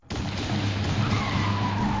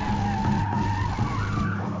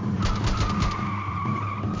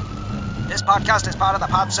podcast is part of the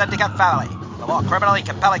Pod Syndicate family. For more criminally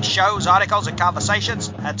compelling shows, articles, and conversations,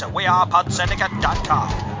 head to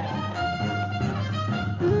wearepodsyndicate.com.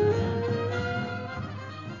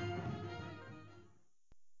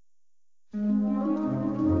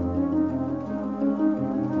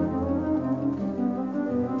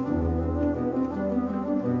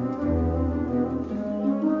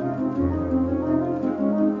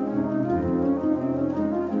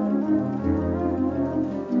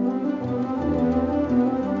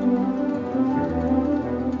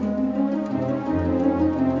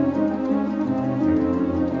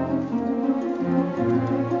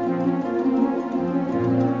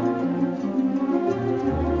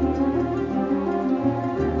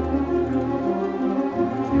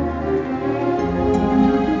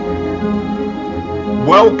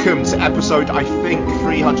 Welcome to episode, I think,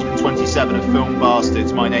 327 of Film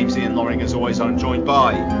Bastards. My name's Ian Loring. As always, I'm joined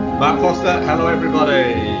by Matt Foster. Hello,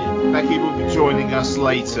 everybody. Becky will be joining us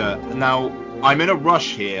later. Now, I'm in a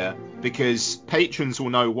rush here because patrons will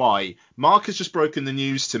know why. Mark has just broken the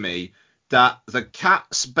news to me that the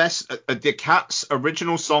Cats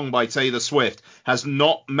original song by Taylor Swift has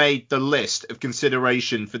not made the list of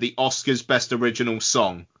consideration for the Oscars Best Original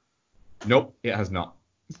Song. Nope, it has not.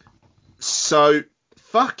 So,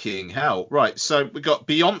 fucking hell. Right, so we got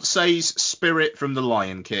Beyonce's Spirit from The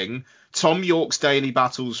Lion King, Tom York's Daily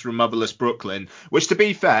Battles from Motherless Brooklyn, which, to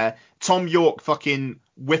be fair, Tom York fucking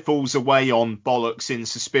whiffles away on bollocks in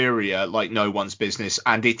Suspiria like no one's business,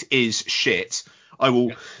 and it is shit. I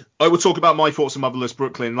will talk about my thoughts on Motherless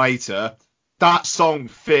Brooklyn later. That song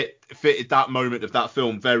fitted that moment of that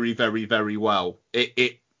film very, very, very well.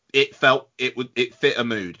 It fit a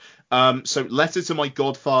mood. So Letter to My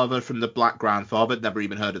Godfather from The Black Grandfather, never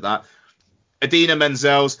even heard of that. Idina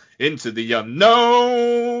Menzel's Into the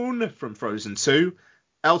Unknown from Frozen 2.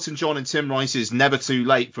 Elton John and Tim Rice's Never Too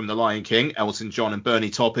Late from The Lion King. Elton John and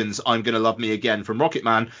Bernie Taupin's I'm Gonna Love Me Again from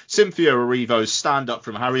Rocketman. Cynthia Erivo's Stand Up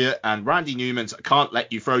from Harriet. And Randy Newman's I Can't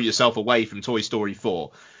Let You Throw Yourself Away from Toy Story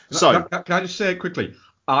 4. So, can I just say quickly,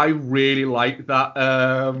 I really like that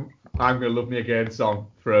I'm Gonna Love Me Again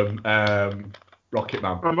song from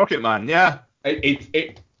Rocketman. From Rocketman, yeah.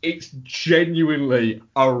 It's genuinely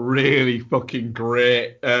a really fucking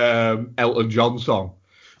great Elton John song.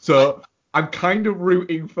 So I'm kind of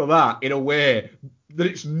rooting for that in a way that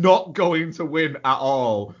it's not going to win at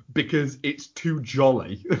all because it's too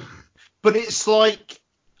jolly. But it's like,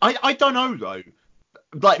 I don't know though.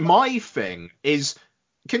 Like my thing is,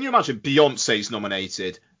 can you imagine Beyonce's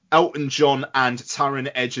nominated, Elton John and Taron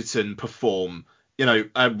Egerton perform,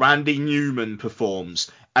 Randy Newman performs,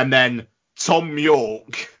 and then Tom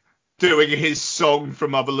York doing his song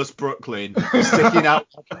from Motherless Brooklyn, sticking out,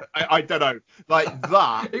 I don't know, like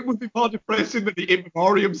that. It would be more depressing than the In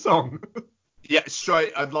Memoriam song. Yeah,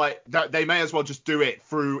 straight, and like, they may as well just do it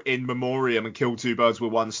through In Memoriam and kill two birds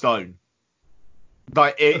with one stone.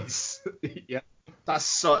 Like, it's... Yeah. That is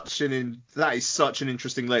such an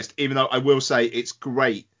interesting list, even though I will say it's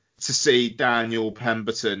great to see Daniel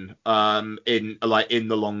Pemberton in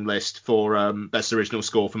the long list for best original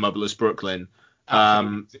score for Motherless Brooklyn.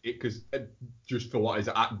 Because just for what is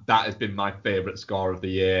that has been my favourite score of the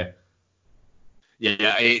year.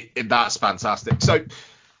 Yeah, that's fantastic. So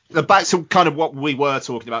back to kind of what we were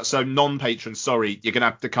talking about. So non-patrons, sorry, you're gonna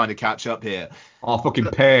have to kind of catch up here. Oh, fucking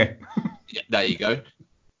pay. Yeah, there you go.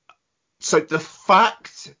 So the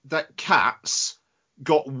fact that Cats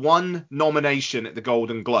got one nomination at the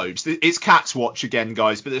Golden Globes. It's Cats Watch again,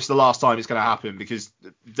 guys, but it's the last time it's going to happen because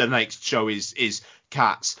the next show is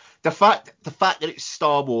Cats. The fact that it's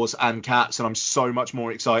Star Wars and Cats, and I'm so much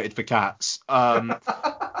more excited for Cats.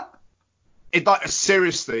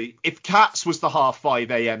 Seriously, if Cats was the 5:30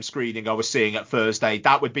 a.m. screening I was seeing at Thursday,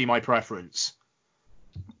 that would be my preference.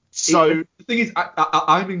 So the thing is,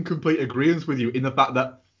 I'm in complete agreement with you in the fact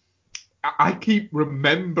that I keep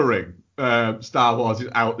remembering Star Wars is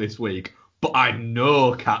out this week, but I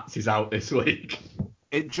know Cats is out this week.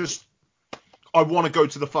 I want to go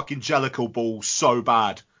to the fucking Jellicle Ball so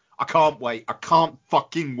bad. I can't wait. I can't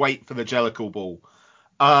fucking wait for the Jellicle Ball.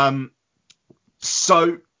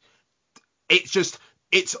 So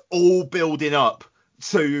it's all building up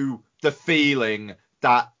to the feeling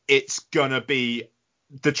that it's gonna be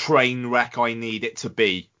the train wreck I need it to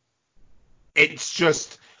be. It's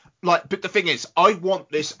just like, but the thing is, I want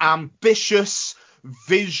this ambitious,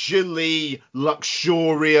 visually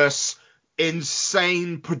luxurious,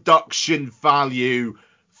 insane production value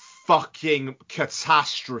fucking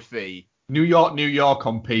catastrophe. New York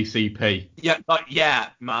on PCP. Yeah,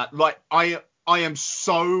 man. Like I am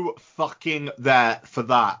so fucking there for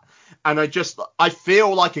that. And I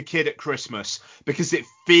feel like a kid at Christmas because it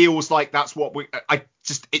feels like that's what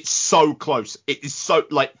it's so close. It is so,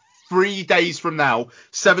 like, 3 days from now,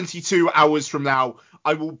 72 hours from now,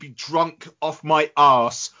 I will be drunk off my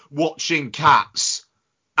arse watching Cats.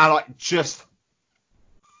 And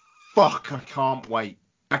fuck, I can't wait.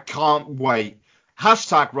 I can't wait.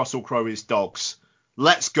 Hashtag Russell Crowe is dogs.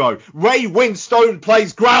 Let's go. Ray Winstone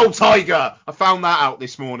plays Growl Tiger. I found that out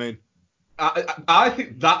this morning. I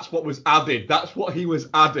think that's what was added. That's what he was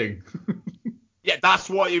adding. Yeah, that's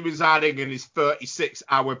what he was adding in his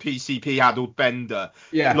 36-hour PCP-addled bender.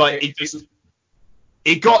 Yeah. Like, he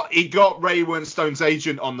got Ray Winstone's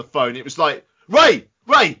agent on the phone. It was like, Ray,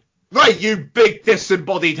 you big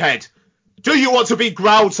disembodied head. Do you want to be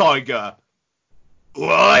Growl Tiger?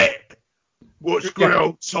 What? What's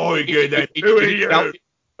Growl Tiger then? Who are you?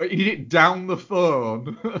 He did it down the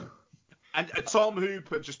phone. And Tom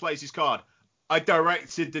Hooper just plays his card. I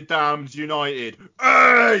directed The Damned United.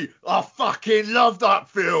 Hey! I fucking love that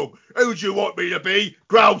film. Who do you want me to be?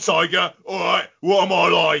 Growl Tiger? Alright, what are my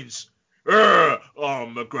lines?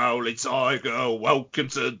 I'm a growly tiger. Welcome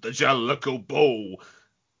to the Jellicle Ball.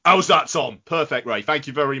 How's that, Tom? Perfect, Ray. Thank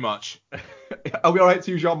you very much. Are we alright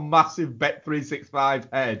to use your massive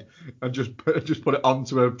Bet365 head and just put it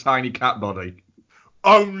onto a tiny cat body?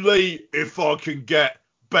 Only if I can get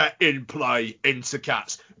Bet in play into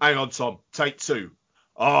Cats. Hang on, Tom. Take 2.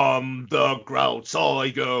 I'm the Growl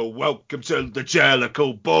Tiger. Welcome to the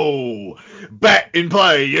Jellicle Ball. Bet in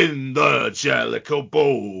play in the Jellicle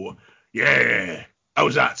Ball. Yeah.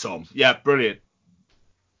 How's that, Tom? Yeah, brilliant.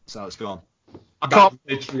 So it's gone. That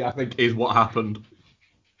literally, I think, is what happened.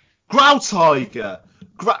 Growl Tiger.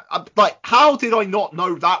 Like, how did I not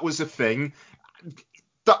know that was a thing?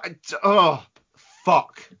 Oh,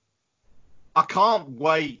 fuck. I can't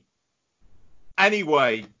wait.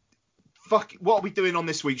 Anyway, fuck. What are we doing on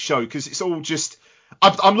this week's show? Because it's all just.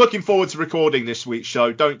 I'm looking forward to recording this week's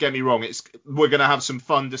show. Don't get me wrong. We're gonna have some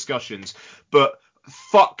fun discussions. But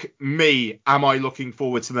fuck me, am I looking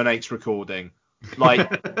forward to the next recording?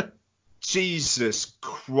 Like, Jesus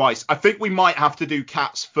Christ. I think we might have to do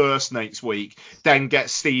Cats first next week, then get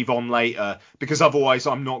Steve on later, because otherwise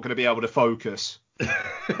I'm not going to be able to focus.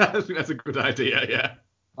 I think that's a good idea, yeah.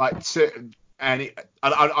 I'm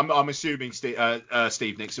assuming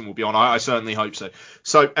Steve Nixon will be on. I certainly hope so.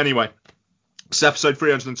 So anyway, it's episode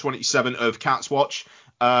 327 of Cats Watch.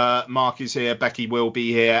 Mark is here, Becky will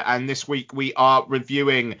be here, and this week we are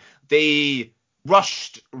reviewing the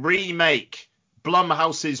rushed remake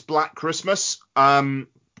Blumhouse's Black Christmas.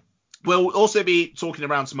 We'll also be talking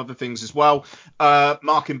around some other things as well.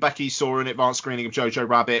 Mark and Becky saw an advanced screening of Jojo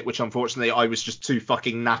Rabbit, which unfortunately I was just too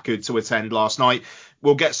fucking knackered to attend last night.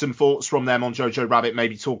 We'll get some thoughts from them on Jojo Rabbit,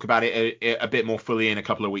 maybe talk about it a bit more fully in a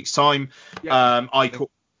couple of weeks' time. Yeah.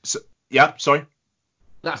 Sorry.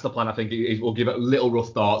 That's the plan. I think we'll give it little rough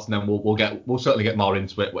thoughts, and then we'll certainly get more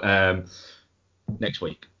into it next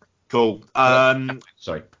week. Cool.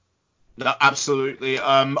 Sorry. No, absolutely.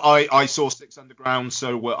 I saw Six Underground,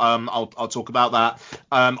 so I'll talk about that.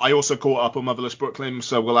 I also caught up on Motherless Brooklyn,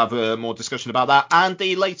 so we'll have more discussion about that. And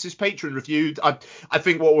the latest Patreon review. I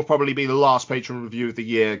think what will probably be the last Patreon review of the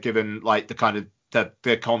year, given like the kind of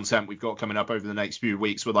the content we've got coming up over the next few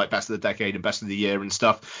weeks with like best of the decade and best of the year and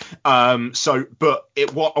stuff.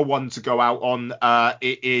 What I wanted to go out on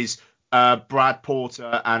it is Brad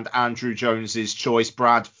Porter and Andrew Jones's choice.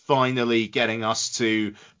 Brad finally getting us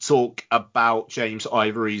to talk about James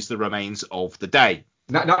Ivory's The Remains of the Day.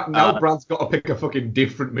 Now Brad's got to pick a fucking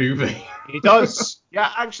different movie. He does.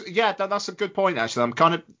 Yeah, actually, yeah, that's a good point. Actually, I'm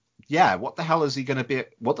kind of, what the hell is he going to be?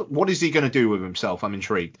 What is he going to do with himself? I'm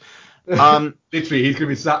intrigued. Literally, he's going to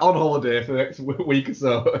be sat on holiday for the next week or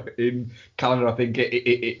so in Canada, I think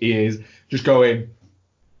it is, just going,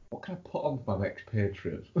 what can I put on for my next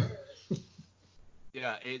Patreon?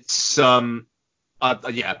 Yeah, it's can't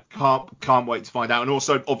wait to find out. And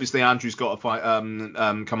also, obviously, Andrew's got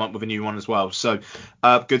to come up with a new one as well. So,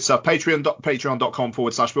 good stuff.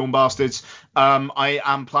 Patreon.com/filmbastards. I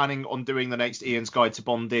am planning on doing the next Ian's Guide to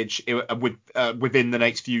Bondage within the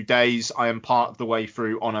next few days. I am part of the way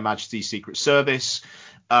through On Her Majesty's Secret Service.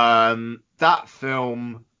 That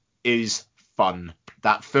film is fun.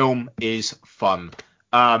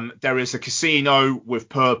 There is a casino with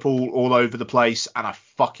purple all over the place, and I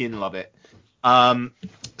fucking love it.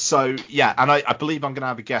 So yeah, and I believe I'm going to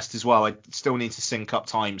have a guest as well. I still need to sync up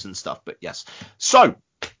times and stuff, but yes. So,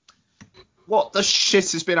 what the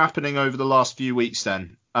shit has been happening over the last few weeks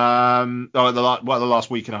then? The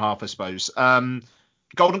last week and a half, I suppose.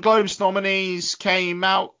 Golden Globes nominees came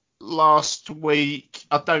out last week.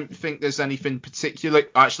 I don't think there's anything particular.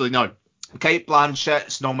 Actually, no. Kate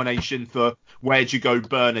Blanchett's nomination for Where'd You Go,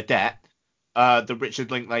 Bernadette, the Richard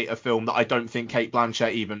Linklater film that I don't think Kate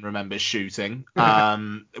Blanchett even remembers shooting,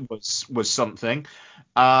 was something.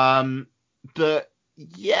 But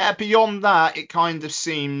yeah, beyond that, it kind of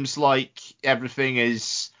seems like everything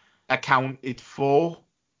is accounted for.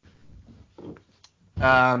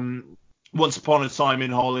 Once Upon a Time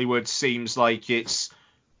in Hollywood seems like it's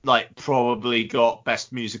like probably got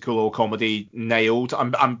best musical or comedy nailed.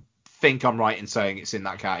 I'm think I'm right in saying it's in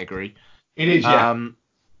that category. It is, yeah.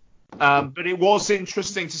 But it was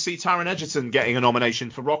interesting to see Taron Egerton getting a nomination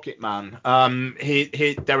for Rocketman.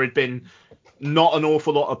 There had been not an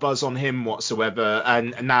awful lot of buzz on him whatsoever,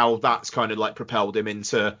 and now that's kind of like propelled him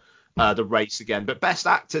into the race again. But Best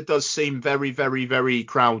Actor does seem very, very, very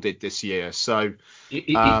crowded this year. So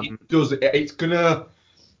it does. It's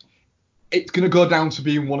gonna go down to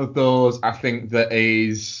being one of those. I think that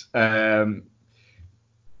is.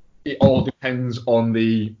 It all depends on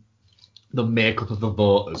the makeup of the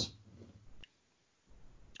voters.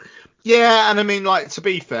 Yeah, and I mean, like, to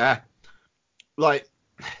be fair, like,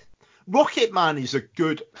 Rocketman is a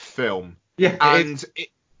good film. Yeah, and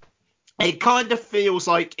it kind of feels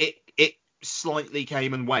like it slightly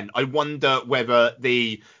came and went. I wonder whether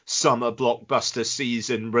the summer blockbuster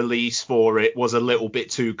season release for it was a little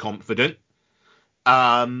bit too confident.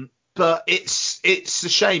 But it's a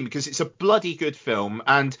shame because it's a bloody good film,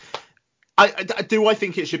 and I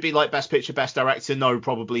think it should be like Best Picture, Best Director. No,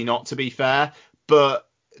 probably not, to be fair. But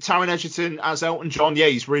Taron Egerton as Elton John, yeah,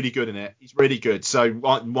 he's really good in it. He's really good. So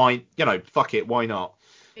why fuck it, why not?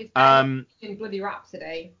 It's in bloody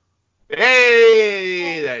Rhapsody.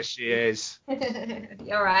 Hey, there she is.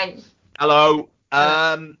 You're right. Hello.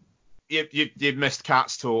 You missed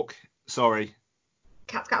Cats talk. Sorry.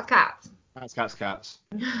 Cats. Cats.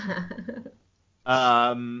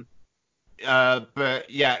 But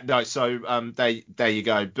yeah, no. So there you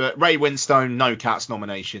go. But Ray Winstone, no Cats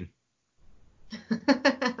nomination.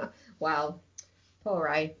 Well, poor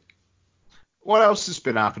Ray. What else has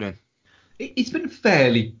been happening? It's been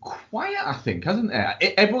fairly quiet, I think, hasn't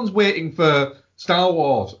it? Everyone's waiting for Star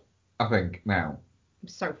Wars, I think, now. I'm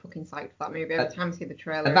so fucking psyched for that movie every time I see the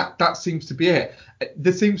trailer. And that seems to be it.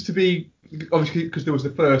 There seems to be, obviously, because there was the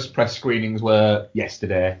first press screenings were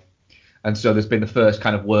yesterday, and so there's been the first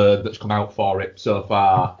kind of word that's come out for it so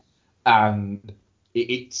far, and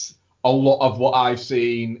it's a lot of what I've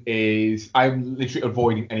seen is I'm literally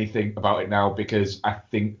avoiding anything about it now because I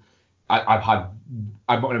think I'm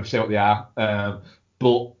not going to say what they are,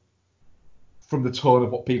 but from the tone of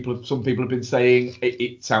what some people have been saying,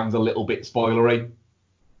 it sounds a little bit spoilery.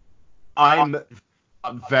 I'm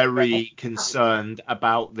very concerned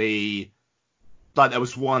about there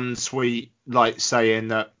was one tweet like saying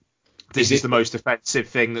that this is the most offensive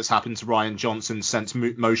thing that's happened to Rian Johnson since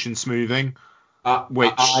motion smoothing.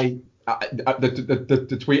 The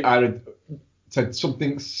tweet I read said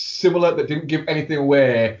something similar that didn't give anything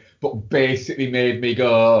away, but basically made me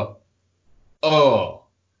go, oh,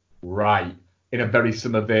 right, in a very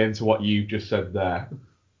similar vein to what you just said there.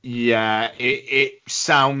 Yeah, it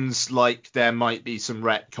sounds like there might be some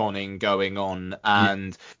retconning going on,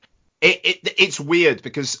 and it's weird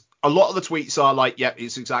because a lot of the tweets are like, yep,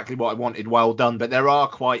 it's exactly what I wanted, well done, but there are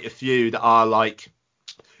quite a few that are like,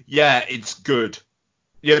 yeah, it's good.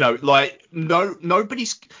 You know, like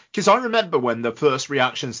nobody's, because I remember when the first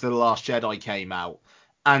reactions to The Last Jedi came out,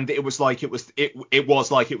 and it was like it was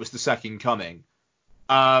the second coming,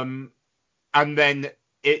 and then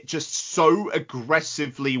it just so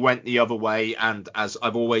aggressively went the other way. And as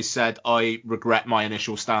I've always said, I regret my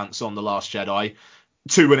initial stance on The Last Jedi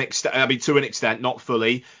to an extent. I mean, to an extent, not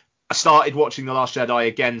fully. I started watching The Last Jedi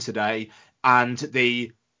again today, and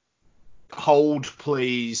the hold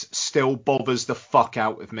please still bothers the fuck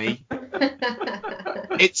out of me.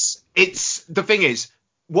 It's the thing is,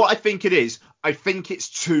 what I think it is, I think it's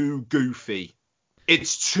too goofy.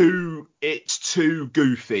 It's too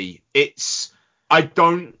goofy. I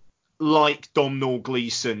don't like Domhnall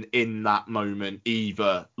Gleeson in that moment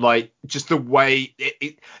either. Like, just the way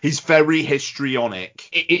he's very histrionic.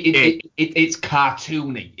 It's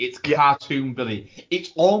cartoony. It's cartoon Billy.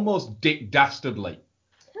 It's almost Dick Dastardly.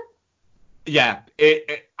 Yeah,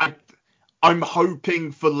 I'm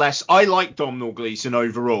hoping for less. I like Domhnall Gleeson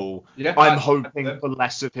overall. Yeah, I'm hoping for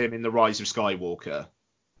less of him in The Rise of Skywalker.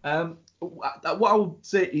 What I would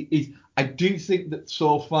say is I do think that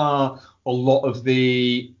so far a lot of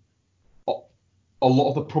the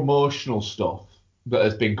promotional stuff that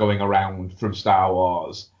has been going around from Star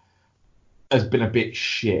Wars has been a bit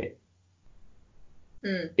shit.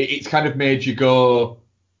 It's kind of made you go,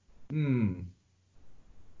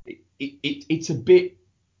 It's a bit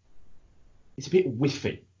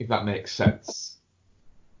whiffy, if that makes sense.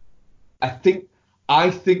 I think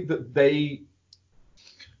that they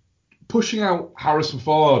pushing out Harrison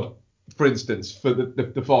Ford, for instance, for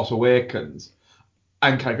the Force Awakens,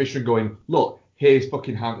 and Carrie Fisher and going, look, here's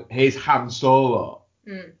Han Solo.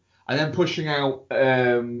 And then pushing out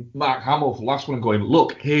Mark Hamill for the last one and going,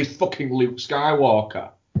 look, here's fucking Luke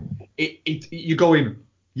Skywalker. You're going,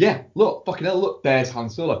 yeah, look, fucking hell, look, there's Han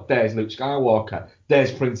Solo, there's Luke Skywalker,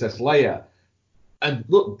 there's Princess Leia. And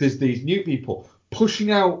look, there's these new people.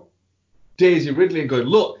 Pushing out Daisy Ridley and going,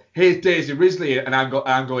 look, here's Daisy Ridley. And I'm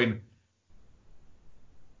going,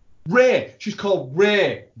 Rey, she's called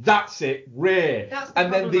Rey. That's it, Rey.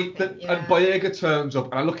 And then and Boyega turns up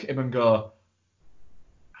and I look at him and go,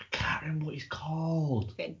 I can't remember what he's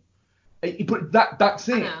called. Finn. But that's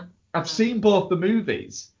it. I've seen both the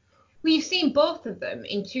movies. Well, you've seen both of them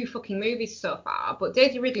in 2 fucking movies so far, but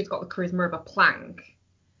Daisy Ridley's got the charisma of a plank.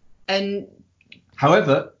 And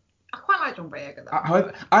however, I quite like John Boyega though.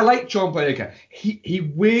 However, I like John Boyega.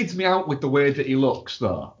 He weirds me out with the way that he looks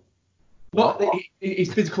though. Not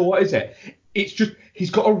his physical, what is it? It's just he's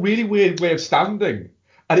got a really weird way of standing.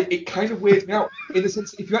 And it kind of weirds me out in the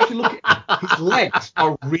sense, if you actually look at it, his legs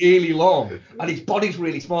are really long and his body's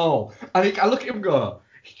really small. And I look at him and go,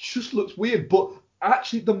 he just looks weird. But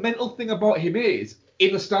actually, the mental thing about him is,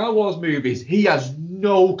 in the Star Wars movies, he has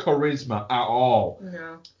no charisma at all.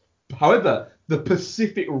 No. However, the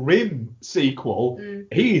Pacific Rim sequel,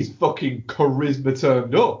 he is fucking charisma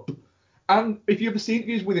turned up. And if you ever see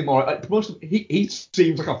interviews with him or promotion, he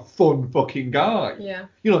seems like a fun fucking guy. Yeah.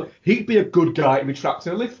 You know, he'd be a good guy to be trapped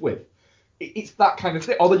in a lift with. It's that kind of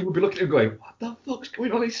thing. Although you would be looking at him going, what the fuck's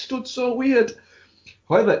going on? He stood so weird.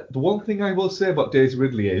 However, the one thing I will say about Daisy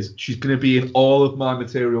Ridley is she's going to be in all of my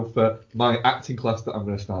material for my acting class that I'm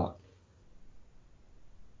going to start.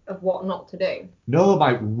 Of what not to do? No,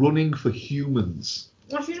 my running for humans.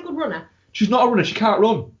 Oh, she's a good runner. She's not a runner. She can't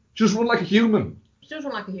run. She doesn't run like a human. She does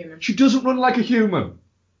run like a human. She doesn't run like a human.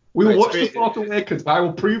 We will It's watch been- The Force Awakens, and I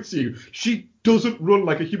will prove to you, she doesn't run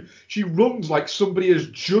like a human. She runs like somebody has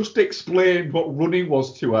just explained what running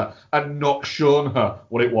was to her and not shown her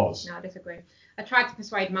what it was. No, I disagree. I tried to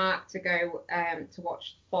persuade Mark to go to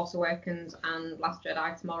watch Force Awakens and Last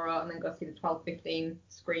Jedi tomorrow, and then go see the 12:15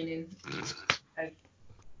 screening of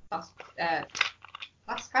Last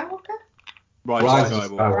Skywalker. Rise of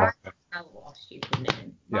of Skywalker. Skywalker. What a stupid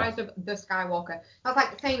name. Yeah. Rise of the Skywalker. That's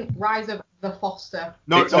like saying Rise of the Foster.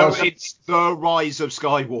 No, It's also- it's The Rise of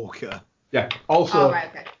Skywalker. Yeah. Also, Oh, right,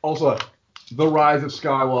 okay. also, The Rise of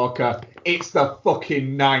Skywalker. It's the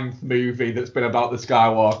fucking 9th movie that's been about the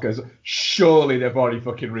Skywalkers. Surely they've already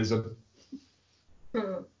fucking risen.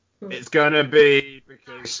 It's gonna be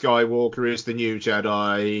because Skywalker is the new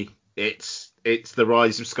Jedi. It's The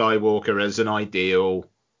Rise of Skywalker as an ideal.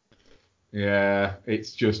 Yeah,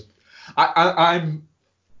 it's just I'm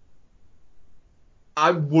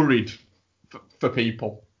worried for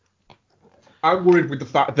people. I'm worried with the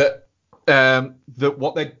fact that that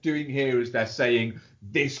what they're doing here is they're saying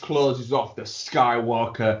this closes off the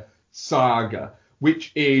Skywalker saga,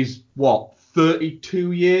 which is what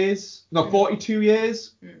 42 years, no 42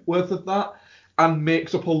 years worth of that, and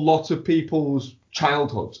makes up a lot of people's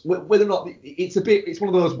childhoods. Whether or not it's one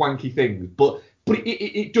of those wanky things, but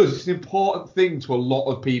it does. It's an important thing to a lot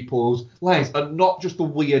of people's lives, and not just the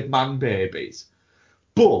weird man babies.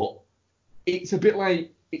 But it's a bit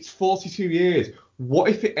like, it's 42 years. What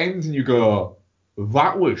if it ends and you go,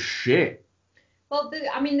 that was shit? Well, there's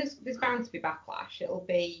bound to be backlash. There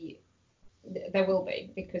will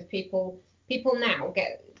be, because people now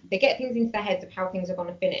get things into their heads of how things are going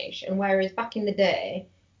to finish, and whereas back in the day,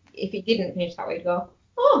 if it didn't finish that way, you'd go,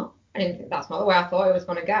 oh, I didn't think that's not the way I thought it was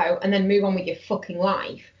going to go, and then move on with your fucking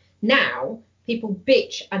life. Now, people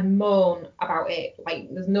bitch and moan about it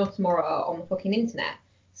like there's no tomorrow on the fucking internet.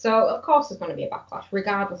 So, of course, there's going to be a backlash,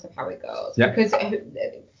 regardless of how it goes. Yeah. Because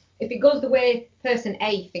if it goes the way person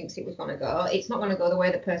A thinks it was going to go, it's not going to go the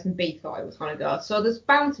way that person B thought it was going to go. So, there's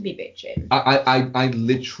bound to be bitching. I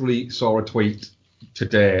literally saw a tweet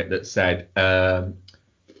today that said,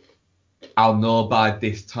 I'll know by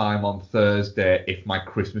this time on Thursday if my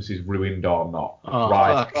Christmas is ruined or not. Oh,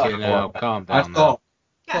 Right. fucking hell, calm I down. thought,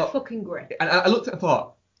 Get a fucking grip. and I looked at it and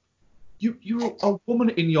thought, you're a woman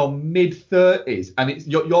in your mid-30s, and it's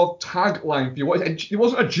your tagline for your what? And it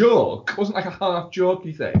wasn't a joke. It wasn't like a half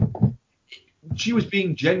jokey thing. She was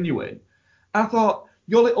being genuine. I thought,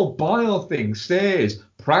 your little bio thing says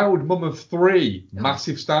proud mum of 3,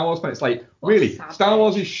 massive Star Wars fan. It's like, really, Star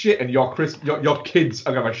Wars is shit, and your kids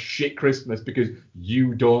are gonna have a shit Christmas because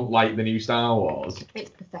you don't like the new Star Wars.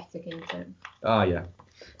 It's pathetic, isn't it? Oh yeah,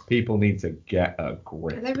 people need to get a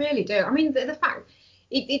grip. They really do. I mean, the fact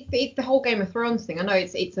it's the whole Game of Thrones thing. I know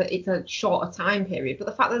it's a shorter time period, but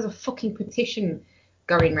the fact there's a fucking petition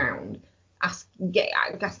going round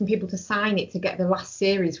asking people to sign it to get the last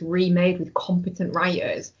series remade with competent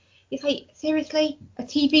writers. It's like, seriously, a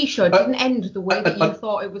TV show didn't end the way that you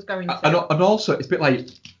thought it was going to. And also, it's a bit like,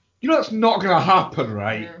 that's not going to happen,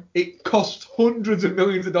 right? Yeah. It costs hundreds of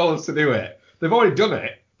millions of dollars to do it. They've already done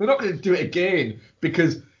it. They're not going to do it again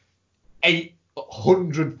because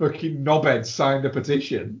 800 fucking knobheads signed a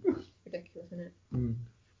petition. Ridiculous, isn't it? Mm.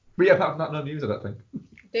 But yeah, apart from that, no news, I don't think.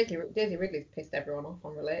 Daisy Ridley's pissed everyone off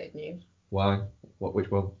on related news. Why? Which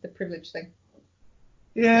one? The privilege thing.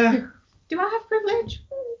 Yeah. Do I have privilege?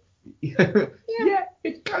 Yeah,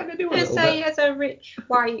 it's kind of doing it. As a rich,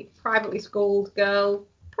 white, privately schooled girl,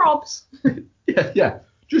 probs. Yeah.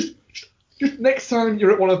 Just next time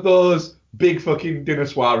you're at one of those big fucking dinner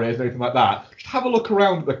soirees and anything like that, just have a look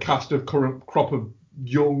around at the cast of current crop of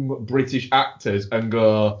young British actors and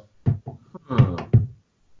go,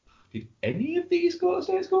 did any of these go to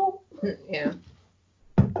state school? Yeah.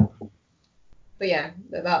 But yeah,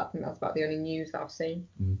 I think that's about the only news that I've seen.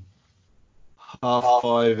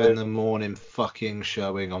 5:30 in the morning fucking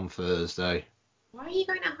showing on Thursday. Why are you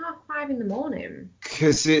going at 5:30 in the morning?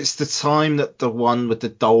 Because it's the time that the one with the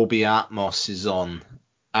Dolby Atmos is on,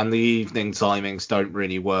 and the evening timings don't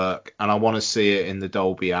really work, and I want to see it in the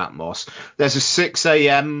Dolby Atmos. There's a 6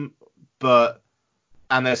 a.m.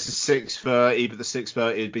 and there's a 6:30, but the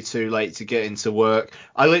 6:30 would be too late to get into work.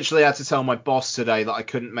 I literally had to tell my boss today that I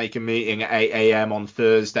couldn't make a meeting at 8 a.m. on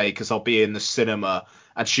Thursday because I'll be in the cinema,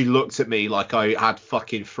 and she looked at me like I had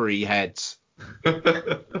fucking 3 heads.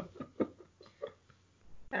 Fair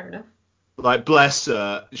enough. Like, bless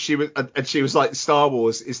her. She was like, Star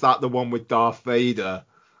Wars, is that the one with Darth Vader?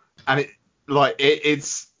 And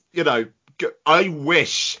it's, I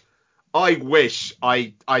wish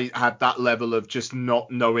I had that level of just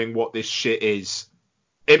not knowing what this shit is.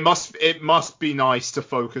 It must be nice to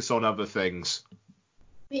focus on other things.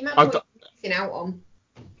 Imagine what you're missing out on.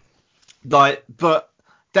 But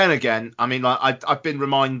then again, I mean, I've been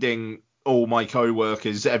reminding all my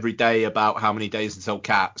co-workers every day about how many days until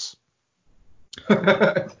Cats.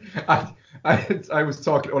 I was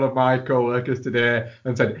talking to one of my co-workers today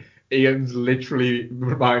and said, Ian's literally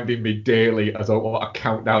reminding me daily as what a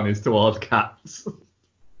countdown is towards Cats.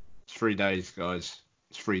 It's 3 days, guys.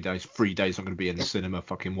 It's 3 days. 3 days I'm going to be in the cinema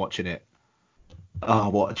fucking watching it. Oh,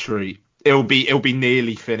 what a treat. It'll be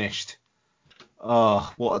nearly finished. Oh,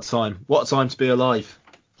 what a time. What a time to be alive.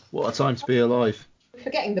 What a time to be alive.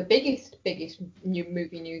 Forgetting the biggest new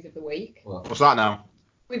movie news of the week. Well, what's that now?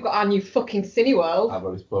 We've got our new fucking Cineworld. I've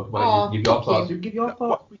already spoken about it. Give your thoughts. You give your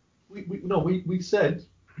thoughts. We said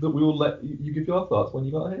that we will let you give your thoughts when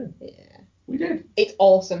you got here. Yeah. We did. It's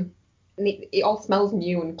awesome. And it all smells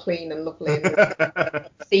new and clean and lovely. And the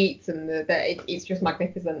seats and it's just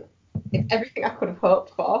magnificent. It's everything I could have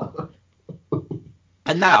hoped for.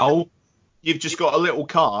 And now you've just got a little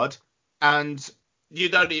card, and you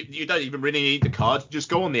don't even really need the card. Just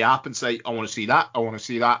go on the app and say, I want to see that, I want to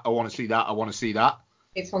see that, I want to see that, I want to see that.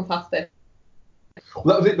 It's fantastic. Well,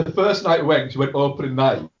 that was it. The first night she went opening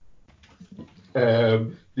night.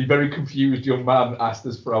 The very confused young man asked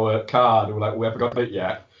us for our card, and we're like, we haven't got it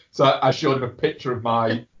yet. So I showed him a picture of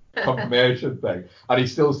my confirmation thing, and he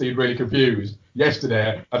still seemed really confused.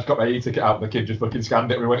 Yesterday, I just got my e-ticket out, and the kid just fucking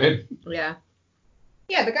scanned it, and we went in. Yeah.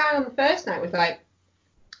 Yeah, the guy on the first night was like,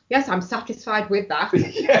 yes, I'm satisfied with that.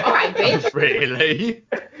 Yeah. All right, bitch. Really?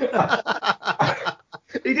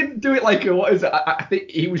 He didn't do it like what is it? I think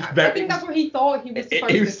he was very. I think that's what he thought he was supposed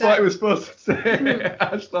to say. He thought he was supposed to say.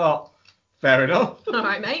 I just thought, fair enough. All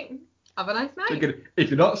right, mate. Have a nice night. Thinking, if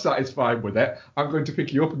you're not satisfied with it, I'm going to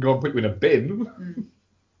pick you up and go and put you in a bin.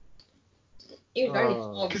 He was very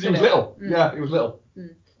small. Because he was little. Yeah, he was little.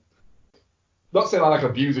 Not saying I like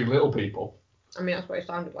abusing little people. I mean, that's what it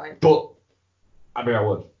sounded like. But, I mean, I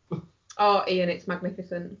would. Oh, Ian, it's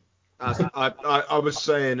magnificent. I was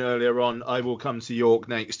saying earlier on, I will come to York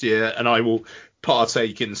next year and I will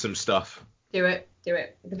partake in some stuff. Do it.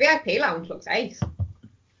 The VIP lounge looks ace.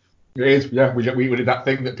 It is, yeah. We did that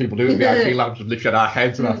thing that people do in the VIP lounge, just literally had our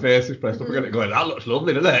heads and our faces pressed up against it, going, that looks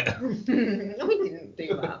lovely, doesn't it? No, we didn't do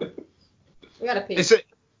that. We had a peek.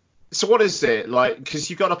 So what is it like? Because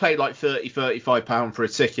you've got to pay like £35 for a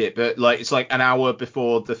ticket, but like it's like an hour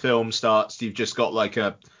before the film starts, you've just got like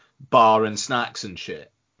a bar and snacks and shit.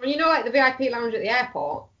 And you know, like the VIP lounge at the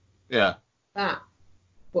airport. Yeah. That,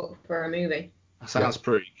 but for a movie. That sounds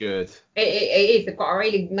pretty good. It is. They've got a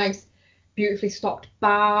really nice, beautifully stocked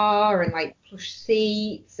bar and like plush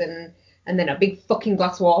seats and then a big fucking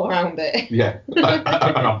glass wall around it. Yeah, and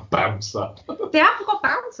a bouncer. They have got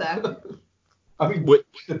bouncer. I mean,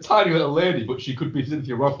 a tiny little lady, but she could be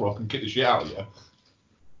Cynthia Rothrock and kick the shit out of you.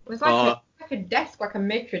 It's like a desk, like a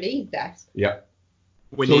maitre d's desk. Yeah.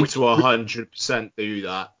 We need to 100% do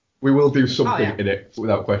that. We will do something in it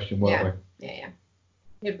without question, won't we? Yeah.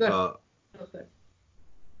 You're good. Good.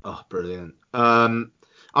 Oh, brilliant. I'm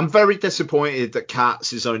very disappointed that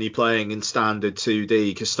Cats is only playing in standard 2D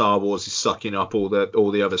because Star Wars is sucking up all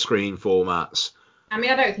the other screen formats. I mean,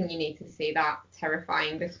 I don't think you need to see that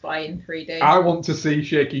terrifying display in 3D. I want to see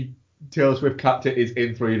Shaky Taylor Swift Cat Titties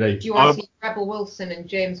in 3D. Do you want to see Rebel Wilson and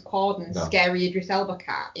James Corden scary Idris Elba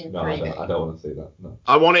cat in 3D? No, I don't want to see that. No.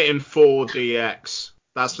 I want it in 4DX.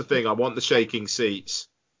 That's the thing. I want the shaking seats.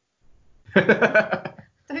 I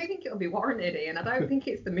don't think it'll be warranted, Ian. I don't think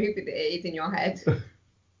it's the movie that it is in your head.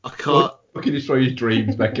 I can't. Fucking destroy your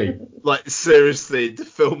dreams, Becky. Like, seriously, the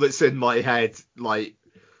film that's in my head, like,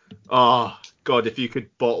 oh, God, if you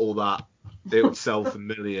could bottle that, it would sell for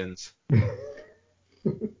millions.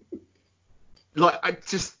 Like,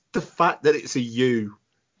 the fact that it's a U.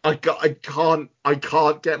 I can't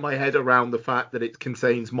get my head around the fact that it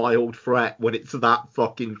contains mild threat when it's that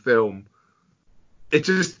fucking film. It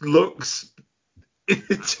just looks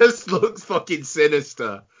fucking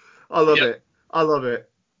sinister. I love it. I love it.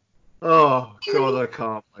 Oh, God, I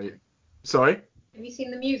can't wait. Sorry? Have you seen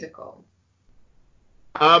the musical?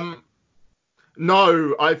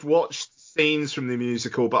 No, I've watched scenes from the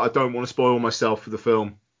musical, but I don't want to spoil myself for the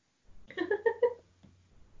film.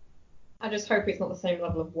 I just hope it's not the same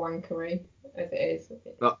level of wankery as it is.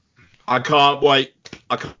 I can't wait.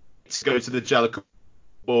 I can't wait to go to the Jellicle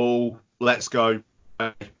Ball. Let's go.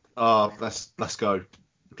 Let's go.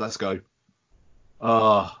 Let's go.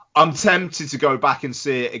 I'm tempted to go back and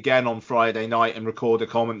see it again on Friday night and record a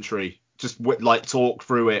commentary. Just like talk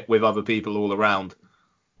through it with other people all around.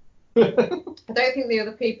 I don't think the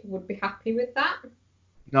other people would be happy with that.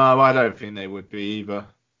 No, I don't think they would be either.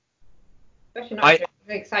 Especially not as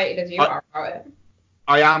excited as you are about it.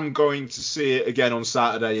 I am going to see it again on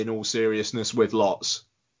Saturday in all seriousness with lots.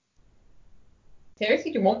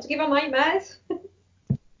 Seriously, do you want to give her nightmares?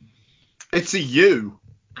 It's a U.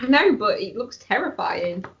 I know, but it looks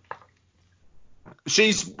terrifying.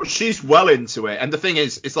 She's well into it, and the thing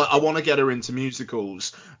is, it's like I want to get her into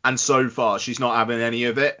musicals, and so far she's not having any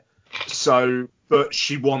of it. So, but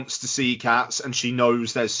she wants to see Cats, and she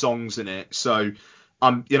knows there's songs in it. So,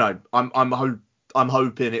 I'm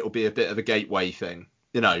hoping it'll be a bit of a gateway thing,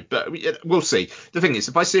 But we'll see. The thing is,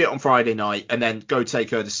 if I see it on Friday night and then go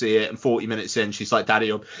take her to see it, and 40 minutes in she's like,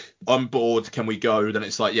 "Daddy, I'm bored. Can we go?" Then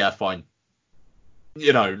it's like, yeah, fine.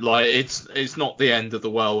 Like it's not the end of the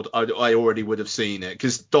world. I already would have seen it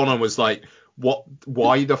because Donna was like, "What?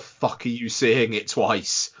 Why the fuck are you seeing it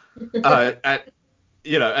twice?" But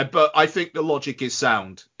I think the logic is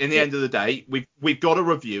sound. In the end of the day, we've got to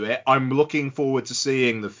review it. I'm looking forward to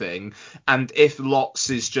seeing the thing, and if Lots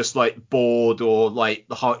is just like bored or like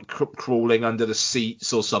the heart crawling under the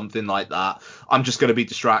seats or something like that, I'm just going to be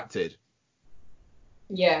distracted.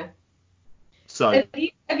 Yeah. So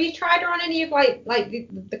have you tried her on any of like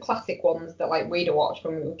the classic ones that like we'd have watched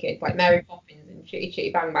when we were kids, like Mary Poppins and Chitty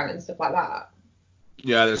Chitty Bang Bang and stuff like that?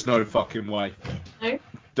 Yeah, there's no fucking way. No.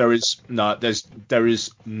 There is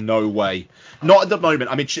no way. Not at the moment.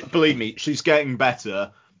 I mean, believe me, she's getting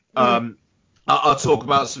better. I'll talk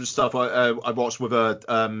about some stuff I watched with her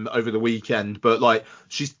over the weekend, but like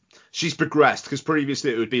she's progressed because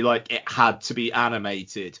previously it would be like it had to be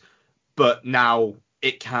animated, but now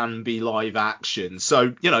it can be live action.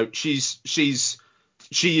 So she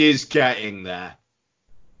is getting there.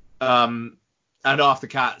 And after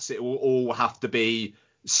Cats, it will all have to be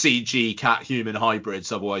CG cat human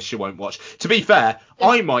hybrids, otherwise she won't watch. To be fair,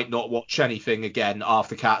 I might not watch anything again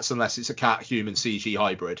after Cats unless it's a cat human CG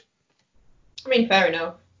hybrid. I mean, fair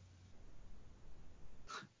enough.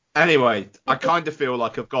 Anyway, I kind of feel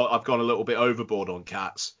like I've gone a little bit overboard on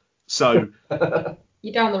Cats. So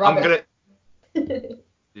you're down the rabbit.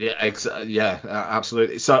 Yeah,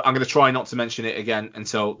 absolutely. So I'm going to try not to mention it again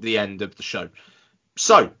until the end of the show.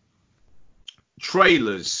 So,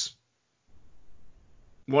 trailers.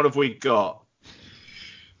 What have we got?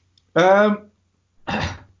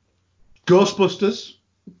 Ghostbusters,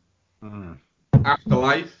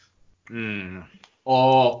 Afterlife,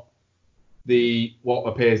 or what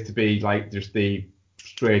appears to be like just the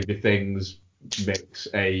Stranger Things mix,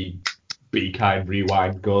 a Be Kind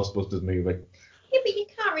Rewind Ghostbusters movie. Yeah, but you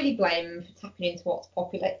can't really blame them for tapping into what's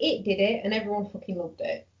popular. It did it, and everyone fucking loved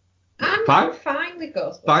it. I'm Fine. fine with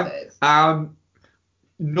Ghostbusters. Fine.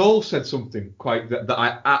 Noel said something that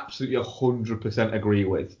I absolutely 100% agree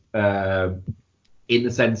with, in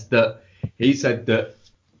the sense that he said that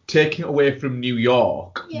taking it away from New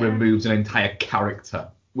York removes an entire character,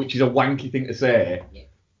 which is a wanky thing to say,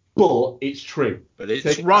 but it's true. But it's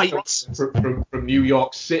taking right. From New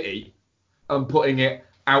York City and putting it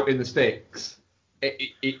out in the sticks,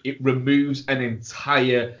 it removes an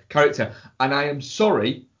entire character. And I am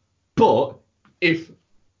sorry, but if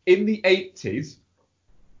in the 80s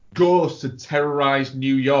ghosts had terrorized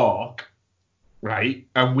New York, right,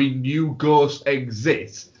 and we knew ghosts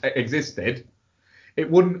existed,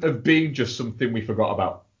 it wouldn't have been just something we forgot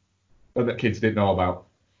about and that kids didn't know about.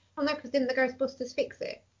 Oh no, because didn't the Ghostbusters fix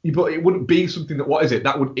it? Yeah, but it wouldn't be something that, what is it?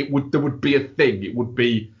 There would be a thing. It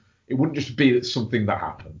wouldn't just be something that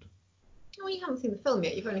happened. Oh, you haven't seen the film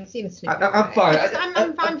yet. You've only seen a snippet. I'm fine.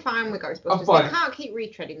 I'm fine with Ghostbusters. I'm fine. They can't keep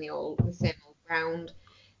retreading the same old ground.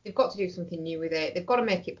 They've got to do something new with it. They've got to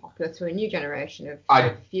make it popular to a new generation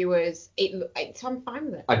of viewers. I'm fine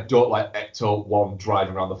with it. I don't like Ecto 1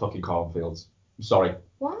 driving around the fucking cornfields. I'm sorry.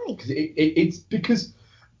 Why? It's because, do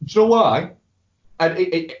you know why? And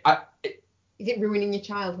is it ruining your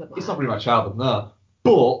childhood? It's not ruining my childhood, no.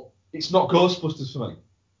 But it's not Ghostbusters for me.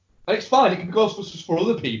 And it's fine. It can be Ghostbusters for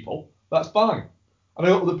other people. That's fine. I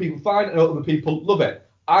know other people find it. I know other people love it.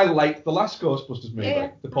 I like the last Ghostbusters movie,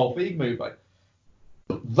 the Paul Feig movie. But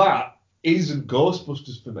that isn't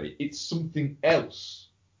Ghostbusters for me. It's something else.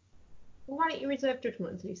 Well, why don't you reserve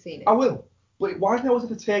judgment until you've seen it? I will. But why do I always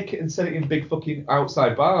have to take it and set it in big fucking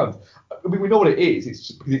outside barns? I mean, we know what it is. It's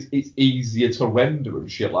just because it's easier to render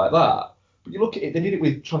and shit like that. But you look at it, they did it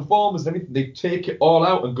with Transformers and everything. They take it all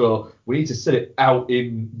out and go, we need to set it out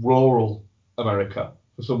in rural America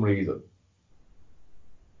for some reason.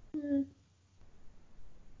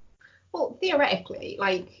 Well, theoretically,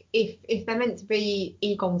 like, if they're meant to be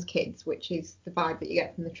Egon's kids, which is the vibe that you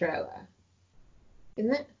get from the trailer,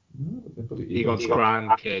 isn't it? Egon's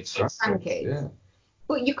grandkids. Grandkids. Yeah.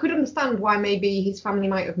 But you could understand why maybe his family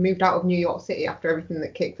might have moved out of New York City after everything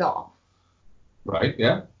that kicked off. Right,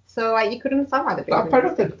 yeah. So you could understand why they're doing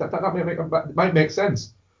that might make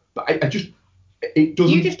sense. But I just, it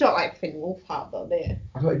doesn't... You just don't like Finn Wolfhard, though, do you?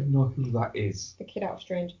 I don't even know who that is. The kid out of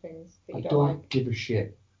Stranger Things that you I don't like. give a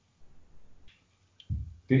shit.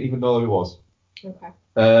 Didn't even know who he was. Okay.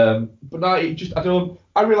 But no,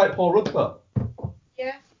 I really like Paul Rudd though.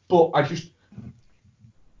 Yeah. But I just,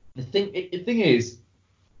 the thing is,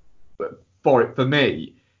 for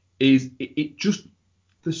me, is it just,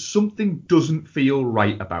 there's something doesn't feel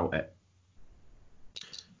right about it.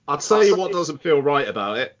 I'll tell you what doesn't feel right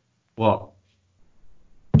about it. What?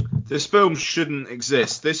 This film shouldn't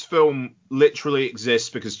exist. This film literally exists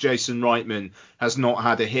because Jason Reitman has not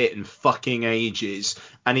had a hit in fucking ages,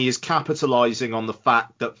 and he is capitalizing on the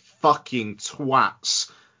fact that fucking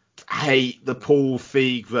twats hate the Paul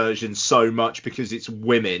Feig version so much because it's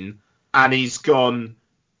women, and he's gone,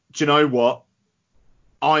 do you know what?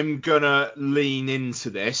 I'm gonna lean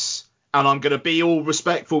into this, and I'm gonna be all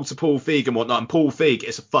respectful to Paul Feig and whatnot, and Paul Feig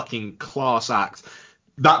is a fucking class act.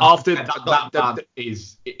 That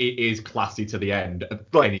is classy to the end.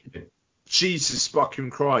 Like, Jesus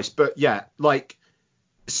fucking Christ. But yeah, like,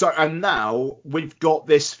 so, and now we've got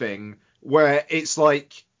this thing where it's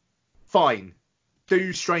like, fine,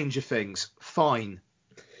 do Stranger Things, fine,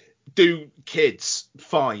 do kids,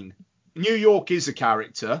 fine. New York is a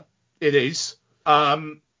character, it is.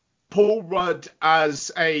 Paul Rudd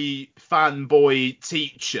as a fanboy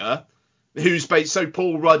teacher, so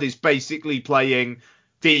Paul Rudd is basically playing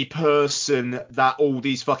the person that all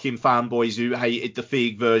these fucking fanboys who hated the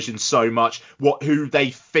Feig version so much, who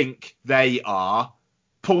they think they are.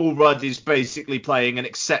 Paul Rudd is basically playing an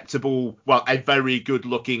acceptable, a very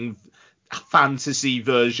good-looking fantasy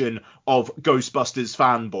version of Ghostbusters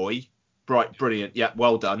fanboy. Right, brilliant. Yeah,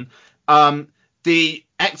 well done. The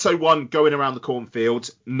Ecto-1 going around the cornfield,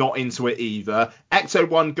 not into it either.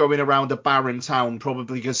 Ecto-1 going around a barren town,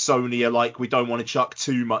 probably because Sony are like, we don't want to chuck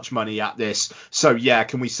too much money at this. So yeah,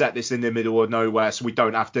 can we set this in the middle of nowhere so we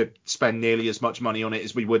don't have to spend nearly as much money on it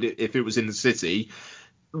as we would if it was in the city?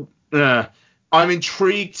 I'm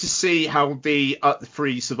intrigued to see how the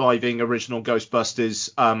three surviving original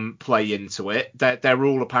Ghostbusters play into it. They're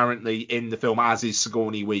all apparently in the film, as is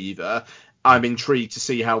Sigourney Weaver. I'm intrigued to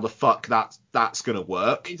see how the fuck that's going to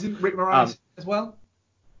work. Isn't Rick Moranis as well?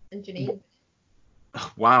 And Janine.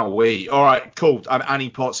 Wow, all right, cool. Annie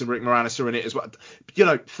Potts and Rick Moranis are in it as well. You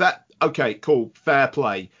know, okay, cool, fair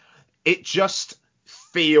play. It just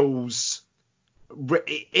feels...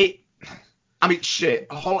 I mean, shit.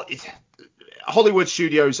 Hollywood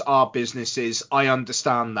studios are businesses. I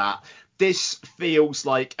understand that. This feels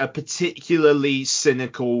like a particularly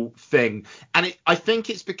cynical thing. And I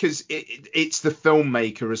think it's because it's the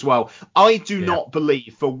filmmaker as well. I do not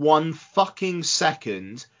believe for one fucking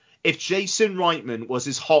second, if Jason Reitman was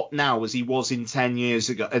as hot now as he was 10 years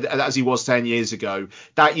ago,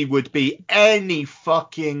 that he would be any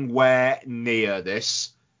fucking where near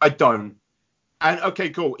this. I don't. And okay,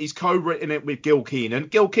 cool. He's co-written it with Gil Kenan.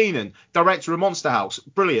 Gil Kenan, director of Monster House,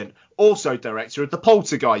 brilliant. Also director of the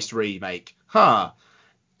Poltergeist remake. Or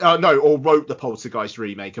wrote the Poltergeist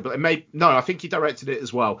remake. But I think he directed it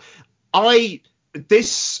as well.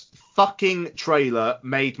 This fucking trailer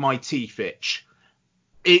made my teeth itch.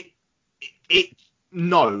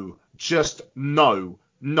 No.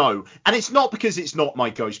 And it's not because it's not my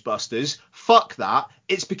Ghostbusters. Fuck that.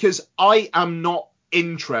 It's because I am not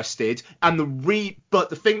interested, but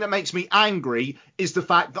the thing that makes me angry is the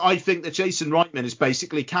fact that I think that Jason Reitman has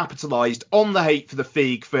basically capitalized on the hate for the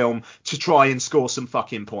Feig film to try and score some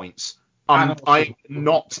fucking points. I'm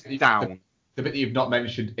not down. The bit that you've not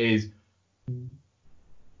mentioned is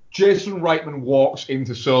Jason Reitman walks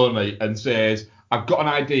into Sony and says, I've got an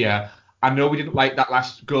idea. I know we didn't like that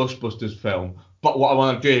last Ghostbusters film, but what I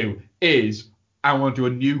want to do is I want to do a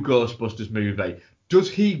new Ghostbusters movie. Does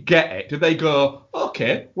he get it? Do they go,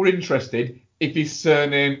 okay, we're interested if his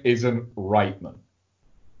surname isn't Reitman?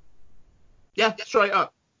 Yeah, straight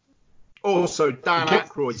up. Also, Dan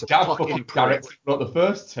Aykroyd's a fucking prick. Not the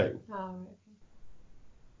first two. Oh,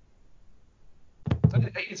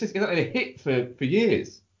 It's a hit for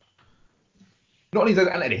years. Not only is it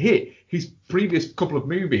a hit, his previous couple of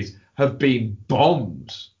movies have been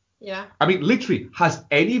bombs. yeah. I mean, literally, has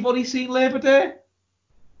anybody seen Labor Day?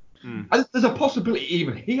 There's a possibility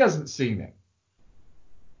even he hasn't seen it.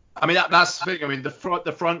 I mean, that's the thing. I mean, the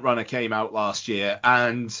front runner came out last year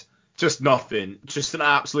and just nothing, just an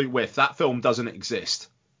absolute whiff. That film doesn't exist.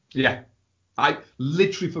 Yeah, I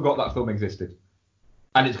literally forgot that film existed,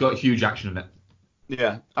 and it's got huge action in it.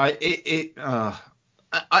 Yeah,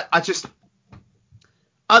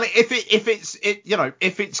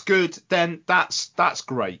 if it's good, then that's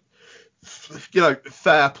great.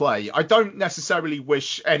 Fair play. I don't necessarily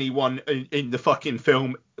wish anyone in the fucking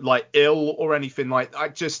film like ill or anything like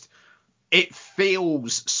that. It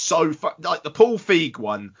feels so like the Paul Feig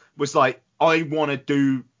one was like, I want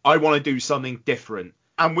to do something different.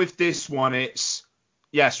 And with this one, it's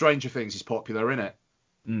Stranger Things is popular, innit?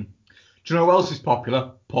 Do you know who else is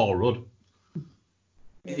popular? Paul Rudd.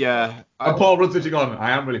 Yeah. And Paul Rudd's sitting on,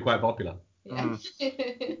 I am really quite popular. Yeah.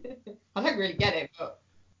 I don't really get it, but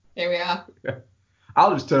here we are.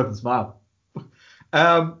 I'll just turn up and smile.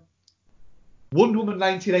 Wonder Woman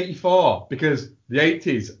 1984, because the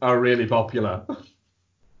 80s are really popular.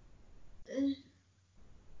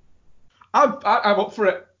 I'm up for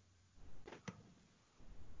it.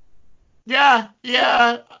 Yeah.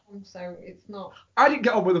 So it's not. I didn't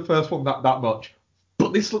get on with the first one that much,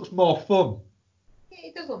 but this looks more fun. Yeah,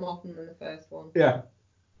 it does look more fun than the first one. Yeah.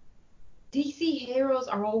 DC heroes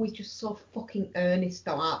are always just so fucking earnest,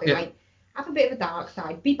 though, aren't they? Yeah. Like, have a bit of a dark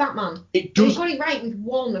side. Be Batman. It does. They got it right with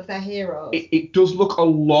one of their heroes. It does look a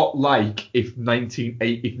lot like if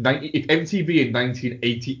MTV in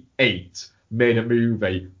 1988 made a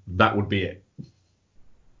movie, that would be it.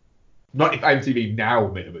 Not if MTV now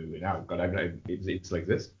made a movie. Now, God, I don't know. It still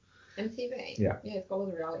exists. MTV? Yeah. Yeah, it's got all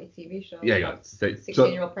the reality TV shows. Yeah.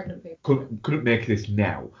 16-year-old pregnant people. Couldn't make this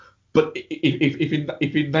now. But if in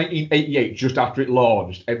 1988, just after it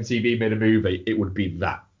launched, MTV made a movie, it would be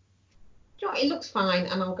that. Do you know what? It looks fine,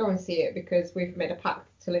 and I'll go and see it because we've made a pact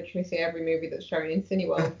to literally see every movie that's shown in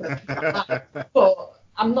Cineworld. But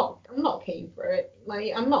I'm not keen for it.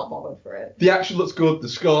 Like, I'm not bothered for it. The action looks good. The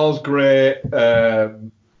score's great.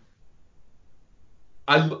 I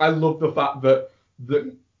love the fact that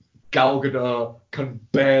Gal Gadot can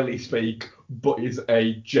barely speak, but is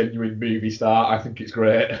a genuine movie star. I think it's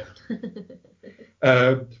great.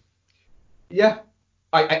 Yeah.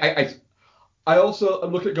 I also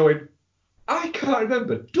am looking at going, I can't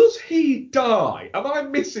remember. Does he die? Am I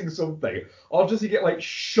missing something? Or does he get, like,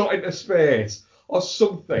 shot into space or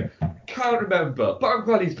something? Can't remember. But I'm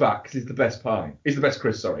glad he's back because he's the best Pine. He's the best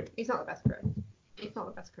Chris, sorry. He's not the best Chris. He's not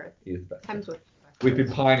the best Chris. He is the best. Hemsworth. We've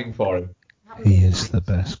been pining for him. He is the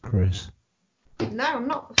best, Chris. No, I'm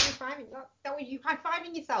not high-fiving. That was you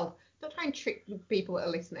high-fiving yourself. Don't try and trick the people that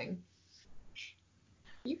are listening.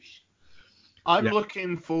 I'm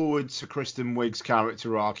looking forward to Kristen Wiig's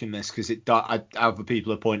character arc in this because other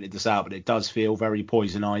people have pointed this out, but it does feel very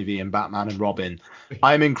Poison Ivy and Batman and Robin.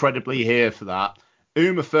 I'm incredibly here for that.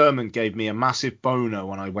 Uma Thurman gave me a massive boner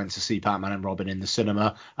when I went to see Batman and Robin in the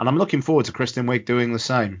cinema, and I'm looking forward to Kristen Wiig doing the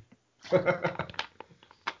same.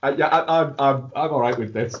 I'm all right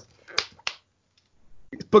with this.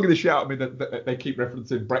 It's bugging the shit out of me that they keep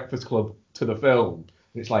referencing Breakfast Club to the film.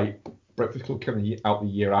 It's like Breakfast Club coming out the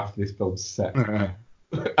year after this film's set.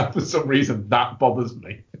 And for some reason, that bothers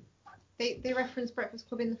me. They reference Breakfast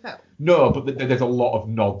Club in the film? No, but there's a lot of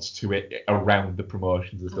nods to it around the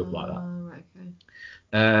promotions and stuff like that. Oh, right,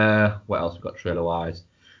 okay. What else we got trailer-wise?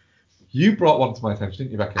 You brought one to my attention,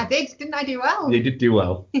 didn't you, Becky? I did, didn't I do well? You did do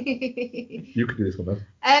well. You could do this one,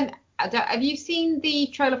 then. Have you seen the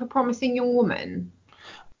trailer for Promising Young Woman?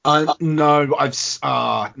 No, no,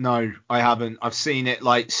 I haven't. I've seen it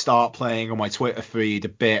like start playing on my Twitter feed a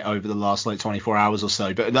bit over the last like 24 hours or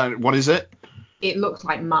so. But no, what is it? It looks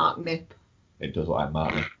like Mark Nip. It does look like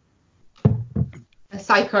Mark Nip. A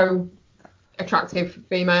psycho, attractive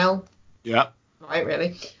female. Yeah. Right,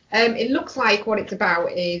 really. It looks like what it's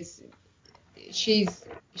about is she's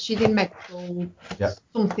in medical. Yeah.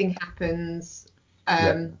 Something happens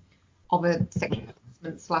of a sexual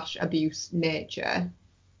harassment / abuse nature.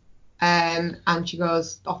 And she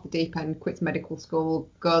goes off the deep end, quits medical school,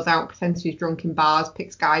 goes out, pretends she's drunk in bars,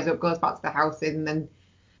 picks guys up, goes back to the houses, and then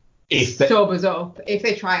sobers up. If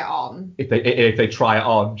they try it on. If they try it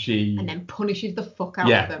on, she... And then punishes the fuck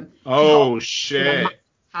out of them. Oh, shit.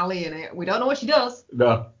 Tally in it. We don't know what she does.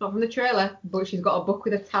 No. Not from the trailer, but she's got a book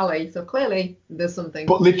with a tally, so clearly there's something.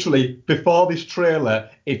 But literally, before this trailer,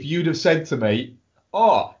 if you'd have said to me,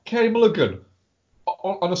 "Oh, Carey Mulligan,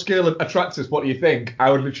 on a scale of attractiveness, what do you think?" I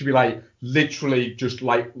would literally be like, just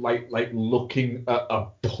like looking at a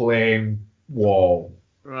plain wall.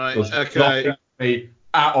 Right. There's Okay. nothing to me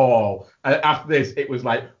at all. And after this, it was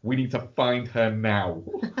like, we need to find her now.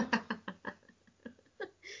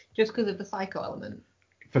 Just because of the psycho element.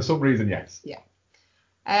 For some reason, yes. Yeah.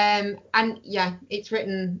 And yeah, it's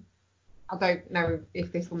written. I don't know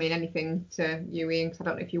if this will mean anything to you, Ian, because I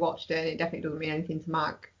don't know if you watched it. And it definitely doesn't mean anything to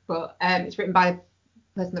Mark. But it's written by the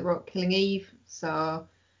person that wrote Killing Eve, so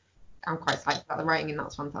I'm quite psyched about the writing, and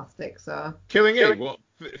that's fantastic. So. Killing Eve? What?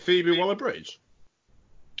 Phoebe Waller-Bridge?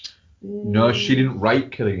 No, she didn't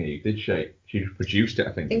write Killing Eve, did she? She produced it,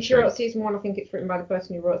 I think. I think she wrote season 1. I think it's written by the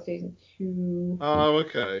person who wrote season 2. Oh,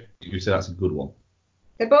 okay. You say that's a good one.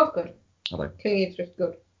 They're both good. Are they? Killing Eve's just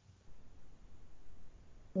good.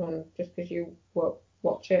 Just because you won't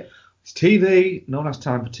watch it. It's TV. No one has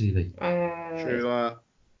time for TV. True that.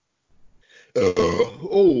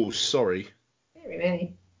 Oh, sorry. Very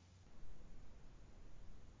many.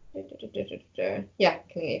 Yeah,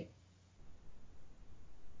 Killing Eve.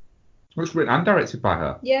 It's written and directed by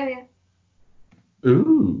her. Yeah.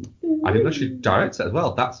 Ooh. I didn't know she directed it as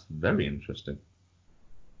well. That's very interesting.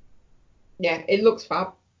 Yeah, it looks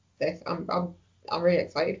fab. This, I'm really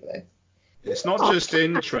excited for this. It's not just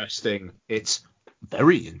interesting, it's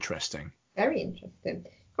very interesting. Very interesting.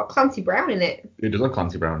 Got Clancy Brown in it. It does have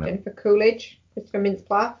Clancy Brown in it. Jennifer Coolidge, Christopher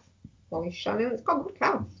Mintz-Plasse, Molly Shannon. It's got a good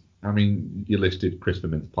cast. I mean, you listed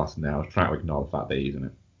Christopher Mintz-Plasse now. I was trying to ignore the fact that he's in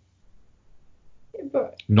it. Yeah,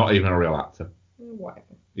 but Not even a real actor. whatever.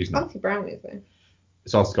 He's not. Clancy Brown is there.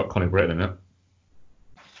 It's also got Connie Britton in it.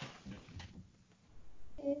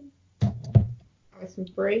 Alison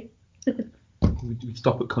Brie. We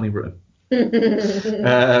stop at Connie Britton.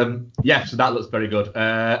 Yeah, so that looks very good.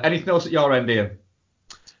 Anything else at your end, Ian?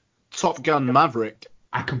 Top Gun Maverick.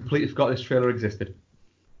 I completely forgot this trailer existed.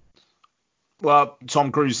 Well,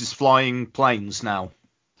 Tom Cruise is flying planes now.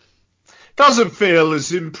 Doesn't feel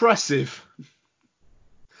as impressive.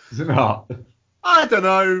 Is it not? I don't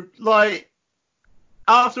know. Like,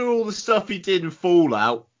 after all the stuff he did in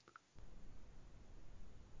Fallout,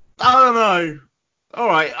 I don't know. All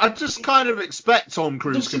right, I just kind of expect Tom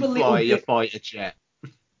Cruise can fly a fighter jet.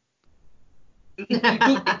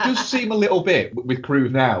 It does seem a little bit with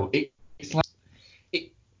Cruise now. It's like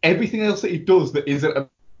everything else that he does that isn't a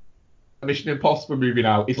Mission Impossible movie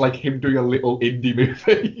now is like him doing a little indie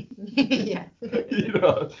movie. Yeah. You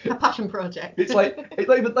know? A passion project. It's not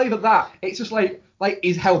even that. It's just like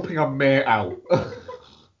he's helping a mate out.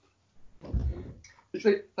 It's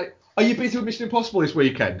like, are you busy with Mission Impossible this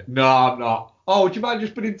weekend? No, I'm not. Oh, would you mind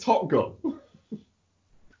just being in Top Gun?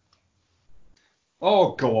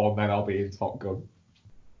 Oh, go on then, I'll be in Top Gun.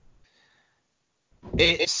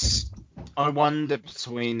 I wonder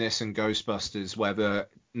between this and Ghostbusters whether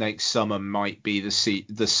next summer might be the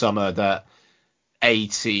summer that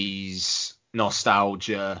 80s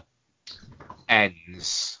nostalgia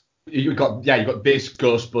ends. You've got this,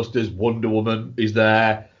 Ghostbusters, Wonder Woman is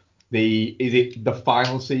there. Is it the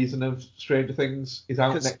final season of Stranger Things is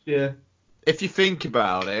out next year? If you think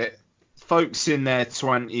about it, folks in their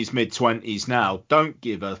 20s, mid-20s now don't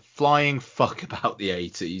give a flying fuck about the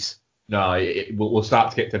 80s. No, we'll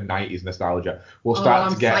start to get to 90s nostalgia. We'll start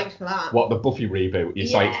I'm to get psyched for that. what the Buffy reboot. You're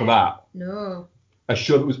psyched for that? No. A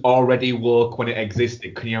show that was already woke when it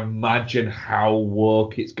existed. Can you imagine how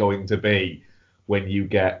woke it's going to be when you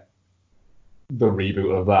get the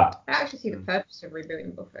reboot of that? I actually see the purpose of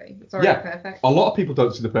rebooting Buffy. It's already perfect. A lot of people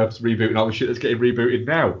don't see the purpose of rebooting all the shit that's getting rebooted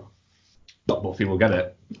now. But Buffy will get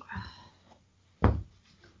it.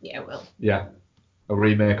 Yeah, it will. Yeah. A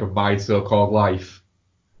remake of My So-Called Life.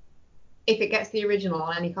 If it gets the original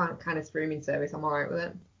on any kind of streaming service, I'm alright with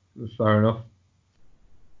it. Fair enough.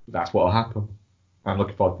 That's what'll happen. I'm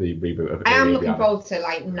looking forward to the reboot of it. I am looking forward to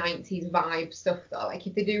like 90s vibe stuff though. Like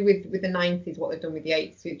if they do with the 90s what they've done with the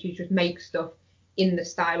 80s, which is just make stuff in the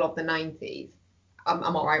style of the 90s,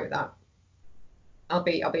 I'm alright with that. I'll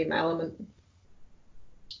be in my element.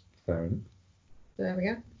 Fair enough. So there we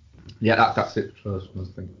go. Yeah, that's it for us, I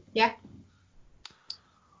think. Yeah.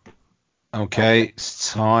 Okay,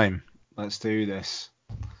 it's time. Let's do this.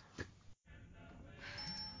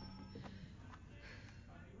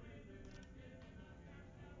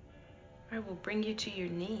 I will bring you to your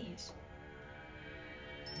knees.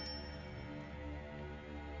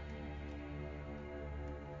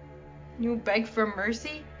 You beg for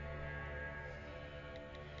mercy?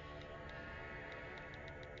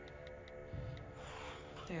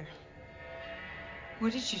 There.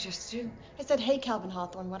 What did you just do? I said, hey, Calvin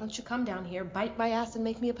Hawthorne, why don't you come down here, bite my ass, and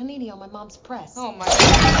make me a panini on my mom's press? Oh my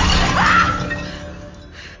God.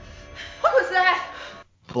 What was that?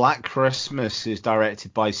 Black Christmas is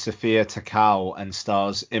directed by Sophia Takal and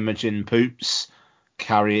stars Imogen Poots,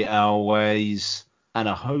 Carrie Elways, and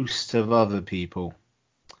a host of other people.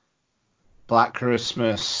 Black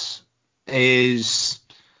Christmas is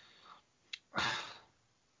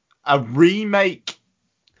a remake,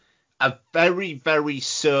 a very, very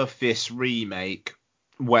surface remake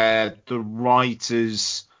where the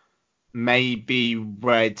writers maybe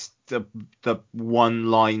read the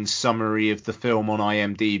one-line summary of the film on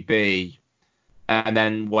IMDb and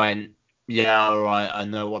then went, yeah, all right, I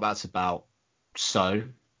know what that's about. So,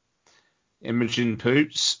 Imogen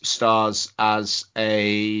Poots stars as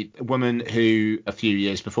a woman who, a few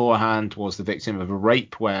years beforehand, was the victim of a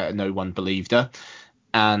rape where no one believed her.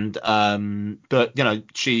 And, but, you know,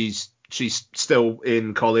 she's still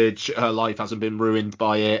in college. Her life hasn't been ruined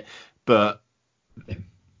by it, but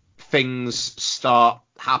things start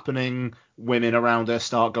happening. Women around her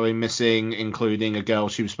start going missing, including a girl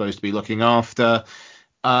she was supposed to be looking after.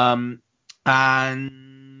 And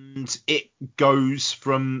it goes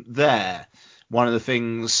from there. One of the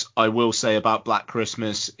things I will say about Black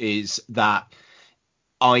Christmas is that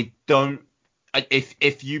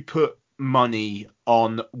if you put money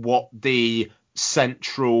on what the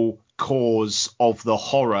central cause of the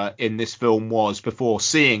horror in this film was before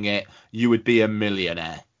seeing it, you would be a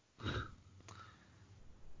millionaire.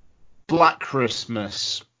 Black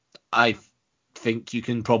Christmas, I think you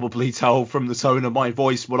can probably tell from the tone of my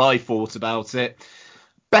voice what I thought about it.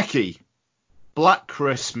 Becky, Black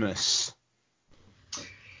Christmas.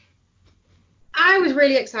 I was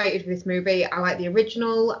really excited for this movie. I like the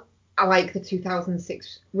original. I like the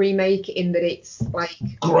 2006 remake in that it's like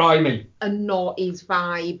grimy, a noughties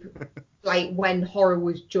vibe, like when horror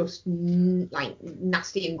was just like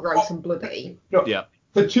nasty and gross and bloody. No, yeah.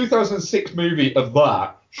 The 2006 movie of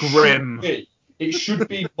that grim. It should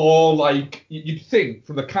be more like you'd think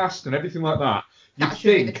from the cast and everything like that. That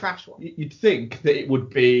should be the trash one. You'd think that it would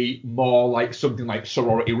be more like something like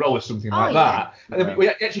Sorority Row or something like that. And then we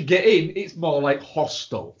actually get in, it's more like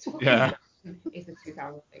Hostel. Yeah. Is the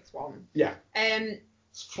 2006 one. Yeah.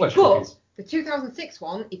 But the 2006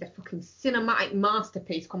 one is a fucking cinematic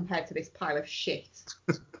masterpiece compared to this pile of shit.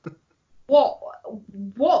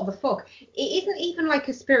 What the fuck? It isn't even like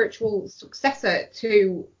a spiritual successor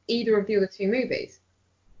to either of the other two movies.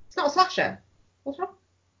 It's not a slasher. What's wrong?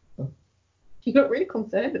 Oh. You look really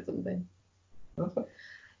concerned or something. Okay.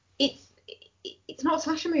 It's not a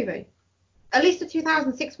slasher movie. At least the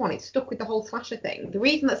 2006 one, it's stuck with the whole slasher thing. The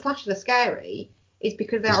reason that slashers are scary is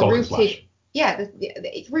because they are rooted. Yeah,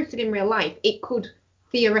 it's rooted in real life. It could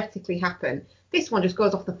theoretically happen. This one just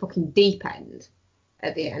goes off the fucking deep end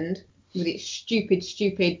at the end with its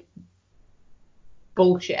stupid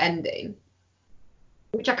bullshit ending,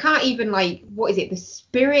 which I can't even like. What is it? The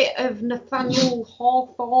spirit of Nathaniel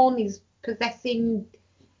Hawthorne is possessing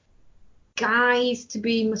guys to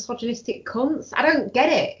be misogynistic cunts. I don't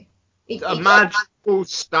get it. A magical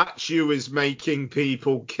statue is making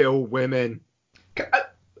people kill women. Can I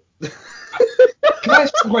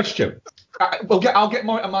ask a question? I'll get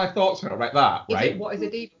my thoughts on it like that, right? What is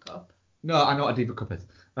a diva cup? No, I know what a Diva Cup is.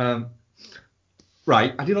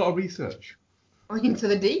 Right, I did a lot of research. Into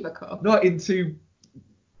the Diva Cup. Not into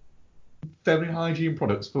feminine hygiene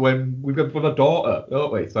products for when we've got a daughter,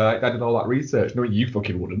 don't we? So I did all that research. No, you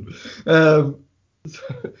fucking wouldn't.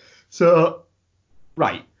 So,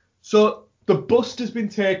 right. So the bust has been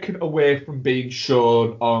taken away from being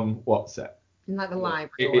shown on what's it? In like the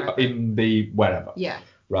library or whatever. In the wherever. Yeah.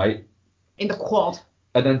 Right? In the quad.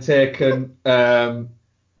 And then taken to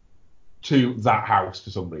that house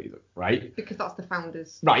for some reason, right? Because that's the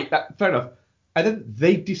founders. Right, fair enough. And then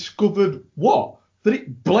they discovered what? That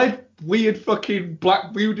it bled weird fucking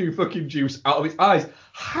black voodoo fucking juice out of its eyes.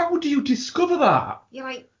 How do you discover that? You're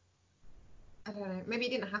like, I don't know. Maybe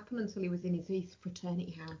it didn't happen until he was in his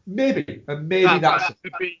fraternity house. Maybe, and maybe that's.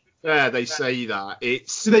 To be fair, they say that.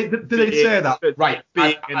 It's. Do they say that? Right.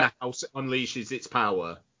 Being in the house unleashes its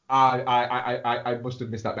power. I must have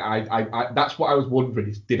missed that bit. I that's what I was wondering.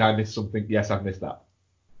 Is did I miss something? Yes, I've missed that.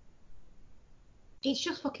 It's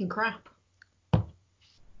just fucking crap.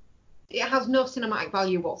 It has no cinematic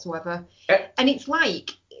value whatsoever, and it's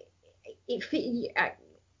like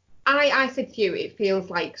I said to you, it feels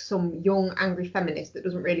like some young angry feminist that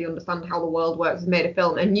doesn't really understand how the world works has made a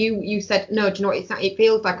film, and you said no. Do you know what? It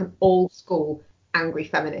feels like an old school angry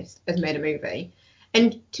feminist has made a movie.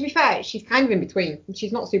 And to be fair, she's kind of in between.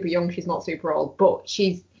 She's not super young, she's not super old, but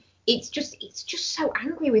it's just so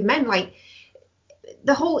angry with men. Like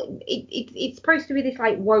the whole it's supposed to be this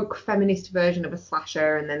like woke feminist version of a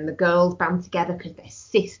slasher, and then the girls band together because they're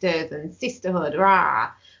sisters and sisterhood,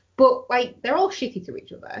 rah. But like they're all shitty to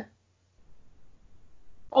each other.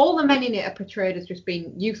 All the men in it are portrayed as just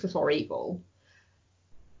being useless or evil.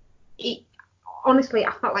 Honestly,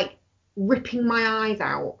 I felt like ripping my eyes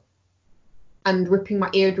out and ripping my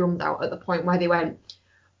eardrums out at the point where they went,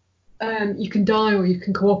 you can die or you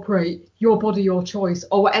can cooperate, your body, your choice,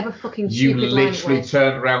 or whatever fucking stupid line it was. You literally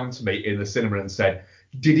turned around to me in the cinema and said,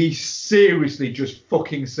 did he seriously just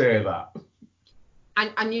fucking say that?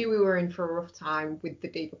 I knew we were in for a rough time with the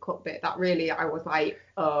Diva Cup bit. That really, I was like,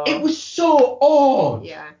 It was so odd.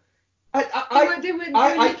 Yeah. They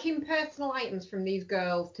were making personal items from these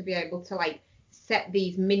girls to be able to like set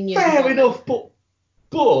these minions. Fair enough, but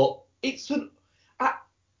it's an.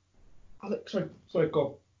 Sorry, go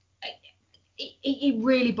on. It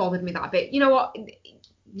really bothered me that bit. You know what?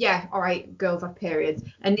 Yeah, all right, girls have periods,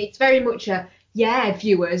 and it's very much a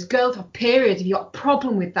viewers, girls have periods. If you got a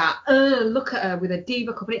problem with that, look at her with a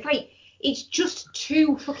Diva Cup, and it's like it's just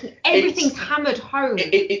too fucking everything's hammered home.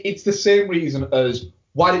 It's the same reason as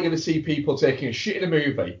why don't you ever see people taking a shit in a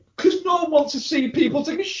movie? Because no one wants to see people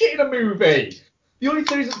taking a shit in a movie. The only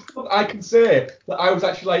reason I can say that I was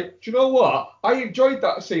actually like, do you know what? I enjoyed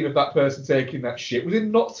that scene of that person taking that shit was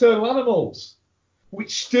in Nocturnal Animals,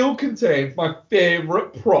 which still contains my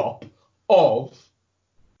favourite prop of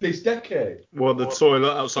this decade. Well, the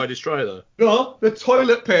toilet outside his trailer. No, the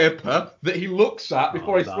toilet paper that he looks at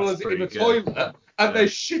before he throws it in the toilet, and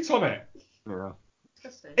there's shit on it. Yeah.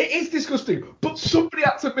 Disgusting. It is disgusting, but somebody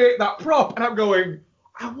had to make that prop, and I'm going,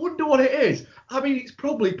 I wonder what it is. I mean, it's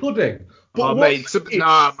probably pudding. But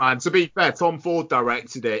to be fair, Tom Ford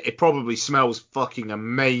directed it. It probably smells fucking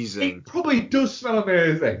amazing. It probably does smell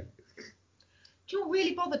amazing. Do you know what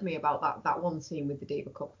really bothered me about that one scene with the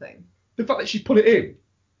Diva Cup thing? The fact that she put it in.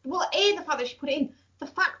 Well, the fact that she put it in. The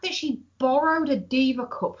fact that she borrowed a Diva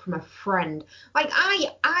Cup from a friend. Like,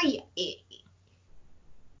 I'm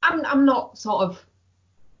not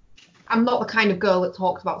the kind of girl that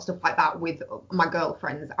talks about stuff like that with my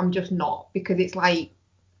girlfriends. I'm just not, because it's like,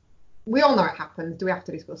 we all know it happens. Do we have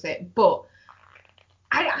to discuss it? But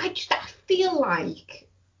I feel like,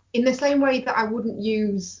 in the same way that I wouldn't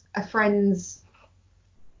use a friend's...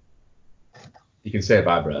 You can say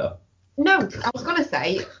vibrator. No, I was going to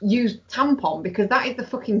say use tampon, because that is the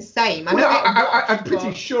fucking same. I'm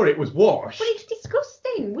pretty sure it was washed. But it's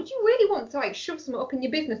disgusting. Would you really want to like shove something up in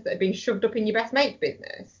your business that had been shoved up in your best mate's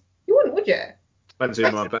business? You wouldn't, would you? Depends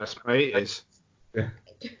who my best mate is. Yeah.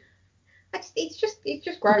 It's just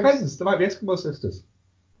gross. Depends. There might be Eskimo sisters.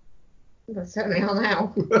 There certainly are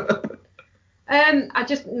now. At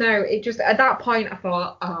that point I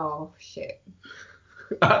thought, oh shit.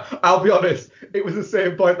 I'll be honest, it was the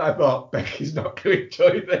same point that I thought, Becky's not going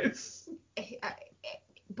to enjoy this.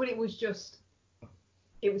 But it was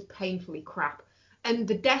painfully crap. And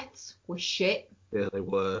the deaths were shit. Yeah, they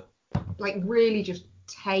were. Like, really just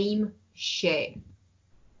tame shit.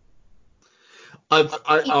 I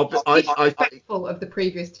respectful of the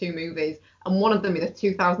previous two movies, and one of them is a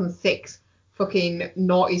 2006 fucking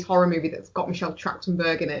noughties horror movie that's got Michelle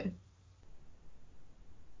Trachtenberg in it.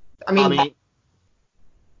 I mean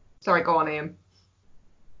sorry, go on, Ian.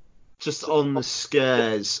 just on the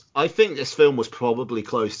scares, I think this film was probably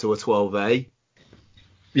close to a 12A.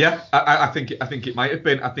 Yeah, I think it might have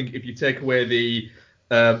been. I think if you take away the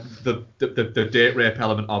date rape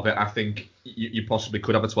element of it, I think you possibly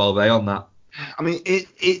could have a 12A on that. I mean,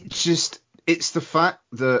 it's the fact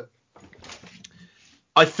that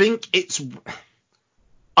I think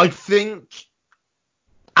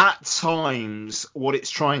at times what it's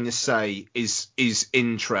trying to say is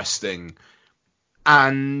interesting,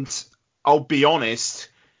 and I'll be honest,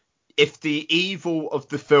 if the evil of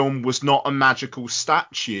the film was not a magical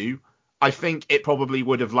statue, I think it probably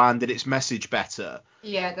would have landed its message better.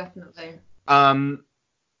 Yeah, definitely.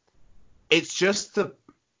 It's just the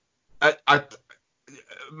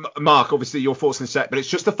Mark, obviously your thoughts in a sec, but it's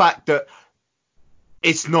just the fact that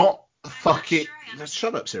it's not fucking.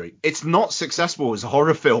 Shut up, Siri. It's not successful as a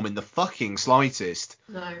horror film in the fucking slightest.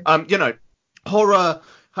 No. Horror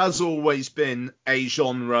has always been a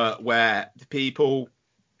genre where people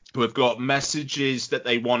who have got messages that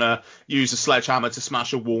they want to use a sledgehammer to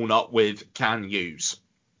smash a walnut with can use.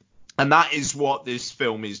 And that is what this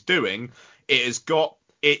film is doing. It has got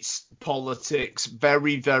its politics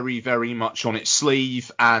very, very, very much on its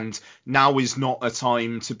sleeve, and now is not a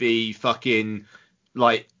time to be fucking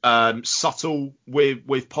subtle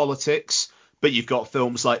with politics. But you've got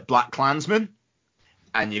films like Black Klansman,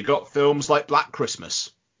 and you've got films like Black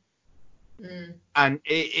Christmas. And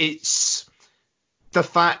it's the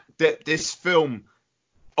fact that this film,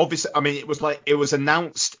 obviously, I mean, it was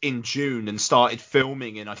announced in June and started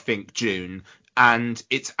filming in, I think, June, and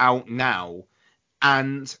it's out now.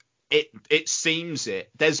 And it seems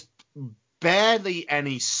there's barely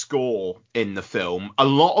any score in the film. A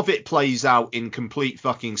lot of it plays out in complete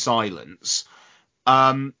fucking silence.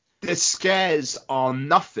 The scares are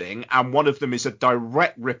nothing, and one of them is a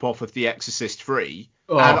direct rip-off of The Exorcist 3.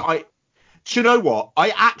 Oh. And do you know what?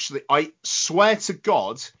 I swear to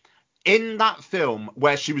God, in that film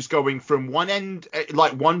where she was going from one end,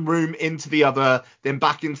 like one room into the other, then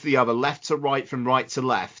back into the other, left to right, from right to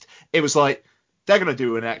left, it was like, they're going to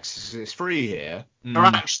do an Exorcist 3 here. They're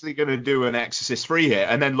actually going to do an Exorcist 3 here.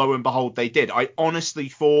 And then lo and behold, they did. I honestly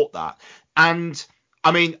thought that. And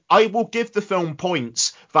I mean, I will give the film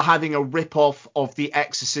points for having a rip-off of the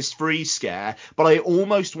Exorcist 3 scare, but I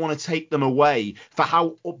almost want to take them away for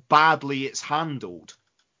how badly it's handled.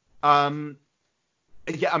 Yeah,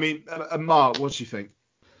 I mean, Mark, what do you think?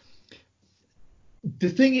 The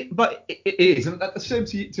thing, but it is, and the same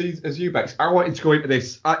as you, Bex. I wanted to go into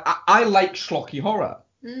this. I like schlocky horror.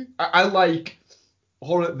 I like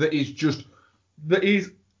horror that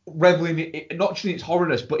is reveling in, not just in its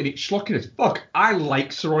horrorness, but in its schlockiness. Fuck, I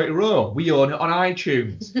like Sorority Row. We own it on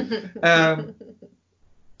iTunes.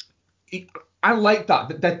 I like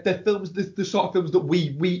that. They're films, the sort of films that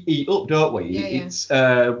we eat up, don't we? Yeah, yeah. It's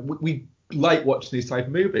we like watching these type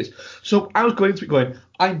of movies. So I was going into it going,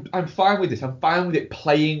 I'm fine with this. I'm fine with it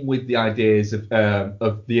playing with the ideas of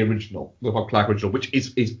the original, the Bob Clark original, which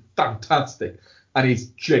is fantastic and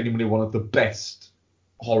is genuinely one of the best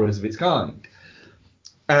horrors of its kind.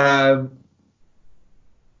 And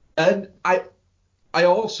I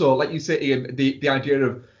also, like you say, Ian, the idea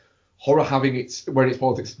of horror having its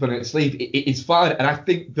politics on its sleeve, it is fine. And I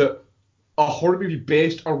think that a horror movie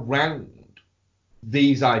based around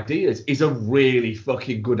these ideas is a really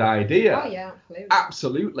fucking good idea. Oh yeah, absolutely.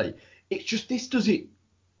 Absolutely. It's just this does it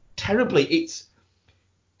terribly.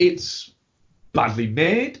 It's badly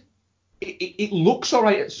made. It looks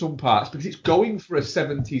alright at some parts because it's going for a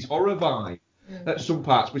 70s horror vibe at some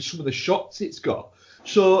parts with some of the shots it's got.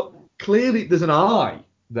 So clearly there's an eye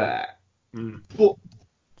there. But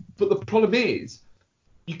the problem is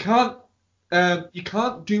you can't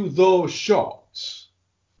do those shots.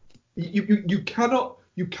 You cannot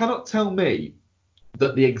tell me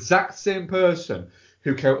that the exact same person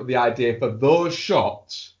who came up with the idea for those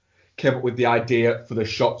shots came up with the idea for the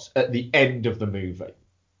shots at the end of the movie.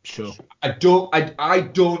 Sure. I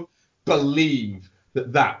don't believe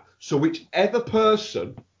that. So whichever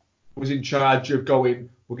person was in charge of going,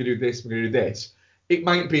 we're going to do this, we're going to do this, it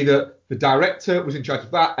might be that the director was in charge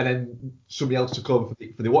of that, and then somebody else took over for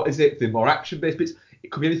the more action-based bits.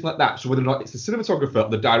 It could be anything like that. So whether or not it's the cinematographer or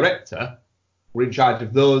the director were in charge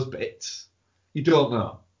of those bits, you don't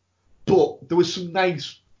know. But there was some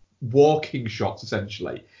nice walking shots,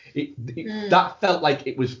 essentially. That felt like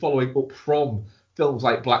it was following up from films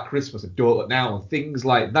like Black Christmas and Don't Look Now and things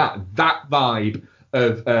like that. That vibe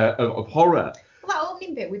of horror. Well, that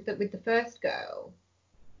opening bit with the first girl,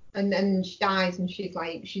 and she dies, and he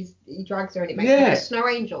drags her, and it makes her a snow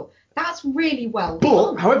angel. That's really well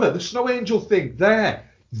done. But however, the snow angel thing there,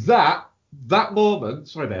 that moment,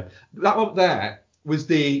 sorry, babe, that moment there was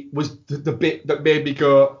the bit that made me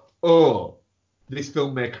go, oh, this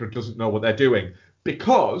filmmaker doesn't know what they're doing.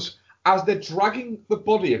 Because as they're dragging the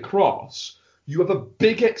body across, you have a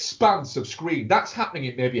big expanse of screen. That's happening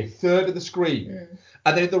in maybe a third of the screen.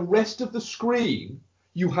 And then the rest of the screen,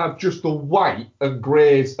 you have just the white and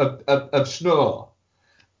greys of snow.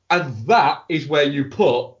 And that is where you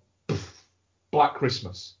put Black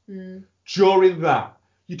Christmas. During that.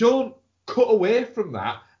 You don't cut away from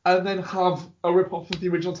that and then have a rip-off of the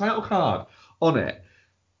original title card on it.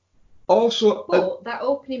 Also, but that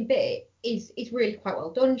opening bit is really quite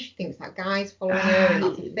well done. She thinks that guy's following her and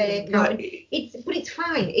it's a fake. But it's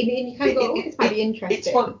fine. And you kind of go, oh, this might be interesting. It's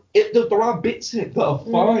fine. There are bits in it that are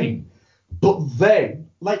fine. But then,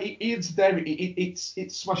 like Ian's there, it's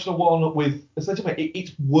smashing a walnut with essentially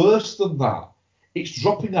it's worse than that. It's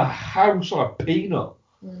dropping a house on a peanut.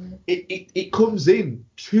 It comes in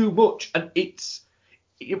too much, and it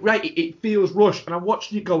feels rushed. And I'm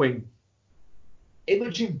watching it going,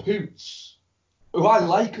 Imogen Poots, who I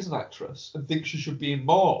like as an actress and think she should be in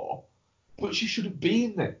more, but she shouldn't be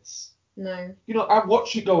in this. No. You know, I'm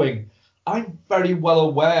watching it going, I'm very well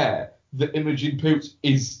aware that Imogen Poots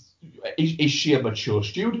is she a mature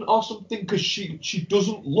student or something? Because she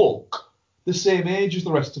doesn't look the same age as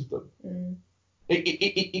the rest of them.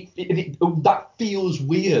 That feels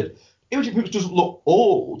weird. Imogen Poots doesn't look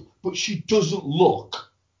old, but she doesn't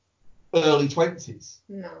look early 20s.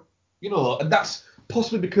 No. You know, and that's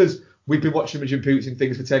possibly because we've been watching Imogen Poots in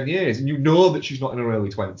things for 10 years, and you know that she's not in her early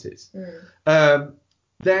 20s. But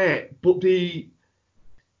the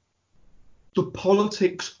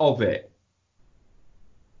politics of it,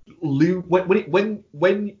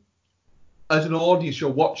 when as an audience you're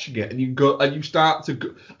watching it and you go and you start to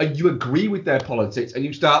go, and you agree with their politics and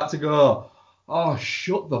you start to go, oh,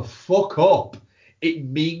 shut the fuck up, it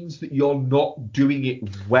means that you're not doing it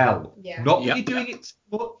well. Not that you're doing it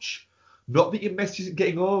too much, not that your message isn't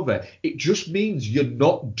getting over. It just means you're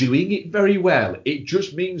not doing it very well. It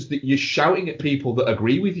just means that you're shouting at people that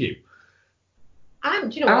agree with you.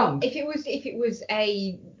 And do you know what? If it was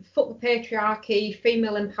a fuck the patriarchy,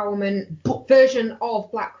 female empowerment version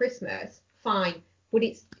of Black Christmas, fine. But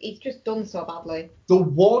it's just done so badly. The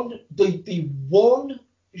one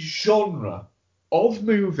genre of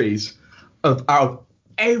movies out of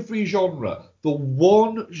every genre, the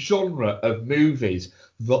one genre of movies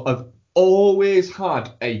that have always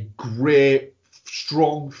had a great,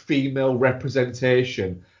 strong female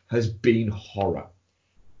representation has been horror.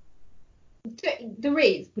 There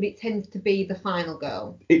is, but it tends to be the final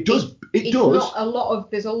girl. It does. There's a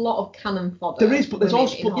lot of cannon fodder. There is, but there's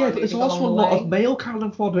also a lot of male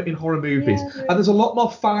cannon fodder in horror movies, and there's a lot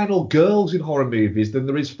more final girls in horror movies than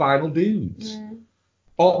there is final dudes,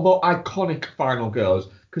 or more iconic final girls,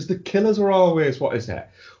 because the killers are always what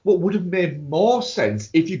would have made more sense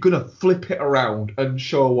if you're gonna flip it around and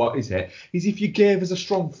show what is if you gave us a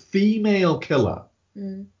strong female killer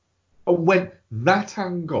and went that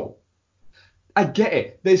angle. I get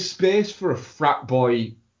it. There's space for a frat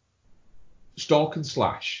boy stalk and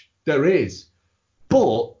slash. There is.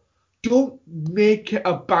 But don't make it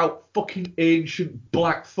about fucking ancient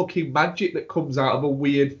black fucking magic that comes out of a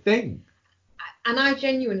weird thing. And I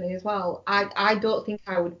genuinely as well, I don't think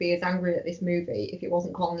I would be as angry at this movie if it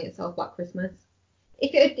wasn't calling itself Black Christmas.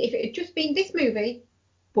 If it had just been this movie,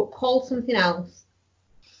 but called something else,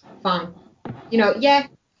 fine. You know, I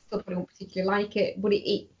still probably don't particularly like it, but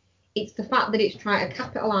it's the fact that it's trying to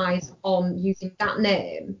capitalise on using that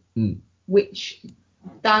name, which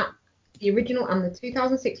the original and the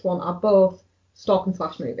 2006 one are both stalk and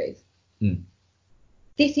slash movies.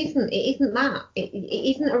 This isn't that.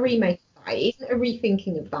 It isn't a remake of that. It isn't a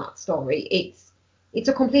rethinking of that story. It's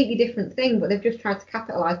a completely different thing, but they've just tried to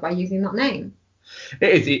capitalise by using that name.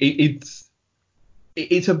 It is.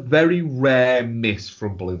 It's a very rare miss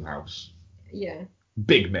from Blumhouse. Yeah.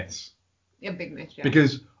 Big miss. Yeah, big miss, yeah.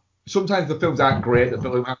 Because sometimes the films aren't great that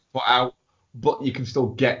Blumhouse put out, but you can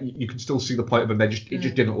still see the point of them. It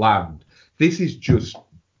just didn't land. This is terrible.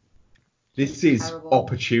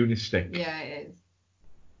 Opportunistic. Yeah, it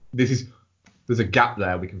is. There's a gap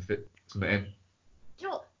there we can fit something in. You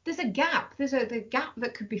know, there's a gap. There's a gap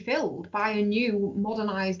that could be filled by a new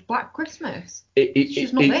modernised Black Christmas. It's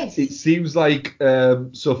just not this. It seems like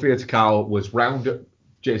Sophia Takal was round at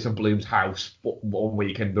Jason Blum's house one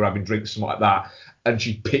weekend. They're having drinks, something like that, and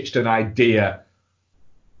she pitched an idea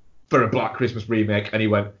for a Black Christmas remake, and he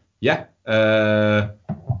went, yeah. Well,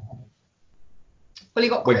 he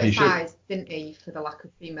got criticised, didn't he, for the lack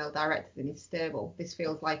of female directors in his stable. This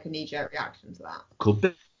feels like a knee-jerk reaction to that. Could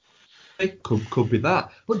be. It could be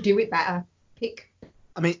that. But do it better. Pick.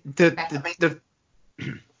 I mean,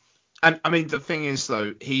 And I mean, the thing is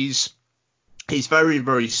though, he's very,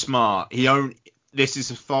 very smart. This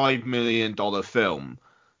is a $5 million film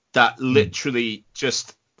that literally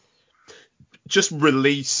just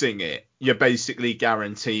releasing it, you're basically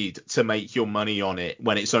guaranteed to make your money on it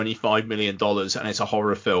when it's only $5 million and it's a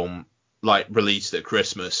horror film like released at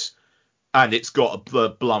Christmas and it's got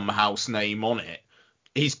the Blumhouse name on it.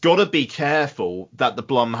 He's got to be careful that the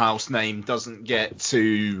Blumhouse name doesn't get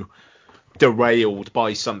too derailed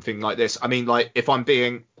by something like this. I mean, like, if I'm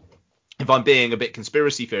being a bit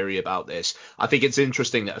conspiracy theory about this, I think it's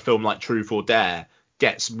interesting that a film like Truth or Dare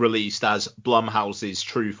gets released as Blumhouse's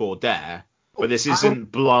Truth or Dare, but this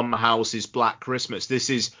isn't Blumhouse's Black Christmas. This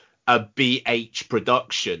is a BH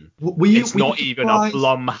production. It's not even a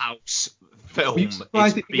Blumhouse film. Were you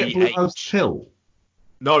surprised It's it didn't get Blumhouse Tilt?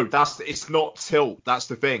 No, it's not Tilt. That's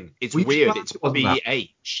the thing. It's weird. It's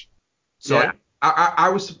BH. So yeah, I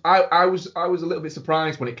was a little bit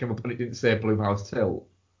surprised when it came up and it didn't say Blumhouse Tilt.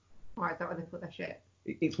 Why is that where they put their shit?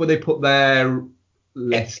 It's where they put their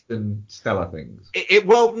less than stellar things.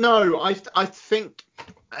 Well, no, I think,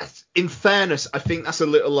 in fairness, I think that's a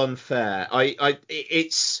little unfair.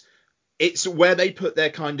 It's where they put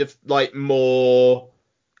their kind of like more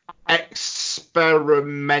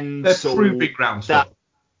experimental. They're proving ground stuff.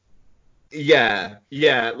 Yeah.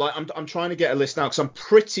 Like I'm trying to get a list now because I'm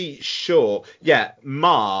pretty sure. Yeah,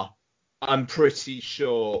 Ma, I'm pretty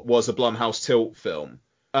sure was a Blumhouse Tilt film.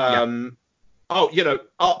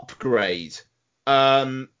 Upgrade.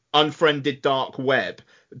 Unfriended Dark Web.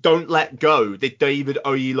 Don't Let Go, the David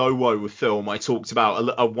Oyelowo film I talked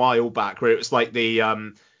about a while back, where it was like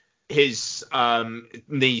his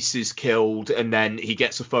niece is killed and then he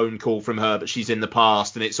gets a phone call from her, but she's in the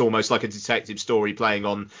past, and it's almost like a detective story playing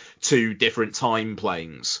on two different time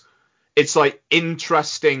planes. It's like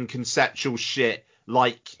interesting conceptual shit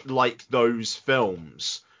like those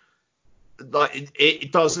films. Like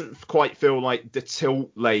it doesn't quite feel like the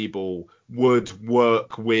Tilt label would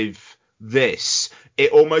work with this.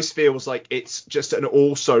 It almost feels like it's just an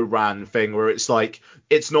also ran thing where it's like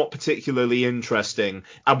it's not particularly interesting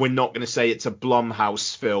and we're not going to say it's a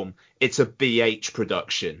Blumhouse film, it's a BH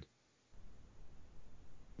production.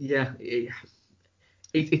 Yeah,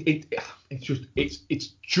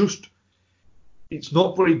 it's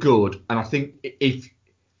not very good, and I think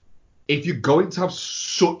if you're going to have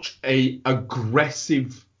such a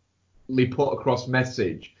aggressively put across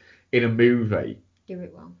message in a movie, do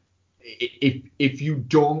it well. If you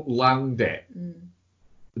don't land it,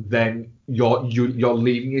 then you're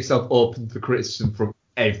leaving yourself open to criticism from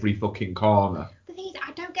every fucking corner. The thing is,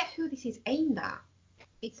 I don't get who this is aimed at.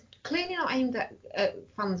 It's clearly not aimed at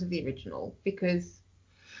fans of the original because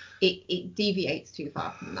it deviates too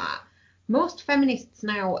far from that. Most feminists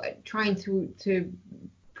now are trying to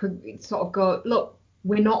sort of go, look,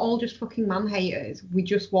 we're not all just fucking man haters. We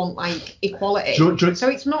just want like equality. So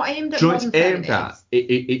it's not aimed at modern feminists.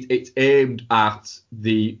 It's aimed at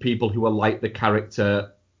the people who are like the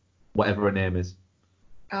character, whatever her name is.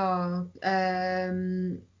 Oh,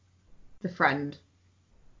 the friend,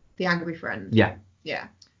 the angry friend. Yeah.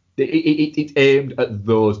 It's aimed at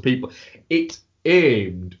those people. It's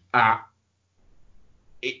aimed at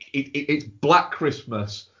it's Black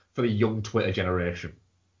Christmas for the young Twitter generation.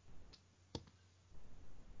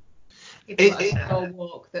 People are so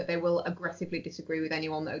woke that they will aggressively disagree with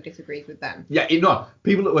anyone that disagrees with them. Yeah,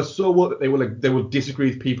 people that are so woke that they will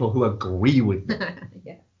disagree with people who agree with them.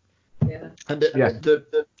 Yeah. And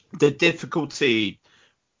the difficulty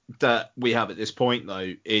that we have at this point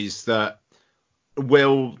though is that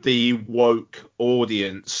will the woke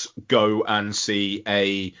audience go and see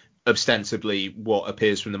a ostensibly what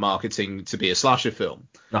appears from the marketing to be a slasher film?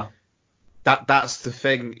 No. That's the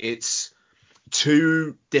thing. It's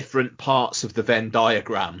two different parts of the Venn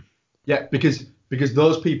diagram. Yeah, because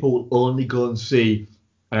those people will only go and see,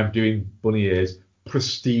 and I'm doing bunny ears,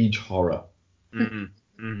 prestige horror.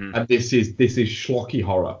 Mm-hmm. Mm-hmm. And this is schlocky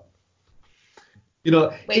horror. It's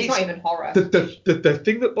not even horror. The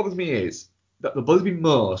thing that bothers me is that the bothers me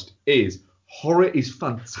most is horror is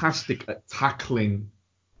fantastic at tackling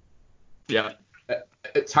at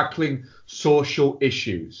tackling social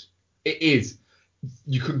issues. It is.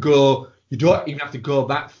 You don't even have to go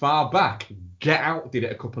that far back. Get Out did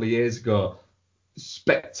it a couple of years ago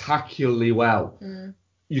spectacularly well.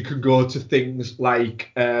 You can go to things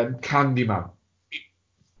like Candyman,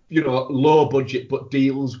 low budget but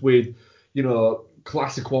deals with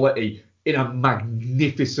class equality in a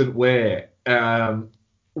magnificent way,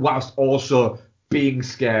 whilst also being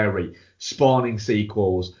scary, spawning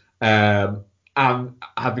sequels, and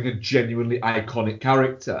having a genuinely iconic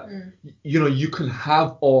character. You can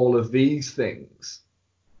have all of these things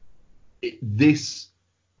this.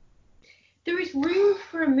 There is room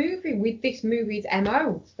for a movie with this movie's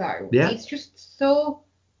MO, though. Yeah. It's just so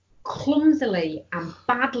clumsily and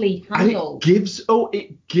badly handled. And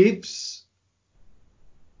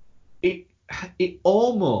it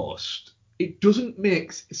almost, it doesn't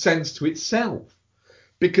make sense to itself,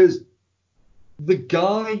 because the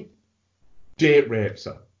guy date rapes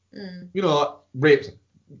her. You know, rapes her.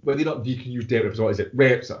 Whether or not you can use date rapes, or what is it?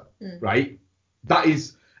 Rapes her, right? That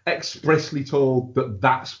is expressly told that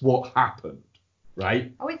that's what happened,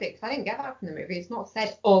 right? Oh, is it? 'Cause I didn't get that from the movie. It's not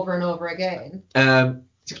said over and over again.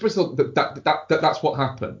 It's expressly told that's what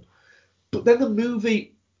happened. But then the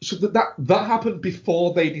movie, so that happened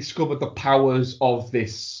before they discovered the powers of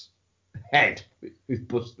this head, this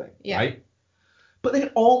bus thing, right? But then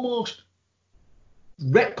almost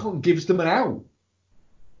retcon gives them an out.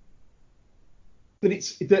 That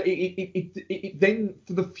it then,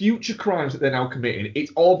 for the future crimes that they're now committing,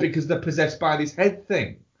 it's all because they're possessed by this head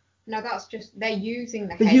thing. No, that's just, they're using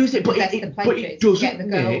the They head use to it, but possess it the but pledges it to doesn't get the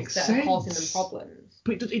make girls that are causing them sense. problems.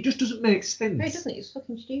 But it just doesn't make sense. No, it doesn't. It's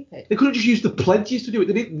fucking stupid. They could have just used the pledges to do it.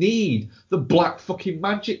 They didn't need the black fucking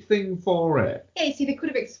magic thing for it. Yeah, see, they could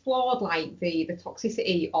have explored like the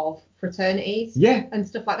toxicity of fraternities, and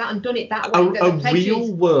stuff like that, and done it that way. A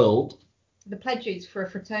real world. The pledges for a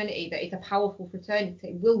fraternity that is a powerful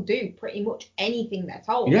fraternity will do pretty much anything they're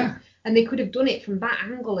told. Yeah. And they could have done it from that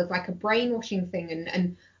angle as like a brainwashing thing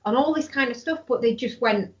and all this kind of stuff, but they just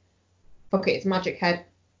went, fuck it, it's magic head.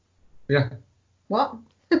 Yeah. What?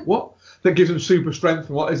 What? That gives them super strength,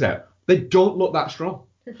 and what is it? They don't look that strong.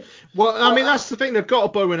 Well, I mean, that's the thing. They've got a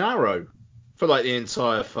bow and arrow for like the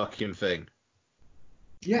entire fucking thing.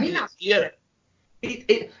 Yeah. I mean, that's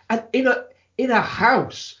And in a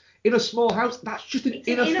house, in a small house, that's just an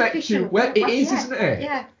ineffective way. It is, isn't it?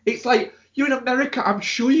 Yeah. It's like, you're in America, I'm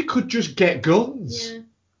sure you could just get guns. Yeah.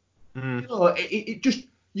 You know, it just,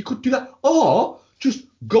 you could do that. Or just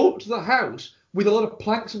go up to the house with a lot of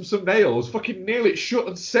planks and some nails, fucking nail it shut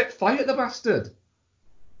and set fire to the bastard.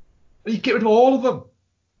 And you get rid of all of them.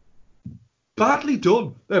 Badly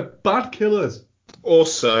done. They're bad killers.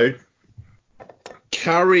 Also,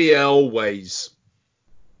 Carrie Elways.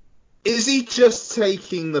 Is he just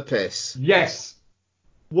taking the piss? Yes.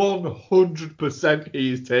 100%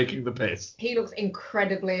 he is taking the piss. He looks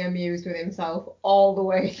incredibly amused with himself all the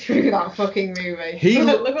way through that fucking movie.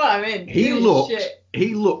 Look what I mean.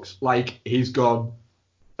 He looks like he's gone,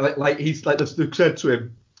 like he's like they've said to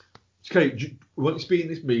him, okay, once you be in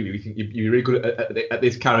this movie, we think you're really good at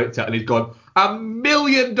this character, and he's gone $1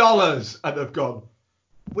 million, and they've gone,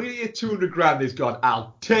 we need 200 grand. He's gone,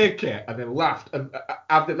 I'll take it, and then laughed, and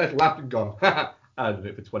after that laughed and gone, I'll do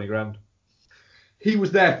it for 20 grand. He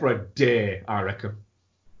was there for a day, I reckon.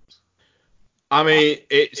 I mean,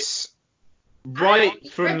 it's right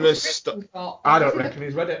from the start. I don't reckon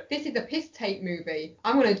he's read it. This is a piss tape movie.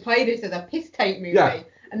 I'm going to play this as a piss tape movie. Yeah.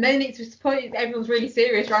 And then it's just everyone's really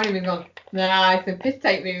serious around him and gone, nah, it's a piss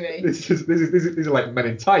tape movie. This is like Men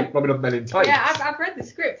in Tights, Robin Hood Men in Tights. Yeah, I've read the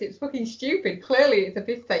script. It's fucking stupid. Clearly, it's a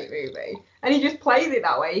piss tape movie, and he just plays it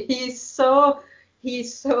that way. He's so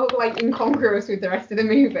like incongruous with the rest of the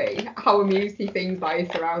movie. How amused he seems by his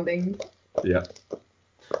surroundings. Yeah.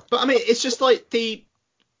 But I mean, it's just like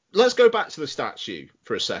let's go back to the statue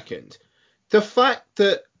for a second. The fact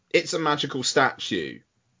that it's a magical statue,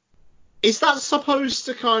 is that supposed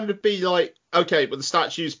to kind of be like, okay, but the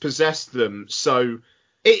statues possess them, so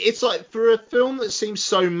it's like, for a film that seems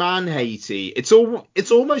so man-hatey,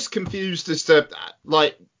 it's almost confused as to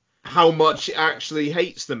like how much it actually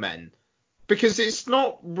hates the men, because it's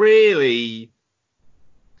not really.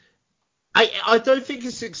 I don't think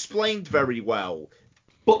it's explained very well.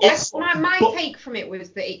 But my take from it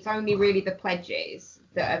was that it's only really the pledges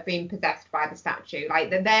that have been possessed by the statue. Like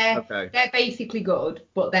they're basically good,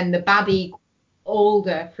 but then the baddie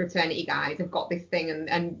older fraternity guys have got this thing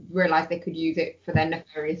and realised they could use it for their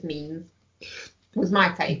nefarious means. Was my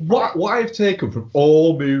take. What I've taken from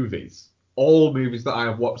all movies that I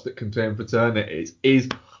have watched that contain fraternities is,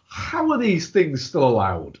 how are these things still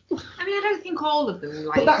allowed? I mean, I don't think all of them.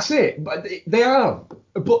 Like... But that's it. But they are.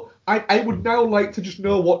 But I would now like to just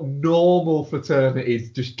know what normal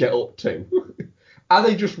fraternities just get up to. Are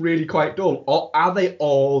they just really quite dull, or are they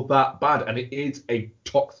all that bad? And it is a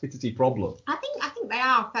toxicity problem. I think they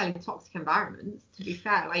are fairly toxic environments. To be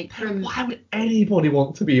fair, like why would anybody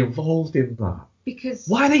want to be involved in that? Because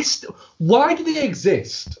why do they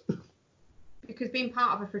exist? Because being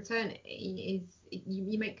part of a fraternity is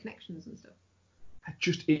you make connections and stuff.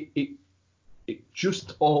 It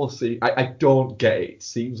just all seems. I don't get it. It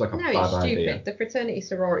seems like a bad idea. No, it's stupid. The fraternity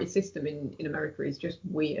sorority system in America is just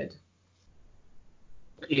weird.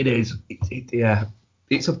 It is. Yeah.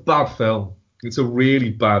 It's a bad film. It's a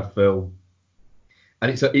really bad film,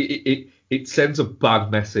 and it sends a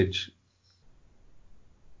bad message.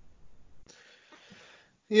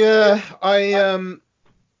 Yeah,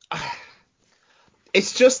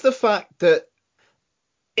 it's just the fact that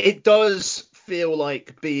it does feel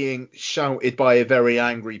like being shouted by a very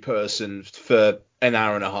angry person for an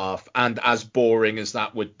hour and a half, and as boring as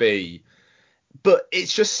that would be. But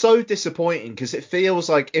it's just so disappointing because it feels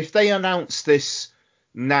like if they announce this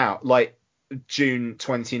now, like June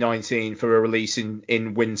 2019 for a release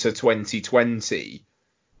in winter 2020,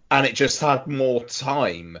 and it just had more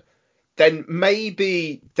time, then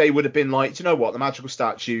maybe they would have been like, do you know what, the magical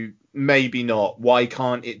statue, maybe not. Why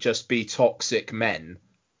can't it just be toxic men?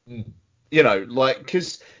 You know, like,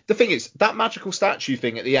 because the thing is, that magical statue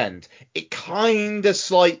thing at the end, it kind of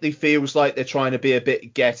slightly feels like they're trying to be a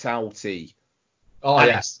bit get outy. Oh, And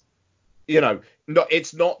yes. You know,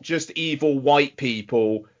 it's not just evil white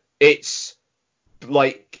people, it's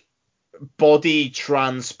like body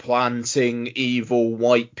transplanting evil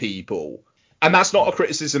white people. And that's not a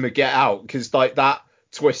criticism of Get Out, because like that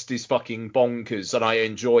twist is fucking bonkers and I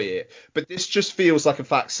enjoy it. But this just feels like a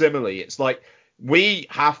facsimile. It's like, we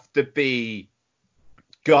have to be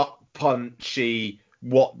gut punchy,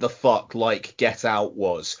 what the fuck, like Get Out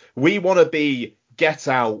was. We want to be Get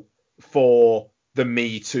Out for the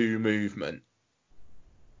Me Too movement.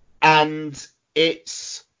 And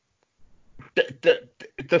it's the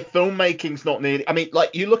filmmaking's not nearly. I mean,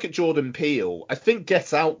 like, you look at Jordan Peele, I think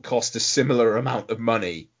Get Out cost a similar amount of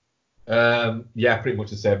money. Yeah, pretty much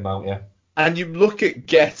the same amount, yeah. And you look at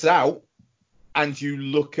Get Out and you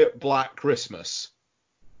look at Black Christmas,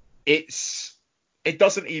 it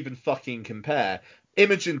doesn't even fucking compare.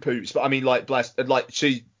 Imogen Poots, but I mean, like,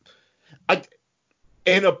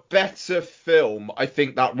 in a better film, I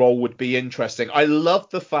think that role would be interesting. I love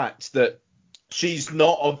the fact that she's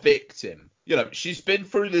not a victim. You know, she's been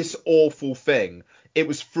through this awful thing. It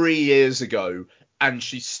was 3 years ago, and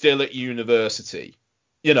she's still at university.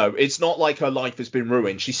 You know, it's not like her life has been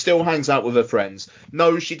ruined. She still hangs out with her friends.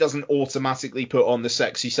 No, she doesn't automatically put on the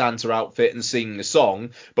sexy Santa outfit and sing the song,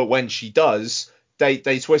 but when she does, they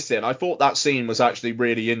twist it. And I thought that scene was actually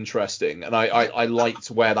really interesting, and I liked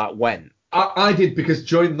where that went. I did, because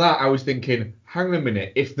during that I was thinking, hang on a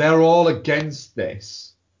minute, if they're all against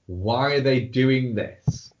this, why are they doing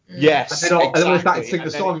this? Yes, and then when they started exactly. singing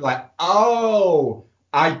the song, you're like, oh,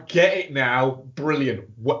 I get it now. Brilliant.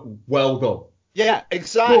 Well done. Yeah,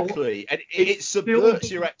 exactly. But and it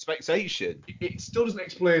subverts your expectation. It still doesn't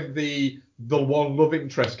explain the one love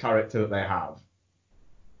interest character that they have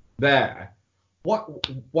there.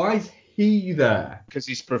 Why is he there? Because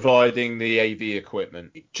he's providing the AV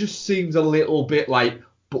equipment. It just seems a little bit like,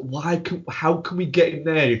 but how can we get him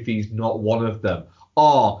there if he's not one of them?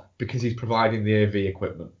 Or because he's providing the AV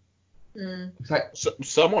equipment. It's like,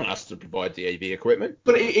 someone has to provide the AV equipment.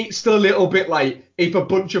 But it's still a little bit like, if a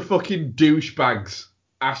bunch of fucking douchebags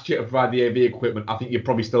asked you to provide the AV equipment, I think you'd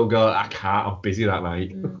probably still go, I can't, I'm busy that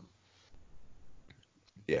night.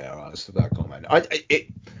 Yeah, as for that comment. I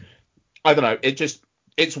don't know.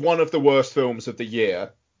 It's one of the worst films of the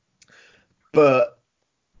year, but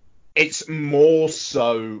it's more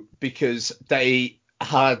so because they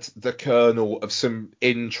had the kernel of some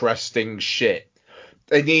interesting shit.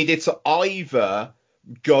 They needed to either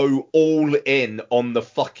go all in on the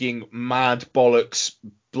fucking mad bollocks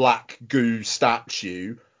black goo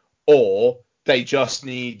statue, or they just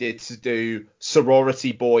needed to do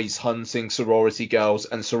sorority boys hunting sorority girls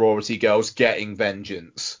and sorority girls getting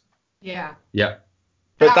vengeance. Yeah. Yeah.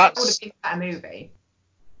 But that would have been a better movie.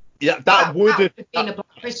 Yeah, that would have been a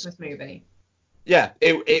Black Christmas movie. Yeah,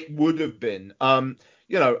 it would have been.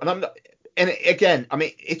 You know, and I'm not. And again, I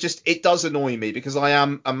mean, it does annoy me because I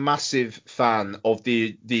am a massive fan of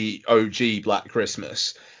the OG Black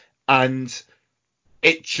Christmas, and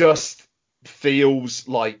it just feels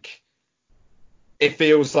like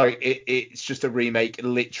it's just a remake,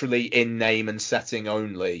 literally in name and setting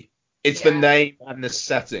only. It's the name and the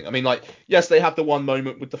setting. I mean, like, yes, they have the one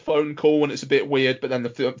moment with the phone call and it's a bit weird, but then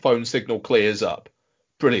the phone signal clears up.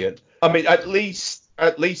 Brilliant. I mean, at least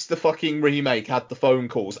the fucking remake had the phone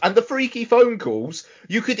calls. And the freaky phone calls,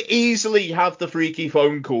 you could easily have the freaky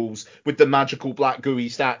phone calls with the magical black gooey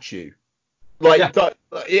statue. Like,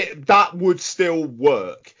 that would still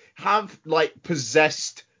work. Have, like,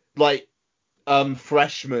 possessed, like,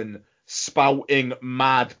 freshmen spouting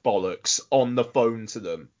mad bollocks on the phone to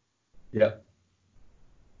them. Yeah.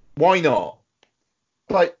 Why not?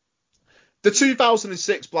 Like, the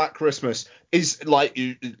 2006 Black Christmas is, like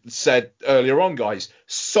you said earlier on, guys,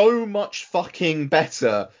 so much fucking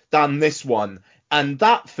better than this one And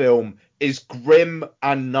that film is grim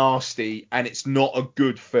and nasty, and it's not a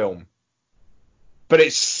good film. But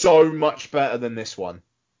it's so much better than this one.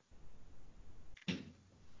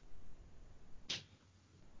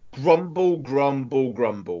 Grumble, grumble,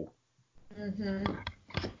 grumble. Mm-hmm.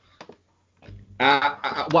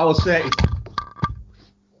 What I will say is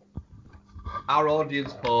our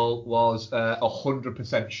audience poll was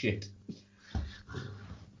 100% shit.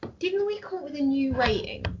 Didn't we come up with a new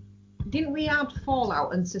rating? Didn't we add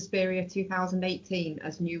Fallout and Suspiria 2018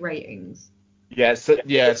 as new ratings?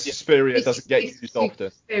 Suspiria doesn't get used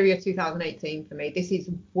often. Suspiria 2018 for me. This is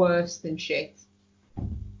worse than shit.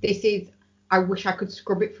 This is. I wish I could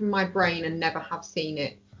scrub it from my brain and never have seen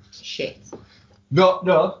it. Shit.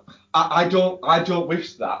 No, I don't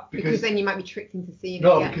wish that Because then you might be tricked into seeing it.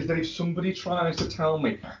 No, again. because then if somebody tries to tell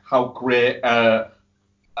me how great a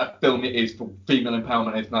film it is for female empowerment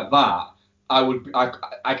and anything like that,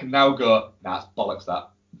 I can now go, nah, it's bollocks that.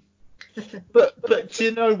 But do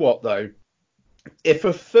you know what though? If a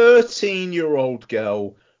 13-year-old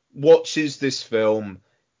girl watches this film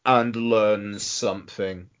and learns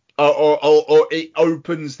something, or it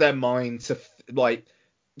opens their mind to like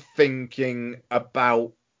thinking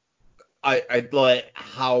about I like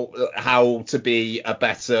how to be a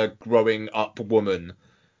better growing up woman,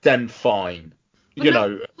 then fine. But you no,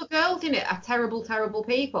 know, the girls in it are terrible, terrible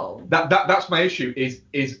people. That's my issue. Is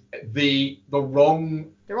the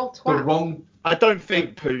wrong. They're all twats. The wrong. I don't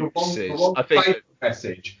think Poots the is. wrong I think type of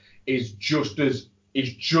message is just as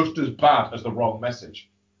bad as the wrong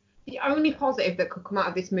message. The only positive that could come out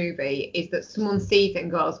of this movie is that someone sees it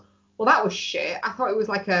and goes, "Well, that was shit. I thought it was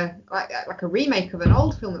like a remake of an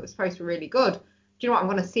old film that was supposed to be really good. Do you know what? I'm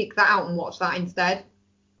going to seek that out and watch that instead."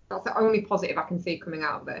 That's the only positive I can see coming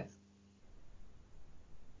out of this.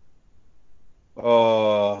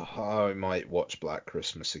 Oh, I might watch Black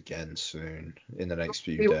Christmas again soon in the next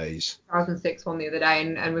few days. 2006 one the other day,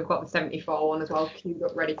 and we've got the 74 one as well queued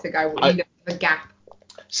up, ready to go. We don't have a gap.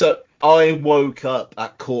 So I woke up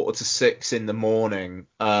at 5:45 in the morning,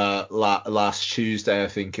 last Tuesday, I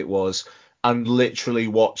think it was, and literally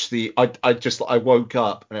watched I woke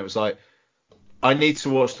up and it was like, I need to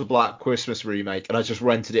watch the Black Christmas remake, and I just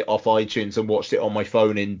rented it off iTunes and watched it on my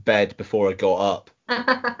phone in bed before I got up.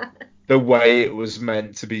 The way it was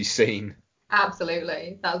meant to be seen.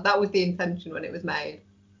 Absolutely. That was the intention when it was made.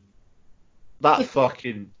 That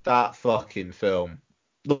fucking film.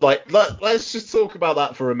 Like, let's just talk about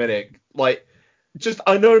that for a minute. Like,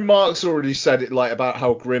 I know Mark's already said it, like, about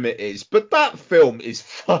how grim it is, but that film is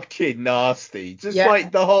fucking nasty. Just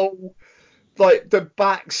like the whole, like, the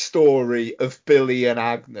backstory of Billy and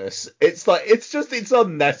Agnes. It's like, it's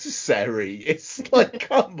unnecessary. It's like,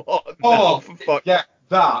 come on. Oh, for fuck's yeah.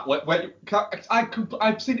 That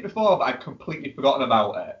I've seen it before, but I'd completely forgotten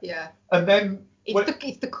about it. Yeah. And then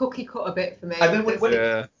it's the cookie cutter bit for me. And then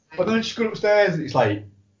when she's going upstairs, it's like,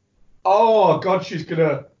 oh god, she's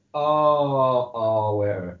gonna. Oh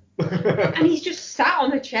wait a minute. And he's just sat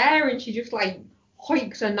on a chair, and she just like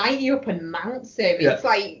hikes a 90 up and mounts him. Yeah. It's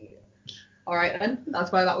like, all right then,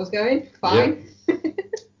 that's where that was going. Fine. Yeah.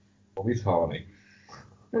 Mummy's horny.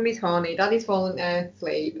 Mummy's horny. Daddy's fallen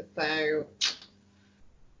asleep. So.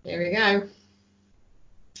 Here we go.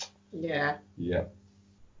 Yeah. Yeah.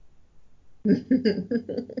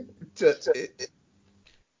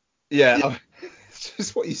 Yeah.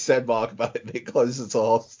 Just what you said, Mark, about it being closer to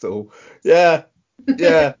Hostel. Yeah.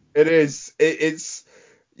 Yeah, it is. It's.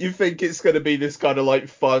 You think it's going to be this kind of like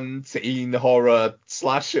fun teen horror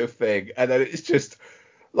slasher thing, and then it's just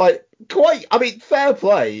like fair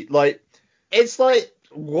play. Like, it's like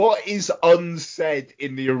what is unsaid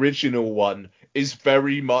in the original one is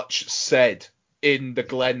very much said in the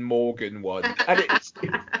Glenn Morgan one, and it's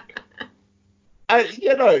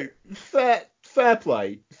and fair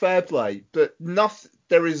play, but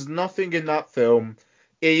there is nothing in that film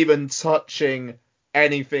even touching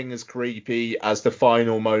anything as creepy as the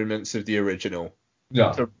final moments of the original.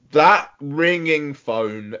 Yeah. So that ringing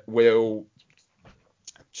phone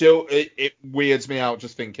it weirds me out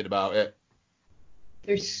just thinking about it.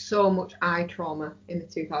 There's so much eye trauma in the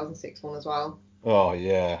 2006 one as well. Oh,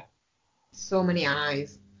 yeah. So many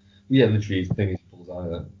eyes. Yeah, literally, the thing is pulls eye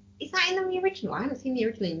then. Is that in the original? I haven't seen the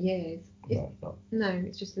original in years. No, it's not. No,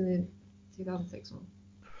 it's just in the 2006 one.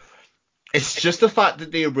 It's just the fact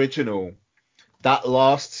that the original, that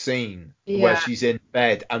last scene where she's in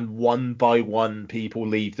bed and one by one people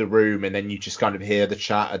leave the room and then you just kind of hear the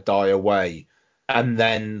chatter die away and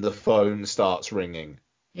then the phone starts ringing.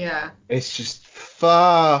 Yeah. It's just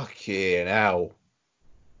fucking hell.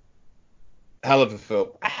 Hell of a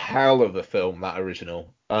film, that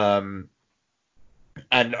original. And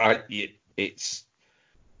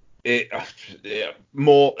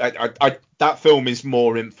that film is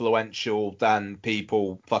more influential than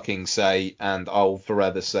people fucking say, and I'll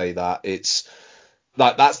forever say that. It's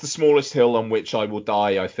like that's the smallest hill on which I will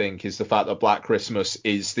die, I think, is the fact that Black Christmas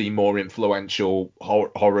is the more influential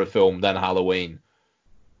horror film than Halloween.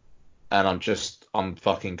 And I'm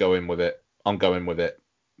fucking going with it. I'm going with it.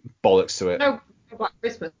 Bollocks to it. No, Black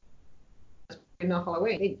Christmas, not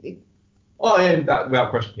Halloween. Without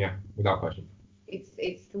question, yeah, without question.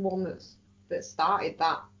 It's the one that started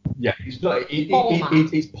that. Yeah, it's not.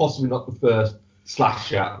 It's possibly not the first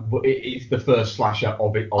slasher, but it's the first slasher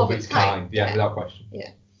of its kind. Yeah, without question. Yeah.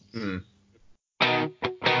 Mm.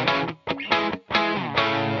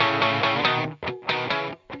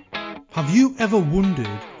 Have you ever wondered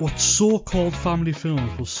what so-called family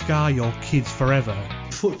films will scar your kids forever?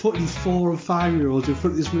 Putting 4 and 5-year-olds in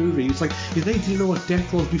front of this movie, it's like, if they didn't know what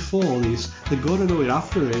death was before this, they're going to know it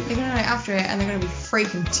after it. They're going to know it after it, and they're going to be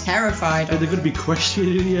freaking terrified. And they're going to be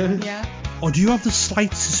questioning you. Yeah. Or do you have the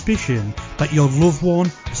slight suspicion that your loved one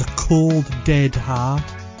has a cold, dead heart?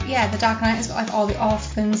 Yeah, The Dark Knight has got like all the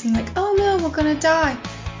orphans, and like, oh no, we're going to die.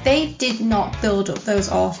 They did not build up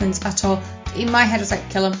those orphans at all. In my head, it's like,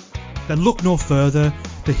 kill them. Then look no further.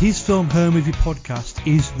 The His Film Her Movie podcast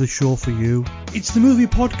is the show for you. It's the movie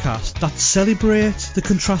podcast that celebrates the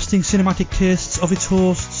contrasting cinematic tastes of its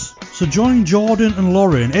hosts. So join Jordan and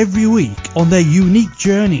Lauren every week on their unique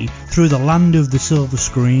journey through the land of the silver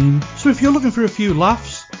screen. So if you're looking for a few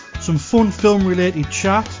laughs, some fun film related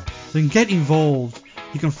chat, then get involved.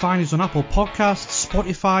 You can find us on Apple Podcasts,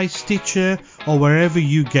 Spotify, Stitcher, or wherever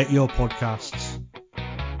you get your podcasts.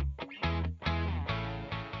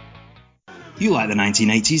 You like the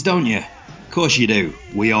 1980s, don't you? Of course you do.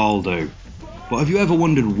 We all do. But have you ever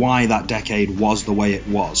wondered why that decade was the way it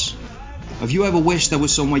was? Have you ever wished there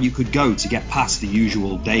was somewhere you could go to get past the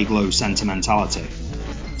usual day-glow sentimentality?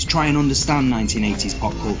 To try and understand 1980s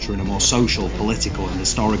pop culture in a more social, political and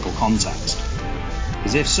historical context?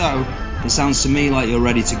 Because if so, it sounds to me like you're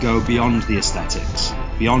ready to go beyond the aesthetics,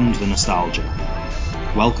 beyond the nostalgia.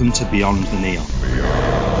 Welcome to Beyond the Neon.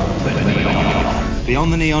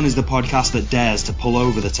 Beyond the Neon is the podcast that dares to pull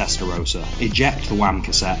over the Testarossa, eject the Wham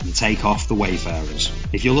cassette and take off the Wayfarers.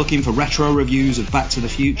 If you're looking for retro reviews of Back to the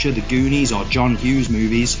Future, The Goonies or John Hughes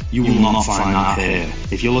movies, you will not find that here.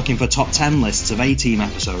 If you're looking for top 10 lists of A-Team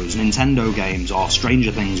episodes, Nintendo games or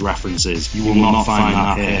Stranger Things references, you will not find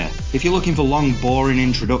that here. If you're looking for long boring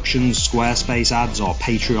introductions, Squarespace ads or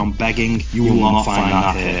Patreon begging, you will not find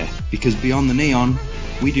that here. Because Beyond the Neon,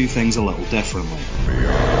 we do things a little differently.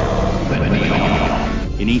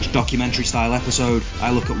 In each documentary-style episode,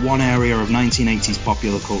 I look at one area of 1980s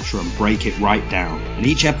popular culture and break it right down. And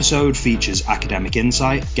each episode features academic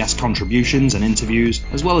insight, guest contributions and interviews,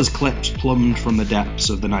 as well as clips plumbed from the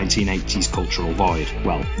depths of the 1980s cultural void.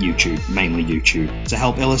 Well, YouTube, mainly YouTube, to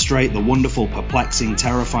help illustrate the wonderful, perplexing,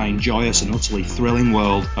 terrifying, joyous and utterly thrilling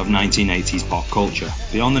world of 1980s pop culture.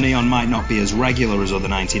 Beyond the Neon might not be as regular as other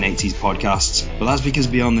 1980s podcasts, but that's because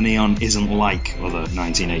Beyond the Neon isn't like other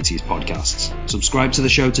 1980s podcasts. Subscribe to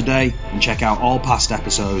the show today and check out all past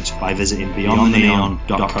episodes by visiting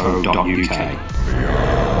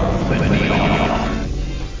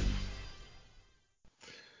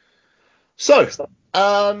beyondtheneon.co.uk. So,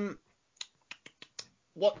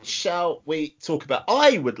 what shall we talk about?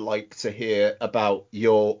 I would like to hear about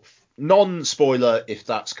your non-spoiler, if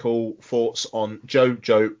that's cool, thoughts on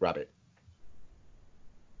Jojo Rabbit.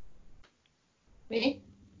 Me?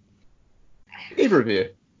 Either of you.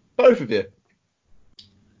 Both of you.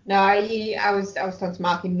 No, I was talking to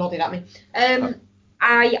Mark, he nodded at me.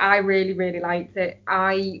 I really, really liked it.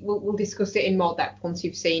 We'll discuss it in more depth once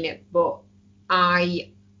you've seen it, but I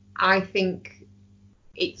think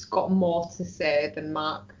it's got more to say than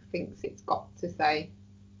Mark thinks it's got to say.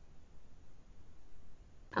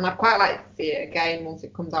 And I'd quite like to see it again once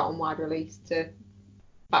it comes out on wide release to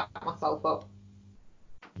back myself up.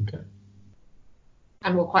 Okay.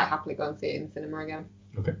 And we'll quite happily go and see it in cinema again.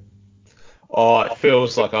 Okay. Oh, it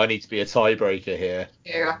feels like I need to be a tiebreaker here.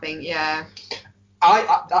 Yeah, I think, yeah. I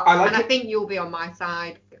like and it. I think you'll be on my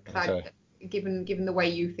side. Okay. Given the way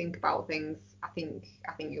you think about things, I think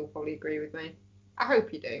you'll probably agree with me. I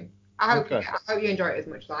hope you do. I hope you enjoy it as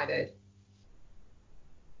much as I did.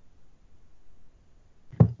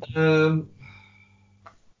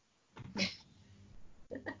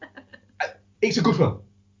 It's a good film.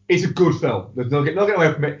 It's a good film. There's no getting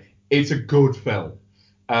away from it. It's a good film.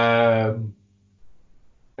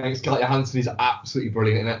 And Scarlett Johansson is absolutely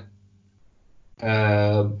brilliant in it.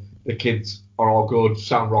 The kids are all good.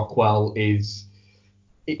 Sam Rockwell is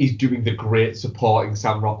he's doing the great supporting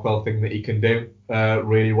Sam Rockwell thing that he can do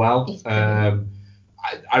really well. I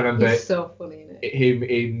remember He's so funny in it. him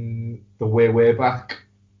in The Way Back,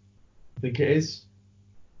 I think it is.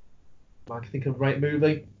 Am I thinking of the right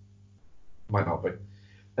movie? Might not be.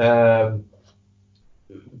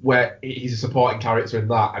 Where he's a supporting character in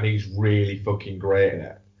that, and he's really fucking great in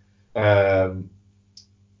it.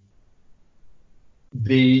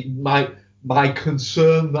 My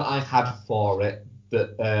concern that I had for it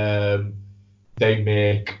that they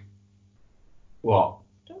make what?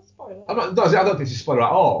 Don't spoil I don't think it's a spoiler at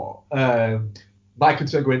all. My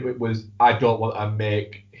concern going into it was I don't want to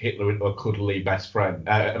make Hitler into a cuddly best friend,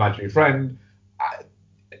 imaginary friend.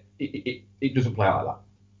 It doesn't play out like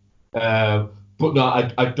that. But no,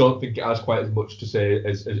 I don't think it has quite as much to say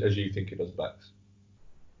as you think it does, Bex.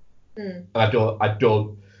 And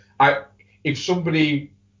if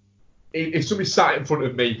somebody sat in front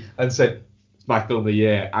of me and said it's my film of the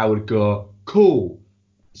year, I would go, cool.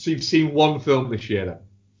 So you've seen one film this year then?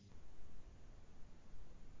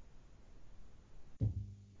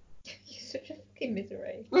 You're such a fucking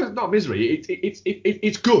misery. Well, it's not misery. It's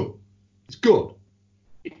good. It's good.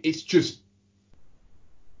 It's just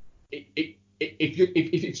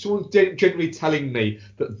if someone's generally telling me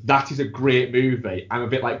that is a great movie, I'm a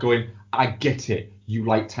bit like going, I get it. You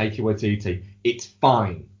like Taika Waititi. It's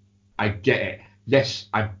fine. I get it. Yes,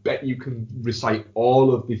 I bet you can recite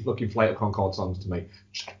all of the fucking Flight of Conchord songs to me.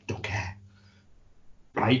 I don't care.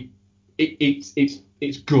 Right? It's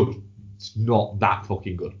good. It's not that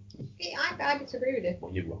fucking good. I disagree with you.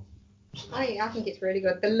 Well, you will. I think it's really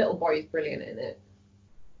good. The little boy is brilliant in it.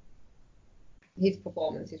 His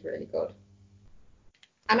performance is really good.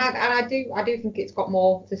 And I do think it's got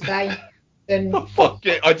more to say than... Fuck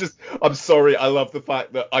it. I'm sorry. I love the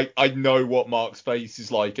fact that I know what Mark's face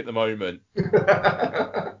is like at the moment.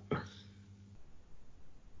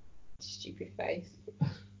 Stupid face.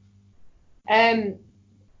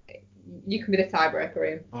 You can be the tiebreaker,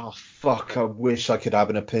 Ian. Oh, fuck. I wish I could have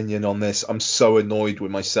an opinion on this. I'm so annoyed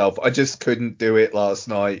with myself. I just couldn't do it last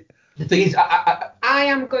night. The thing is, I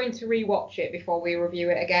am going to rewatch it before we review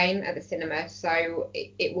it again at the cinema, so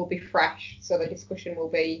it will be fresh, so the discussion will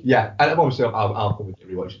be... Yeah, and obviously I'll come to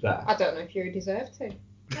rewatch it there. I don't know if you deserve to.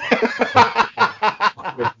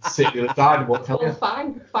 Sit the other side and won't tell you.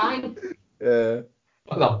 Well, fine. Yeah.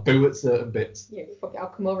 I'll boo at certain bits. Yeah, fuck it, I'll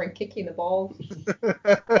come over and kick you in the balls.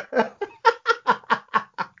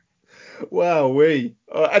 Wow, and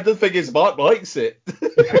the thing is, Mark likes it.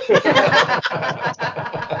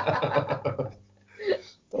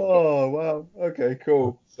 Oh wow. Okay,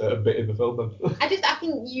 cool. A bit in the film then. I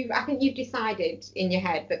think you've decided in your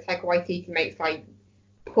head that Taika Waititi makes like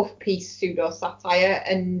puff piece pseudo satire,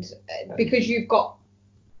 and because you've got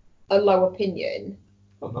a low opinion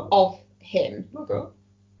of him, you've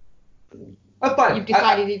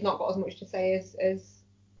decided he's not got as much to say as.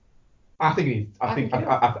 I think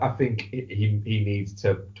he needs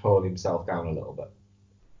to tone himself down a little bit.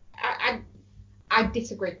 I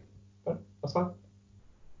disagree. That's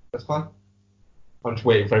fine. I'm just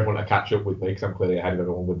waiting for everyone to catch up with me because I'm clearly ahead of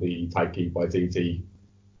everyone with the Taika Waititi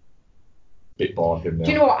bit bored in there.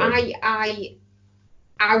 Do you know what? I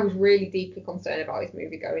was really deeply concerned about this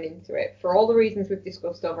movie going into it. For all the reasons we've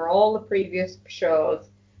discussed over all the previous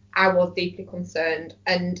shows, I was deeply concerned.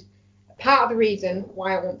 And part of the reason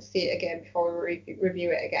why I want to see it again before we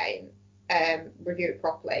review it again, review it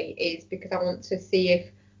properly, is because I want to see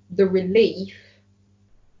if the relief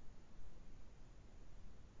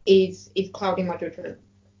is clouding my judgment.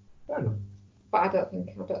 Fair enough. But I don't think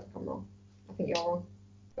I'm wrong. I think you're wrong.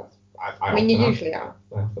 I mean, you usually are.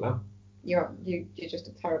 For now. You're just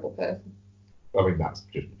a terrible person. I mean, that's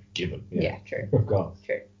just given. Yeah, true. Of course.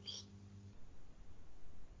 True.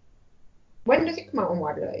 When does it come out on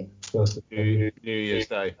wide release? New Year's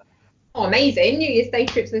Day. Oh, amazing. New Year's Day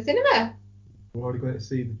trip to the cinema. We're already going to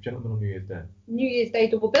see The Gentleman on New Year's Day. New Year's Day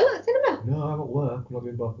double bill at the cinema. No, I'm at work. I'm not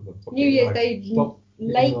doing both of them. New Year's Day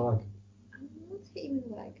late. Stop hitting me in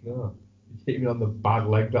the leg. No. You hit me on the bad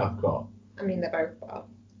leg that I've got. I mean, they're both bad.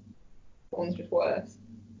 One's just worse.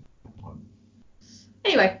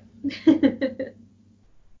 Anyway.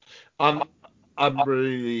 I'm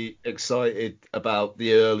really excited about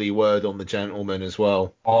the early word on The Gentleman as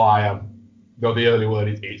well. Oh, I am. No, the early word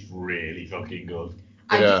it's really fucking good.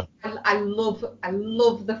 Yeah. I love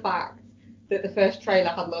the fact that the first trailer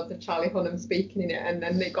had loads of Charlie Hunnam speaking in it, and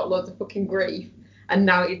then it got loads of fucking grief, and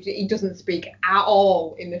now he doesn't speak at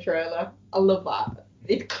all in the trailer. I love that.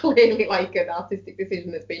 It's clearly like an artistic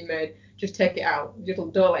decision that's been made. Just take it out. Just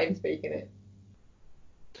don't let him speak in it.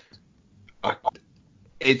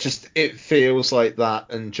 It feels like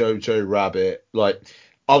that and Jojo Rabbit. Like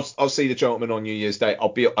I'll see The Gentleman on New Year's Day.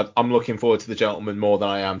 I'm looking forward to The Gentleman more than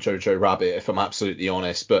I am Jojo Rabbit, if I'm absolutely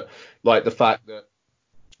honest. But like the fact that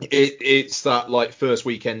it's that like first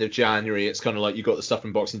weekend of January, it's kind of like you got the stuff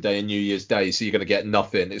from Boxing Day and New Year's Day, so you're gonna get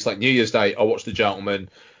nothing. It's like New Year's Day, I'll watch The Gentleman.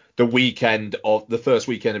 The first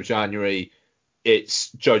weekend of January, it's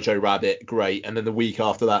Jojo Rabbit, great, and then the week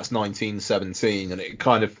after that's 1917, and it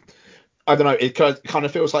kind of, I don't know, it kind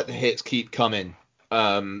of feels like the hits keep coming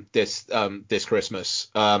this Christmas,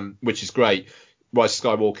 which is great. Rise of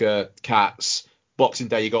Skywalker, Cats, Boxing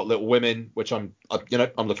Day you got Little Women, which I'm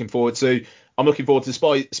looking forward to. I'm looking forward to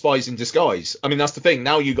Spies in Disguise. I mean, that's the thing.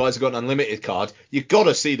 Now you guys have got an unlimited card. You've got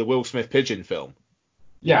to see the Will Smith Pigeon film.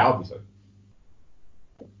 Yeah, obviously.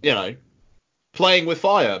 You know, Playing with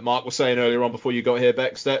Fire. Mark was saying earlier on before you got here,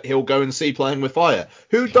 Bex, that he'll go and see Playing with Fire.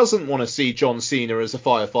 Who doesn't want to see John Cena as a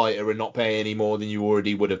firefighter and not pay any more than you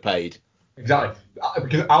already would have paid? Exactly.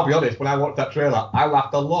 Because I'll be honest, when I watched that trailer, I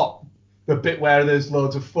laughed a lot. The bit where there's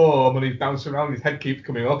loads of foam and he's bouncing around, his head keeps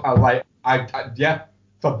coming up. I was like, yeah,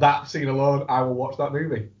 for that scene alone, I will watch that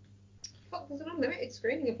movie. Fuck, there's an unlimited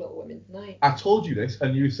screening of Little Women tonight. I told you this,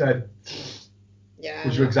 and you said, yeah,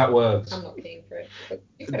 was your exact words. I'm not keen for it.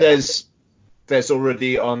 There's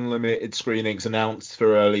already unlimited screenings announced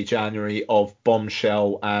for early January of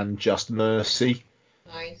Bombshell and Just Mercy.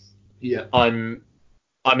 Nice. Yeah. I'm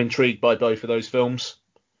intrigued by both of those films.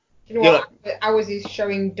 You know what? Ours is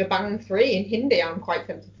showing Dabangg 3 in Hindi. I'm quite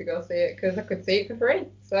tempted to go see it because I could see it for free.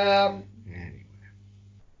 So.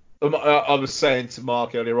 I was saying to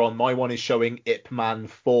Mark earlier on, my one is showing Ip Man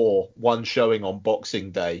 4, one showing on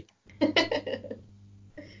Boxing Day.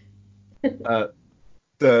 I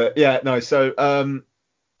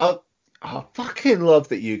fucking love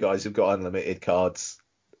that you guys have got unlimited cards.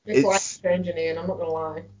 It's like changing, Ian, I'm not gonna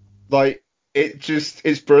lie. Like,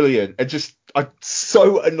 it's brilliant. I'm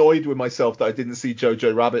so annoyed with myself that I didn't see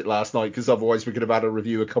Jojo Rabbit last night, because otherwise we could have had a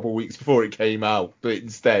review a couple of weeks before it came out,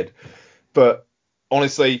 but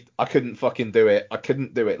honestly, I couldn't fucking do it. I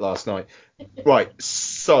couldn't do it last night. Right,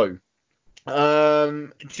 so, do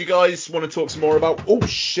you guys want to talk some more about... Oh,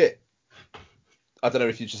 shit. I don't know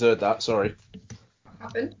if you just heard that, sorry. What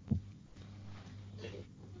happened?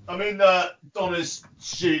 I'm in Donna's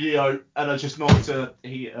studio, and I just knocked a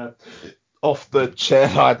heater off the chair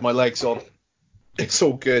I had my legs on. It's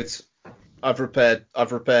all good. I've repaired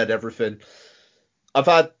everything.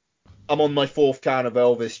 I'm on my fourth can of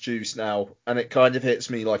Elvis juice now, and it kind of hits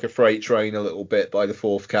me like a freight train a little bit by the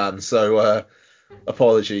fourth can, so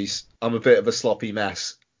apologies. I'm a bit of a sloppy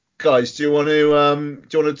mess. Guys, do you want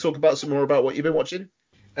to talk about some more about what you've been watching?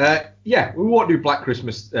 Yeah, we won't do Black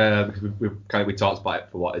Christmas because we talked about it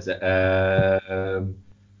for what is it?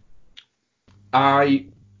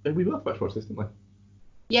 We both watched this, didn't we?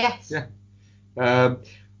 Yes. Yeah.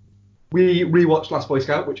 We rewatched Last Boy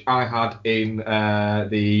Scout, which I had in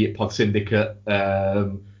the Pod Syndicate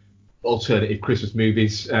alternative Christmas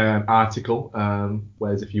movies article,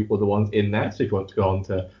 where there's a few other ones in there. So if you want to go on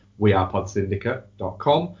to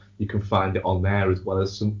wearepodsyndicate.com, you can find it on there, as well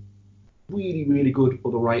as some really, really good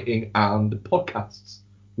other writing and podcasts.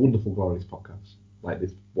 Wonderful, glorious podcasts, like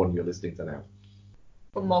this one you're listening to now.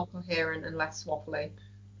 But more coherent and less swaffly.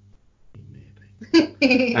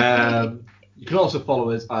 Maybe. You can also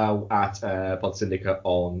follow us at Pod Syndicate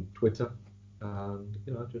on Twitter. And,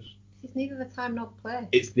 It's neither the time nor the place.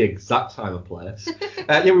 It's the exact time and place. We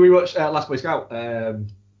rewatched Last Boy Scout,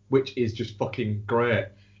 which is just fucking great.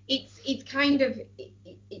 It's kind of...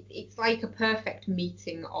 It's like a perfect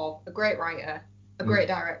meeting of a great writer, a great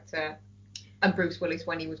director, and Bruce Willis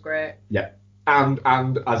when he was great. Yeah. And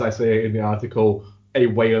as I say in the article, a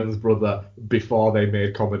Wayans brother before they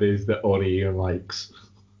made comedies that only Ian likes.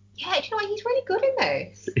 Yeah, do you know what? He's really good in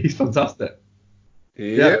this. He's fantastic.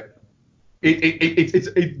 Yeah.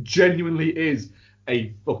 It genuinely is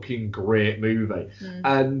a fucking great movie.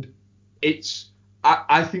 And it's...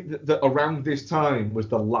 I think that around this time was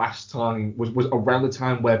the last time, was around the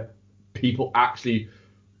time where people actually,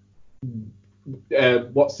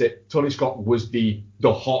 Tony Scott was the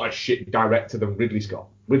hottest shit director than Ridley Scott.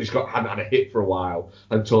 Ridley Scott hadn't had a hit for a while,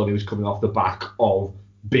 and Tony was coming off the back of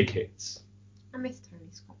big hits. I miss Tony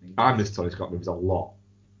Scott movies. I miss Tony Scott movies a lot.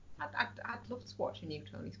 I'd love to watch a new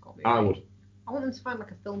Tony Scott movie. I would. I want them to find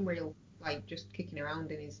like a film reel, like just kicking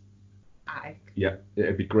around in his... Yeah,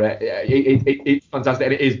 it'd be great. It's fantastic,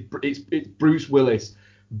 and it's Bruce Willis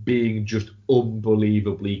being just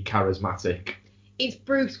unbelievably charismatic. It's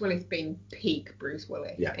Bruce Willis being peak Bruce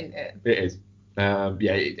Willis, yeah, isn't it? It is.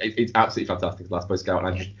 It's absolutely fantastic, Last Boy Scout,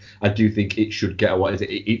 and I do think it should get a what is it?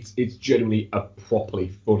 It's genuinely a properly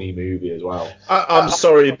funny movie as well. I'm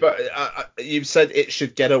sorry, but you've said it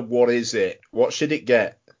should get a what is it? What should it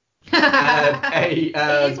get? It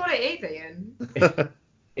is what it is, Ian.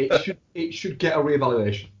 It should get a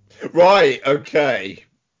reevaluation. Right, okay.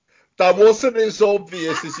 That wasn't as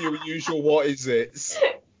obvious as your usual what is it.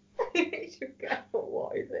 It should get a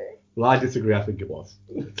what is it? Well, I disagree. I think it was.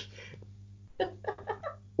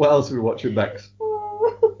 What else are we watching next?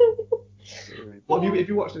 Have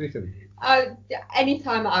you watched anything? Any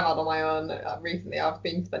time that I've had on my own recently, I've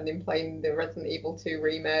been spending playing the Resident Evil 2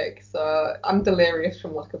 remake, so I'm delirious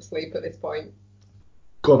from lack of sleep at this point.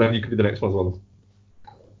 Go on then, you can be the next one as well.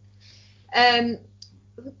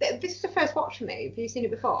 This is the first watch for me. Have you seen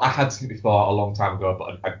it before? I had seen it before a long time ago,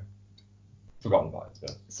 but I'd forgotten about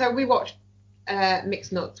it. So we watched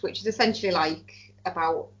Mixed Nuts, which is essentially like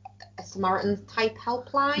about a Samaritan type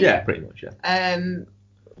helpline. Yeah, pretty much, yeah.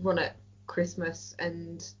 Run at Christmas,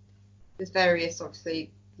 and there's various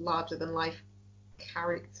obviously larger than life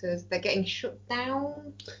characters. They're getting shut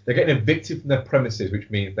down. They're getting evicted from their premises, which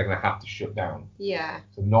means they're going to have to shut down. Yeah.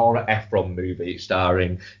 It's a Nora Ephron movie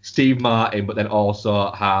starring Steve Martin, but then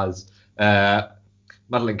also has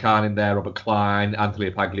Madeline Kahn in there, Robert Klein,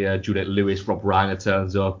 Anthony Paglia, Juliette Lewis, Rob Reiner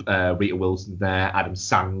turns up, Rita Wilson's there, Adam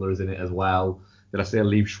Sandler is in it as well. Did I say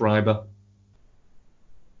Liev Schreiber?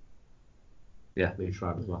 Yeah, Liev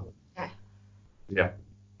Schreiber as well. Yeah.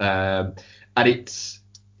 And it's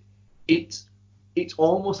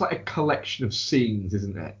almost like a collection of scenes,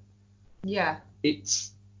 isn't it? Yeah.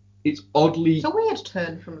 It's oddly. It's a weird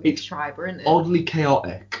turn from Liev Schreiber, isn't it? Oddly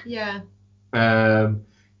chaotic. Yeah.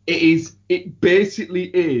 It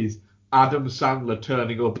basically is Adam Sandler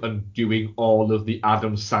turning up and doing all of the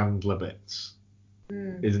Adam Sandler bits,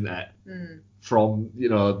 isn't it? From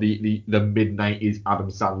the mid-90s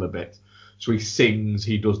Adam Sandler bits. So he sings,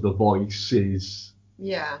 he does the voices.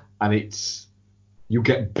 Yeah. And you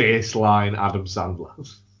get baseline Adam Sandler.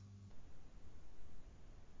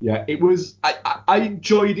 Yeah, it was. I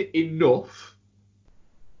enjoyed it enough,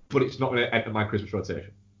 but it's not going to enter my Christmas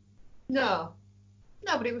rotation. No,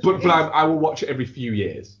 but it was. But I will watch it every few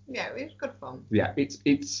years. Yeah, it was good fun. Yeah,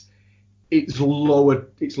 it's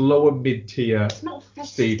lower mid tier. It's not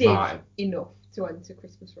festive enough to enter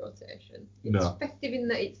Christmas rotation. It's festive in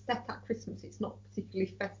that it's set at Christmas. It's not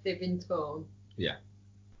particularly festive in tone. Yeah.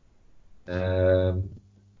 Our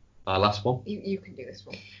last one. You can do this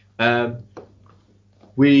one.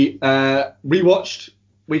 We rewatched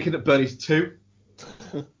Weekend at Bernie's 2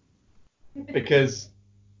 because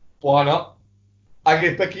why not? I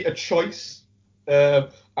gave Becky a choice. I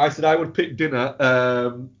said I would pick dinner,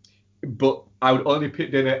 but I would only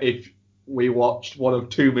pick dinner if we watched one of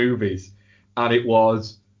two movies, and it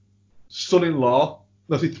was Son-in-Law.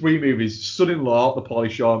 There's 3 movies: Son-in-Law, the Pauly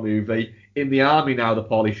Shore movie, In the Army Now, the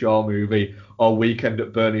Pauly Shore movie, or Weekend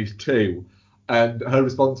at Bernie's 2. And her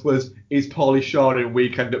response was, is Pauly Shore in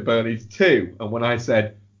Weekend at Bernie's 2? And when I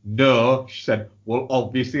said no, she said, well,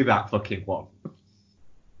 obviously that fucking one.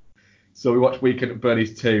 So we watched Weekend at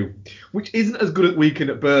Bernie's 2, which isn't as good as Weekend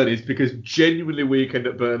at Bernie's, because genuinely Weekend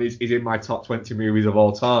at Bernie's is in my top 20 movies of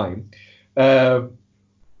all time. But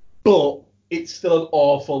it's still an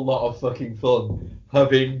awful lot of fucking fun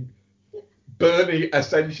having Bernie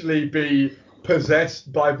essentially be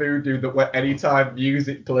possessed by voodoo, that where anytime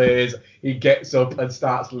music plays, he gets up and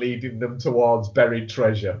starts leading them towards buried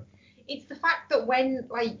treasure. It's the fact that when,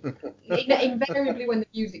 like, invariably when the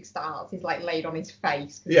music starts, he's like laid on his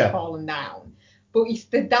face because he's fallen down. But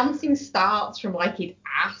the dancing starts from like his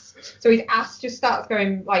ass, so his ass just starts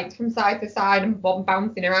going like from side to side and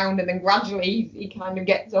bouncing around, and then gradually he kind of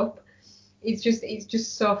gets up. It's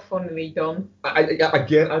just so funnily done. I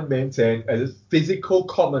maintain, as a physical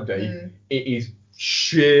comedy, it is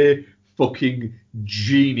sheer fucking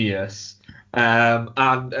genius.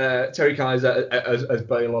 And Terry Kaiser as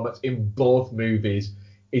Bernie Lomax in both movies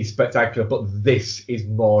is spectacular, but this is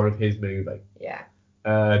more of his movie. Yeah.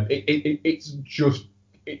 It's just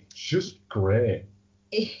great.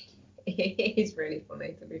 It is really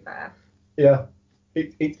funny, to be fair. Yeah.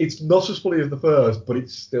 It's not as funny as the first, but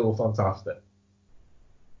it's still fantastic.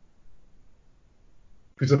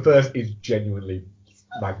 Because the first is genuinely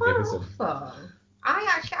magnificent.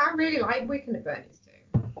 I really like Weekend at Bernie's too.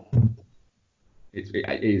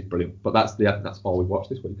 It is brilliant. But that's all we've watched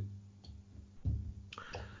this week.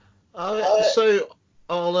 So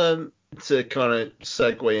I'll to kind of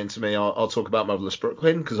segue into me, I'll talk about Marvelous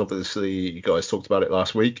Brooklyn, because obviously you guys talked about it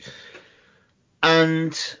last week.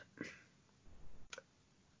 And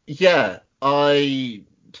yeah, I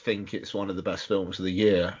think it's one of the best films of the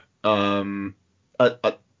year.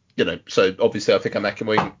 So obviously I think I'm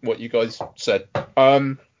echoing what you guys said.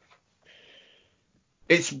 I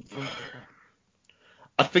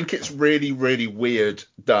think it's really, really weird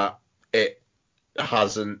that it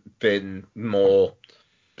hasn't been more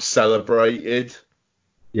celebrated.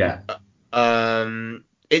 Yeah.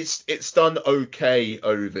 It's done okay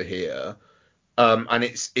over here. And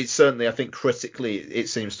it's certainly, I think critically, it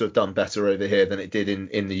seems to have done better over here than it did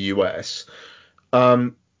in the US.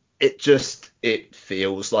 It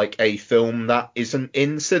feels like a film that isn't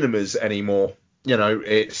in cinemas anymore.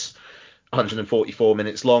 It's 144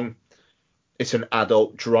 minutes long. It's an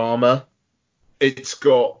adult drama. It's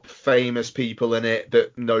got famous people in it,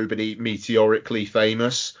 but nobody meteorically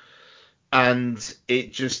famous. And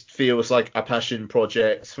it just feels like a passion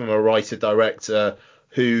project from a writer-director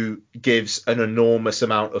who gives an enormous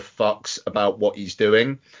amount of fucks about what he's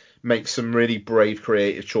doing, makes some really brave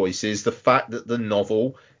creative choices. The fact that the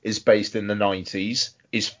novel is based in the 90s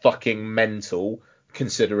is fucking mental,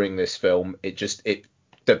 considering this film.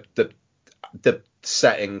 The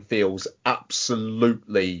setting feels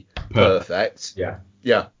absolutely perfect. Yeah.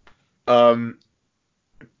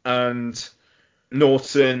 And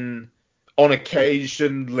Norton on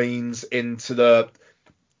occasion leans into the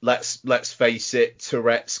let's face it,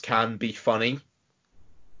 Tourette's can be funny.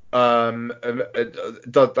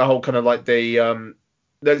 The whole kind of like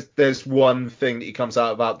there's one thing that he comes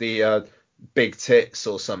out about the big tits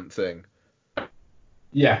or something.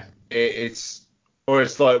 Yeah. It's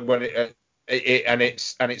like when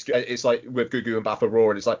it's like with Gugu and Batha Raw,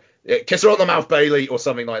 and it's like kiss her on the mouth, Bailey, or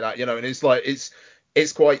something like that, and it's like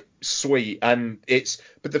it's quite sweet, but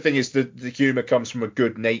the thing is the humor comes from a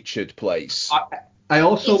good-natured place. I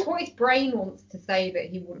also it's what his brain wants to say that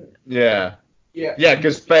he wouldn't. Yeah,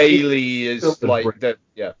 because Bailey is like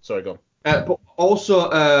sorry, go on. But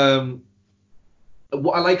also,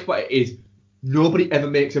 what I like about it is nobody ever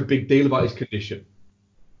makes a big deal about his condition.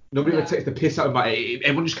 Nobody ever takes the piss out about it.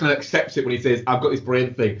 Everyone just kind of accepts it when he says, "I've got this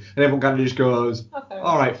brain thing," and everyone kind of just goes,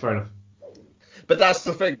 "All right, fair enough." But that's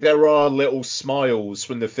the thing. There are little smiles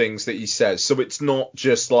from the things that he says, so it's not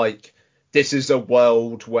just like this is a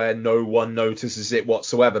world where no one notices it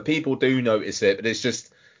whatsoever. People do notice it, but it's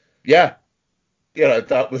just,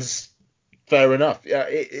 that was fair enough. Yeah,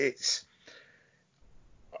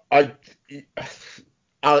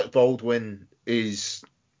 Alec Baldwin is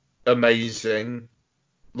amazing.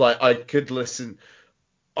 Like, I could listen.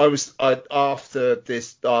 After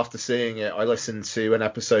seeing it, I listened to an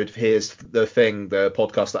episode of Here's the Thing, the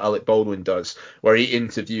podcast that Alec Baldwin does, where he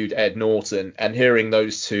interviewed Ed Norton, and hearing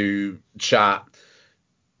those two chat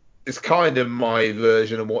is kind of my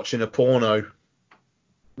version of watching a porno,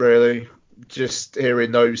 really. Just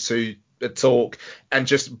hearing those two talk, and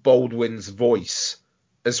just Baldwin's voice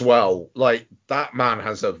as well. Like, that man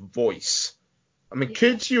has a voice. I mean,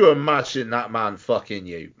 could you imagine that man fucking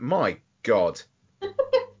you? My God.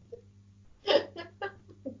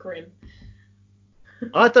 Grim.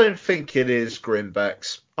 I don't think it is grim,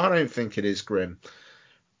 Bex. I don't think it is grim.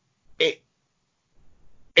 It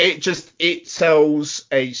tells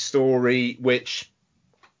a story which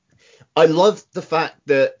I love the fact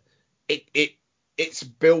that it's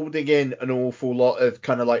building in an awful lot of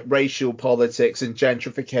kind of like racial politics and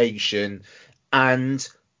gentrification, and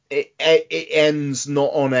it ends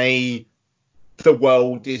not on a the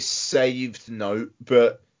world is saved note,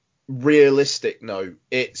 but realistic note.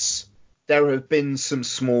 There have been some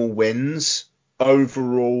small wins.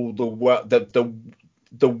 Overall,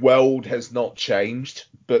 the world has not changed,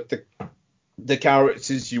 but the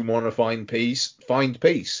characters you want to find peace.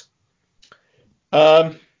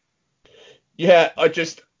 I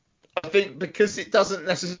think because it doesn't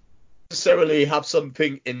necessarily have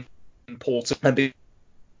something important, and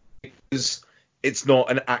because it's not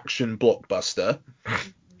an action blockbuster,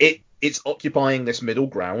 it's occupying this middle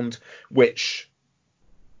ground, which,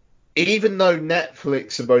 even though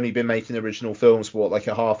Netflix have only been making original films for like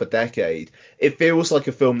a half a decade, it feels like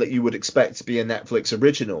a film that you would expect to be a Netflix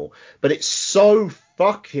original. But it's so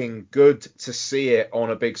fucking good to see it on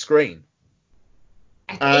a big screen.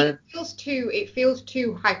 It feels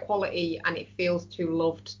too high quality, and it feels too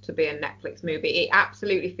loved to be a Netflix movie. It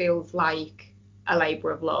absolutely feels like a labour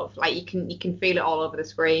of love. Like you can feel it all over the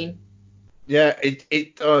screen. Yeah,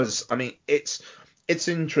 it does. I mean, it's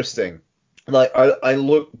interesting. Like I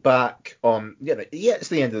look back on, it's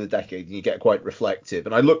the end of the decade and you get quite reflective.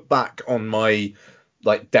 And I look back on my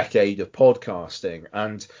like decade of podcasting,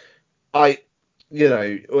 and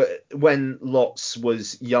when Lots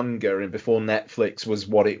was younger and before Netflix was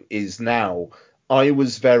what it is now, I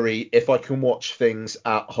was if I can watch things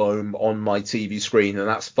at home on my TV screen, and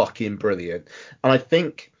that's fucking brilliant. And I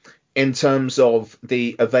think in terms of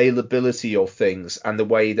the availability of things and the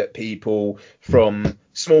way that people from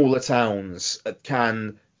smaller towns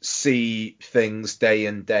can see things day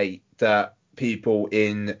and date that people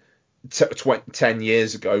in 10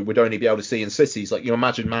 years ago would only be able to see in cities. Like, you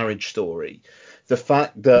imagine Marriage Story. The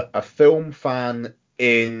fact that a film fan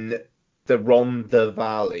in the Rhondda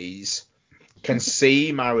Valleys can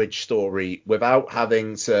see Marriage Story without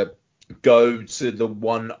having to go to the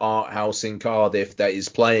one art house in Cardiff that is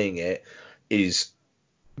playing it is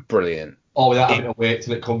brilliant. Or without having to wait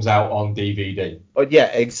till it comes out on DVD. Oh, yeah,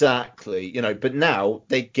 exactly. You know, but now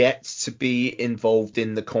they get to be involved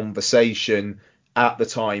in the conversation at the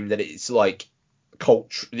time that it's like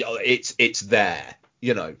culture. It's there.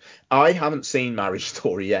 You know, I haven't seen Marriage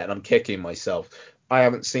Story yet, and I'm kicking myself. I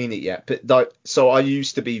haven't seen it yet, but so I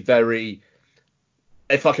used to be very.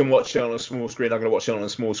 If I can watch it on a small screen, I'm going to watch it on a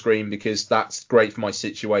small screen because that's great for my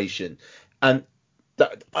situation. And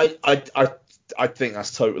that, I think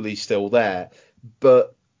that's totally still there.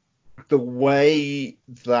 But the way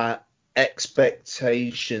that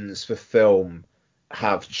expectations for film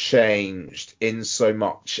have changed in so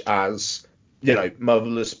much as, you know,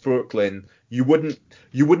 Motherless Brooklyn, you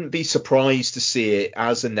wouldn't be surprised to see it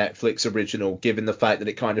as a Netflix original, given the fact that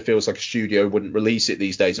it kind of feels like a studio wouldn't release it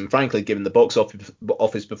these days. And frankly, given the box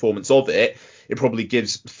office performance of it, it probably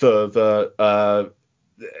gives further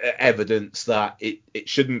evidence that it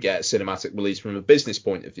shouldn't get a cinematic release from a business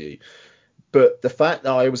point of view. But the fact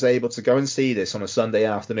that I was able to go and see this on a Sunday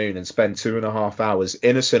afternoon and spend 2.5 hours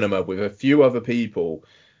in a cinema with a few other people,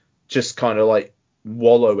 just kind of like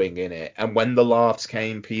wallowing in it, and when the laughs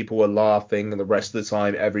came, people were laughing, and the rest of the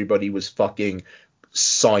time everybody was fucking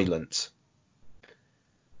silent.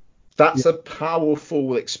 That's a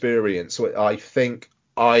powerful experience which I think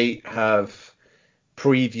I have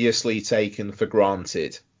previously taken for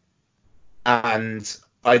granted, and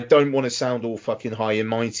I don't want to sound all fucking high and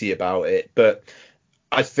mighty about it, but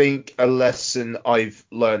I think a lesson I've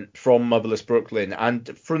learned from Motherless Brooklyn and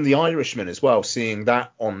from The Irishman as well, seeing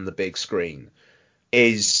that on the big screen,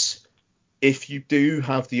 is if you do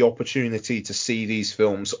have the opportunity to see these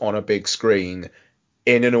films on a big screen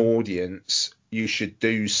in an audience, you should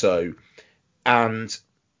do so. And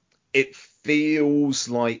it feels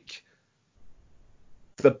like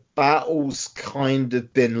the battle's kind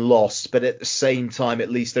of been lost, but at the same time, at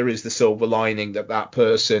least there is the silver lining that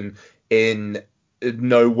person in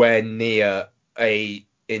nowhere near a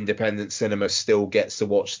independent cinema still gets to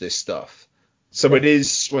watch this stuff. So it is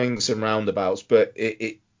swings and roundabouts, but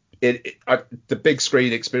the big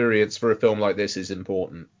screen experience for a film like this is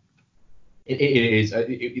important. It is.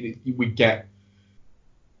 We get.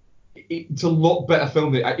 It's a lot better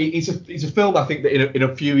film. It's a film. I think that in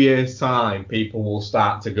a few years' time, people will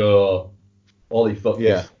start to go, "Holy fuck!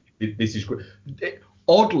 Yeah, this is great."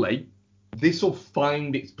 Oddly, this will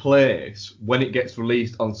find its place when it gets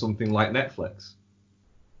released on something like Netflix.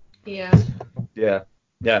 Yeah.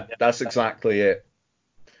 Yeah, that's exactly it.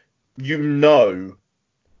 You know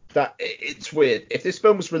that it's weird. If this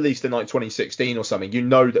film was released in like 2016 or something, you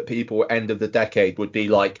know that people end of the decade would be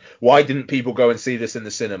like, why didn't people go and see this in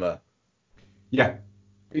the cinema? Yeah.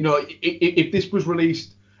 You know, if this was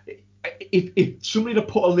released, if somebody had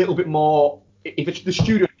put a little bit more, if the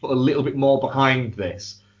studio had put a little bit more behind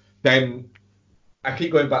this, then I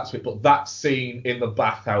keep going back to it, but that scene in the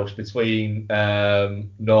bathhouse between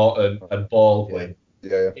Norton and Baldwin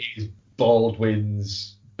is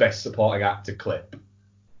Baldwin's best supporting actor clip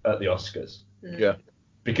at the Oscars. Yeah.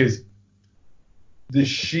 Because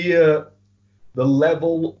the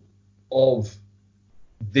level of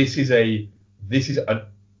this is a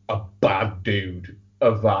bad dude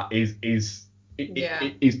of that is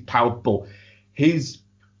palpable. His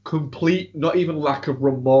complete, not even lack of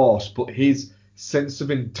remorse, but his sense of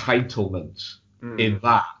entitlement in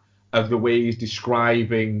that, of the way he's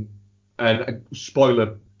describing, and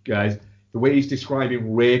spoiler guys, the way he's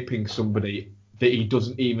describing raping somebody, that he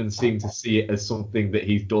doesn't even seem to see it as something that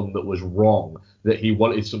he's done that was wrong, that he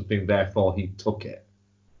wanted something, therefore he took it,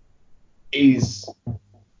 is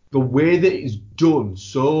the way that it's done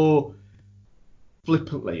so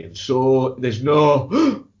flippantly, and so there's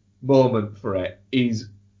no moment for it, is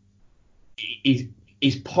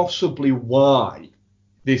possibly why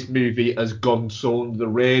this movie has gone so under the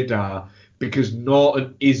radar, because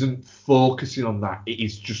Norton isn't focusing on that. It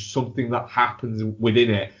is just something that happens within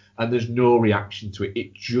it, and there's no reaction to it.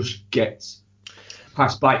 It just gets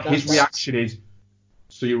passed by. His reaction is,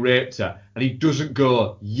 so you raped her, and he doesn't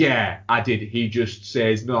go, yeah, I did. He just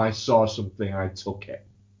says, no, I saw something, I took it.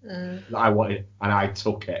 I wanted, and I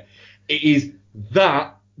took it. It is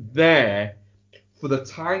that there for the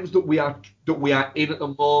times that we are in at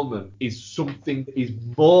the moment is something that is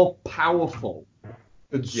more powerful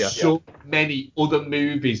than so many other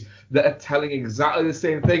movies that are telling exactly the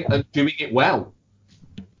same thing and doing it well.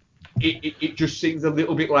 It just seems a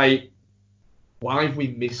little bit like, why have we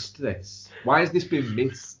missed this? Why has this been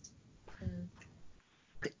missed?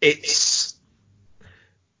 It's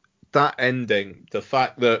that ending, the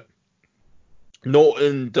fact that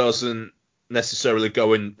Norton doesn't necessarily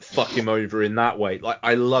go and fuck him over in that way. Like,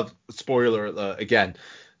 I love, spoiler alert again,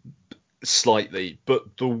 slightly,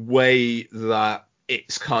 but the way that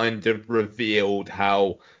it's kind of revealed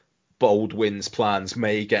how Baldwin's plans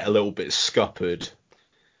may get a little bit scuppered.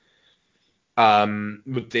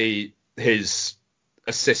 With his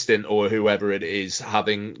assistant or whoever it is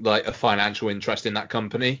having like a financial interest in that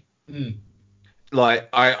company. Like,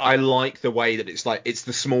 I like the way that it's like, it's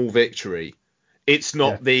the small victory. It's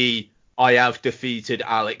not the I have defeated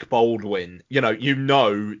Alec Baldwin. You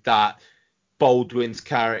know that Baldwin's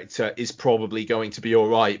character is probably going to be all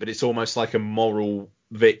right, but it's almost like a moral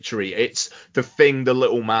victory. It's the thing the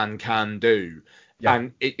little man can do.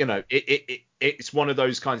 And it's one of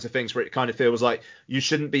those kinds of things where it kind of feels like you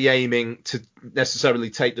shouldn't be aiming to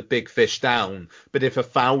necessarily take the big fish down, but if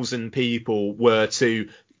 1,000 people were to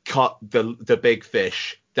cut the big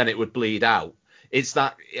fish, then it would bleed out. It's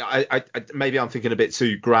that I maybe I'm thinking a bit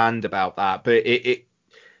too grand about that, but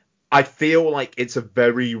I feel like it's a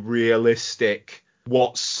very realistic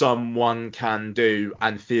what someone can do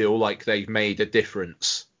and feel like they've made a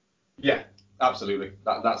difference. Yeah, absolutely.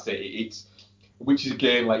 That's it. It's, which is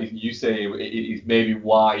again, like you say, it is maybe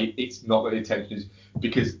why it's not got the attention, is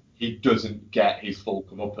because he doesn't get his full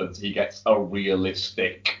comeuppance. He gets a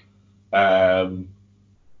realistic black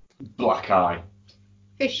eye.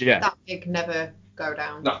 Fish that big never go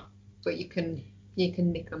down. No, but you can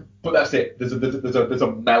nick them. But that's it. There's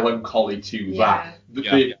a melancholy to that.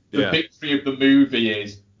 The victory of the movie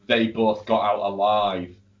is they both got out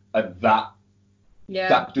alive, and that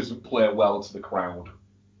doesn't play well to the crowd.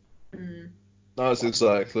 That's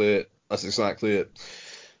exactly it.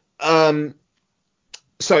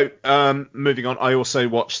 So moving on, I also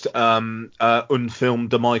watched Unfilmed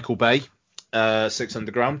The Michael Bay, Six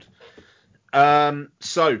Underground.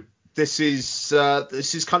 So this is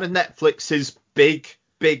kind of Netflix's big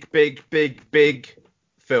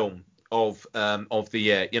film of the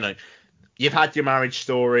year. You've had your Marriage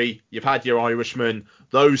Story, you've had your Irishman.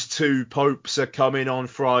 Those Two Popes are coming on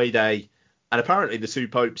Friday, and apparently The Two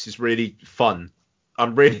Popes is really fun.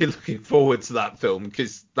 I'm really looking forward to that film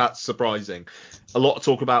because that's surprising. A lot of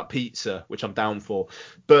talk about pizza, which I'm down for.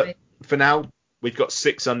 But for now, we've got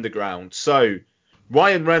Six Underground. So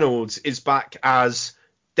Ryan Reynolds is back as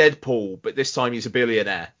Deadpool, but this time he's a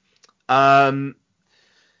billionaire.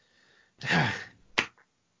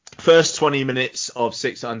 First 20 minutes of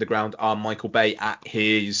Six Underground are Michael Bay at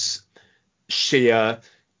his sheer,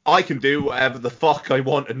 I can do whatever the fuck I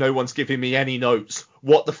want and no one's giving me any notes.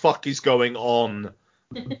 What the fuck is going on?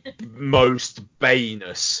 Most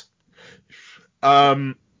Bayness.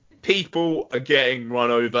 People are getting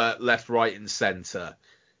run over left, right, and centre.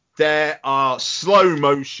 There are slow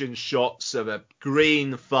motion shots of a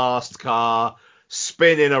green fast car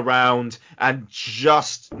spinning around and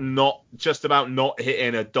just about not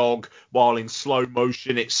hitting a dog, while in slow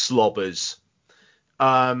motion it slobbers.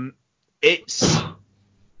 It's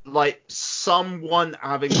like someone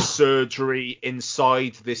having surgery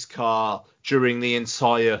inside this car during the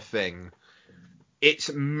entire thing.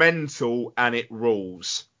 It's mental and it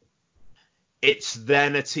rules. It's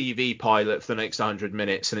then a TV pilot for the next 100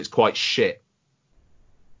 minutes and it's quite shit.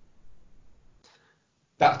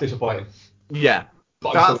 That's disappointing. Yeah.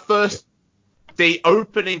 The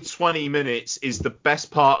opening 20 minutes is the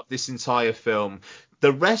best part of this entire film.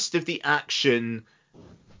 The rest of the action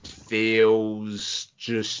feels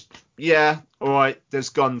just, alright, there's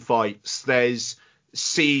gunfights, there's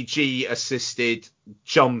CG assisted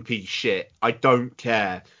jumpy shit. I don't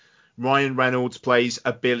care. Ryan Reynolds plays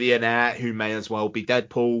a billionaire who may as well be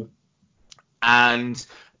Deadpool, and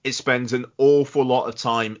it spends an awful lot of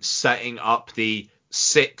time setting up the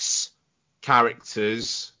 6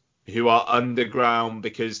 characters who are underground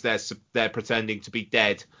because they're pretending to be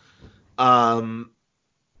dead. And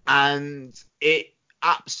it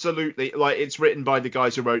absolutely, like, it's written by the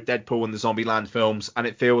guys who wrote Deadpool and the Zombieland films, and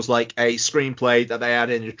it feels like a screenplay that they had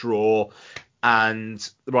in a drawer, and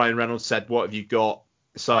Ryan Reynolds said, what have you got?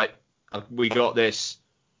 It's like, we got this.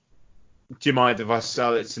 Do you mind if I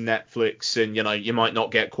sell it to Netflix? And, you might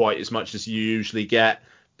not get quite as much as you usually get,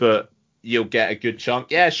 but you'll get a good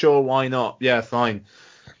chunk. Yeah, sure, why not? Yeah, fine.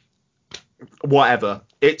 whatever.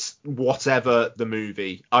 It's whatever the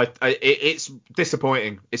movie. It's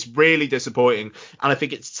disappointing. It's really disappointing, and I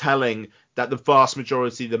think it's telling that the vast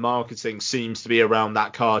majority of the marketing seems to be around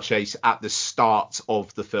that car chase at the start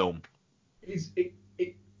of the film. Is it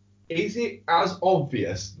as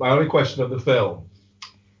obvious? My only question of the film: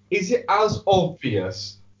 is it as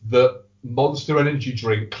obvious that Monster Energy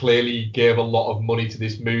drink clearly gave a lot of money to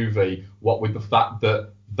this movie? What with the fact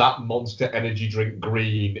that Monster Energy drink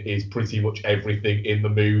green is pretty much everything in the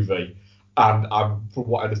movie, and from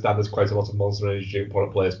what I understand, there's quite a lot of Monster Energy drink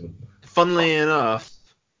product placement. Funnily enough,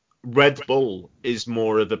 Red Bull is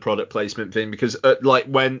more of the product placement thing, because like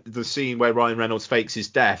when the scene where Ryan Reynolds fakes his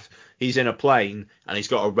death, he's in a plane and he's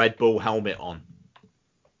got a Red Bull helmet on.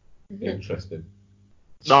 Interesting.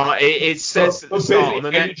 No, it says at the start on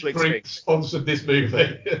the Netflix thing. Sponsored this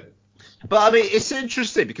movie. But I mean, it's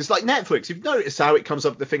interesting because like Netflix, you've noticed how it comes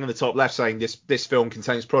up the thing on the top left saying this film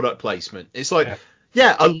contains product placement. It's like,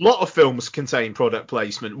 yeah, a lot of films contain product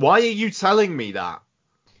placement. Why are you telling me that?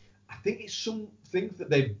 I think it's some things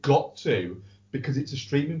that they've got to, because it's a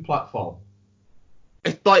streaming platform.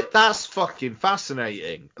 It's like, that's fucking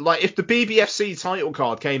fascinating. Like, if the BBFC title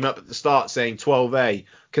card came up at the start saying 12A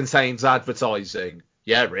contains advertising,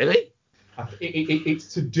 yeah, really?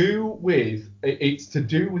 It's to do with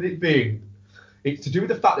the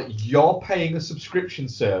fact that you're paying a subscription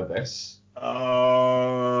service.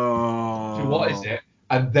 Oh. So what is it?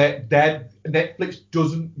 And Netflix,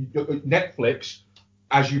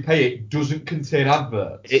 as you pay it, doesn't contain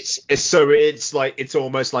adverts. It's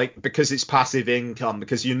almost like, because it's passive income,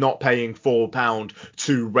 because you're not paying £4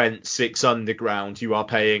 to rent Six Underground, you are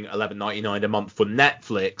paying $11.99 a month for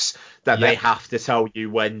Netflix, that they have to tell you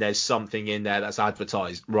when there's something in there that's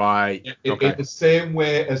advertised. Right. In the same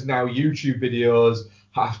way as now YouTube videos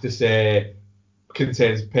have to say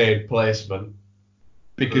contains paid placement,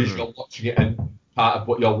 because you're watching it, and part of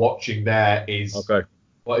what you're watching there is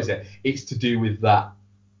what is it? It's to do with that.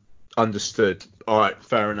 Understood. All right,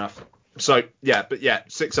 fair enough. So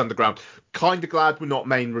Six Underground. Kind of glad we're not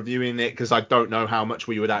main reviewing it, because I don't know how much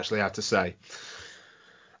we would actually have to say.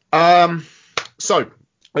 So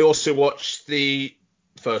I also watched the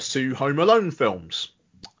first two Home Alone films.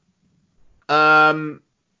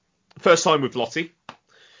 First time with Lottie.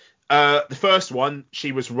 The first one,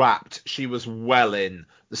 she was wrapped. She was well in.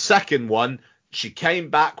 The second one, she came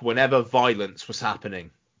back whenever violence was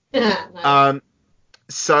happening. Nice.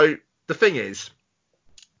 So the thing is,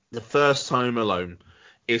 the first Home Alone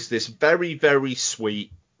is this very, very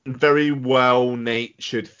sweet, very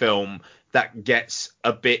well-natured film that gets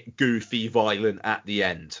a bit goofy violent at the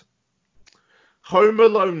end. Home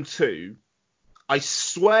Alone 2, I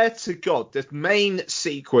swear to God, the main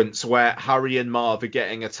sequence where Harry and Marv are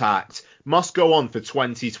getting attacked must go on for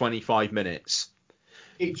 20-25 minutes.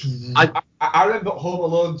 I remember Home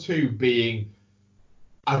Alone 2 being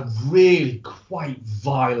a really quite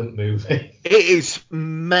violent movie. It is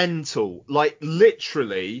mental. Like,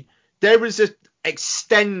 literally, there is an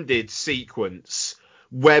extended sequence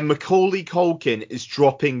where Macaulay Culkin is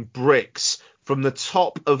dropping bricks from the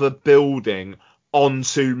top of a building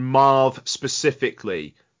onto Marv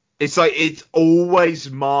specifically. It's like, it's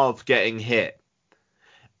always Marv getting hit.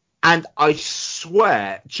 And I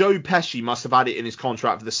swear, Joe Pesci must have had it in his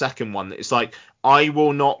contract for the second one. It's like, I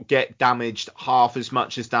will not get damaged half as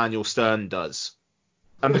much as Daniel Stern does.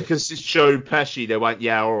 And because it's Joe Pesci, they went,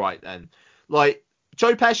 yeah, all right then. Like,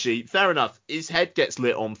 Joe Pesci, fair enough, his head gets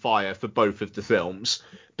lit on fire for both of the films.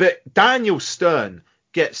 But Daniel Stern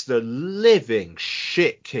gets the living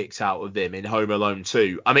shit kicked out of him in Home Alone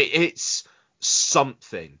 2. I mean, it's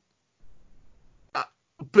something.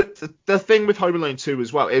 But the thing with Home Alone 2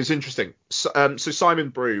 as well, it was interesting. So Simon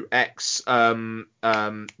Brew, ex Den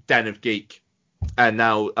of Geek, and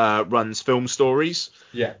now runs Film Stories.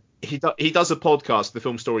 Yeah. He does a podcast, the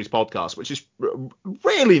Film Stories podcast, which is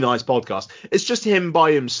really nice podcast. It's just him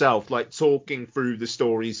by himself, like talking through the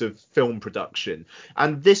stories of film production.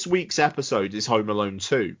 And this week's episode is Home Alone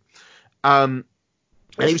 2. And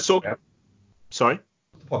he was talking. Sorry?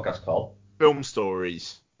 What's the podcast called? Film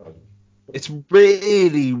Stories. It's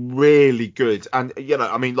really, really good. And, you know,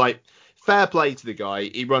 I mean, like, fair play to the guy.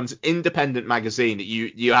 He runs an independent magazine that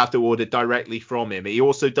you have to order directly from him. He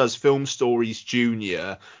also does Film Stories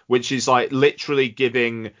Junior, which is, like, literally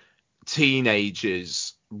giving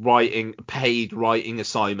teenagers paid writing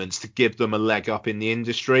assignments to give them a leg up in the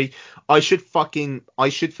industry. I should fucking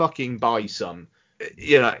buy some.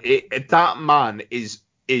 You know, that man is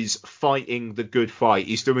fighting the good fight.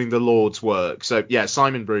 He's doing the Lord's work. So, yeah,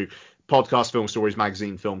 Simon Brew. Podcast, Film Stories,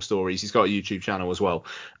 magazine, Film Stories. He's got a YouTube channel as well.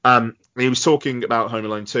 He was talking about Home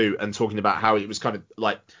Alone 2 and talking about how it was kind of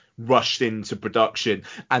like rushed into production,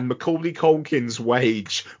 and Macaulay Culkin's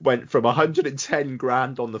wage went from 110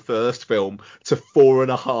 grand on the first film to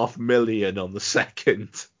 4.5 million on the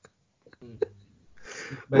second.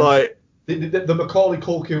 Like the Macaulay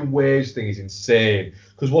Culkin wage thing is insane,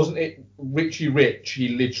 because wasn't it Richie Rich? He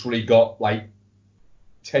literally got like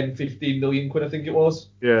 10-15 million quid, I think it was.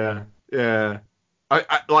 Yeah.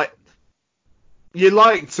 I like. You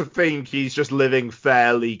like to think he's just living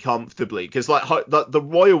fairly comfortably, because like the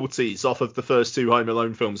royalties off of the first two Home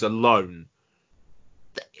Alone films alone,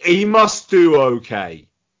 he must do okay.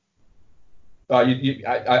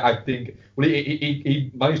 I think. Well,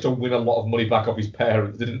 he managed to win a lot of money back off his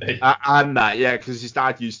parents, didn't he? And that, yeah, because his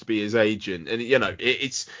dad used to be his agent, and you know,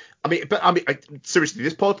 it's. Seriously,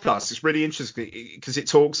 this podcast is really interesting because it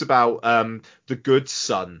talks about the good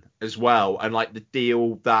son as well, and like the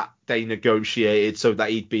deal that they negotiated so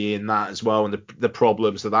that he'd be in that as well, and the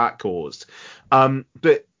problems that caused.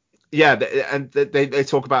 But yeah, they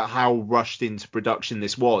talk about how rushed into production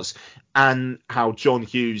this was, and how John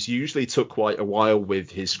Hughes usually took quite a while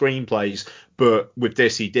with his screenplays, but with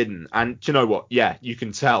this he didn't. And do you know what? Yeah, you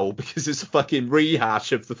can tell because it's a fucking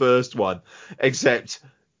rehash of the first one, except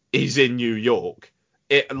he's in New York.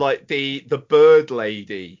 It like the bird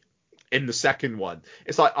lady in the second one.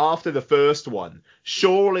 It's like after the first one,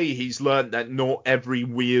 surely he's learned that not every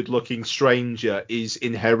weird looking stranger is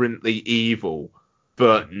inherently evil.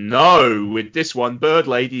 But no, with this one, bird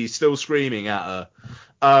lady is still screaming at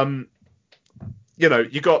her. You know,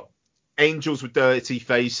 you got Angels with Dirty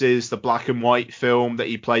Faces, the black and white film that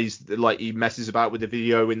he plays, like he messes about with the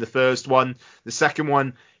video in the first one. The second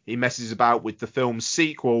one, he messes about with the film's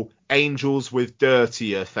sequel, Angels with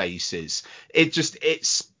Dirtier Faces.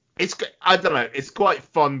 It's I don't know, it's quite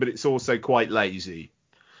fun, but it's also quite lazy.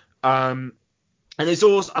 And it's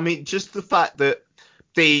also, I mean, just the fact that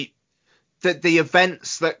the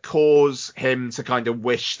events that cause him to kind of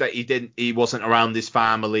wish that he wasn't around his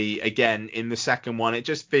family again in the second one, it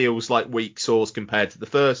just feels like weak sauce compared to the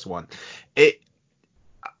first one.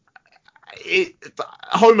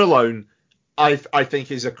 Home Alone, I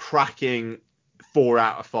think, is a cracking 4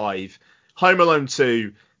 out of 5. Home Alone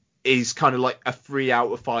 2 is kind of like a 3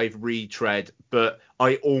 out of 5 retread, but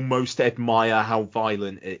I almost admire how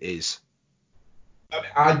violent it is.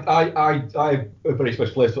 I have a very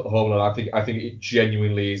special place for Home Alone. I think it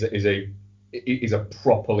genuinely is a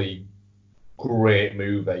properly great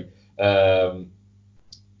movie. And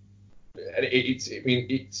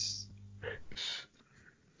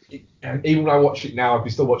even when I watch it now, I can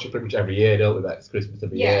still watch it pretty much every year, don't we? That's Christmas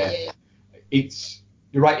every year. Yeah.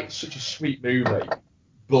 You're right. It's such a sweet movie,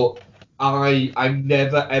 but I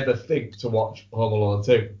never ever think to watch Home Alone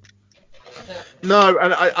 2. No,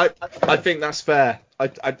 and I think that's fair. I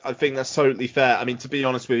think that's totally fair. I mean, to be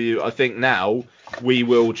honest with you, I think now we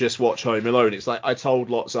will just watch Home Alone. It's like I told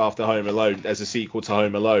Lots after Home Alone there's a sequel to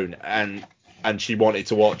Home Alone, and she wanted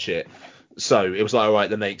to watch it. So it was like, all right,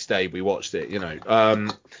 the next day we watched it, you know.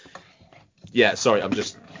 Yeah, sorry, I'm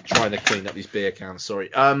just trying to clean up these beer cans, sorry.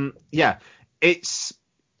 Yeah,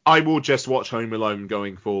 I will just watch Home Alone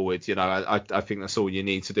going forward, you know. I think that's all you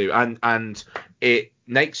need to do. And it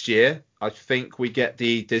next year, I think we get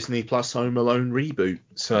the Disney Plus Home Alone reboot,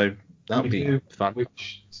 so that'll be fun.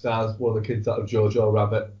 Which stars one of the kids out of Jojo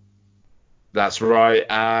Rabbit. That's right,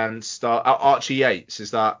 and Archie Yates,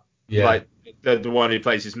 is that like the one who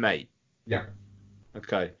plays his mate? Yeah.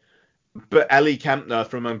 Okay. But Ellie Kempner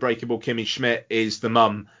from Unbreakable Kimmy Schmidt is the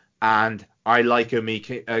mum, and I like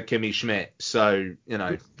Kimmy Schmidt, so, you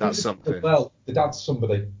know, that's something. Well, the dad's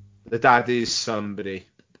somebody. The dad is somebody.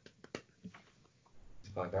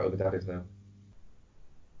 Find out who the dad is now.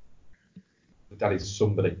 The dad is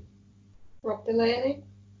somebody. Rob Delaney?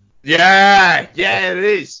 Yeah, it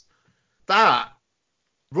is. That.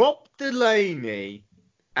 Rob Delaney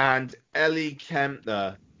and Ellie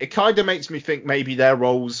Kempner. It kind of makes me think maybe their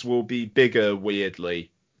roles will be bigger,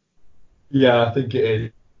 weirdly. Yeah, I think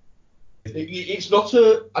it is. It's not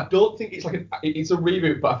I don't think it's like it's a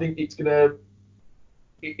reboot, but I think it's gonna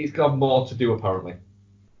have more to do, apparently.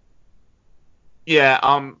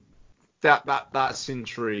 Yeah, that's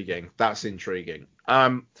intriguing. That's intriguing.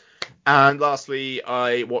 And lastly,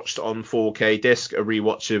 I watched on 4K disc a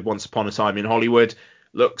rewatch of Once Upon a Time in Hollywood.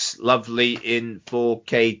 Looks lovely in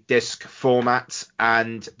 4K disc format,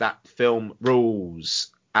 and that film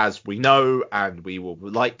rules, as we know, and we will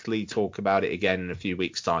likely talk about it again in a few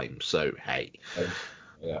weeks' time. So hey.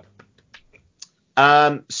 Yeah.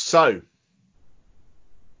 So,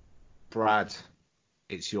 Brad,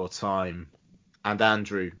 it's your time. And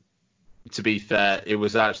Andrew, to be fair, it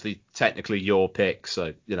was actually technically your pick,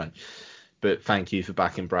 so, you know, but thank you for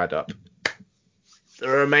backing Brad up. The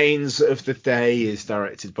Remains of the Day is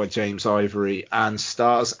directed by James Ivory and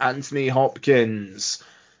stars Anthony Hopkins,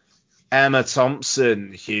 Emma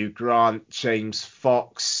Thompson, Hugh Grant, James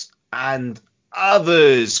Fox, and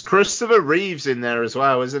others. Christopher Reeve's in there as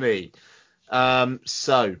well, isn't he?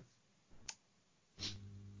 So,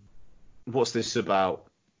 what's this about?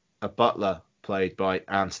 A butler played by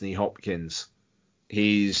Anthony Hopkins.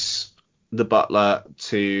 He's the butler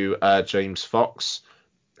to James Fox,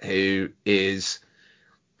 who is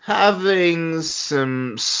having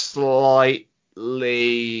some slightly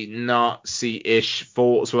Nazi-ish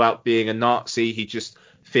thoughts without being a Nazi. He just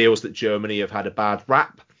feels that Germany have had a bad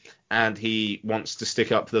rap, and he wants to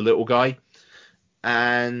stick up for the little guy.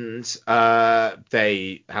 And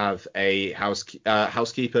they have a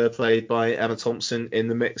housekeeper played by Emma Thompson in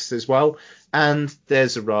the mix as well. And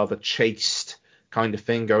there's a rather chaste kind of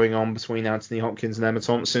thing going on between Anthony Hopkins and Emma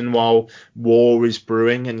Thompson while war is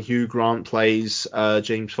brewing, and Hugh Grant plays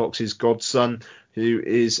James Fox's godson, who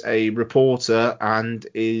is a reporter and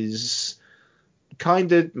is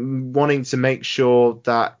kind of wanting to make sure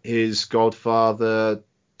that his godfather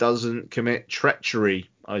doesn't commit treachery,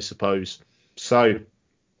 I suppose. So,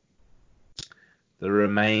 The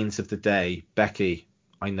Remains of the Day. Becky,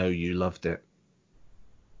 I know you loved it.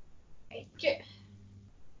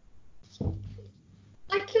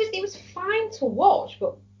 Like, it was fine to watch,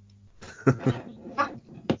 but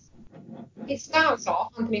it starts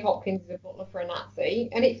off, Anthony Hopkins is a butler for a Nazi,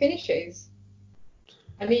 and it finishes,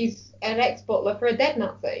 and he's an ex-butler for a dead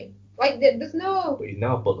Nazi. Like, there's no... But he's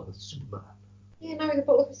now a butler for Superman. Yeah, now he's a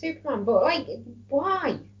butler for Superman, but, like,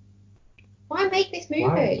 why? Why make this movie?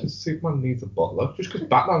 Why? Because Superman needs a butler. Just because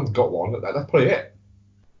Batman's got one, that's probably it.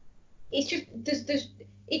 It's just,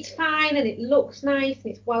 it's fine and it looks nice and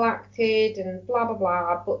it's well acted and blah blah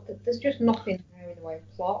blah, but there's just nothing there in the way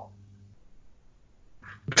of plot.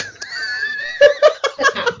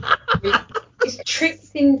 He's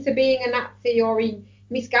tricked into being a Nazi, or he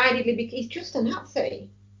misguidedly he's just a Nazi.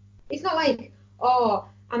 It's not like, oh,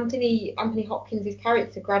 Anthony Hopkins'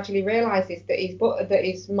 character gradually realises that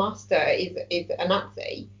his master is a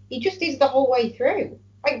Nazi. He just is the whole way through.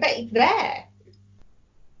 Like, that it's there.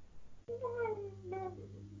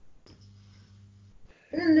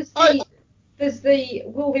 And then there's the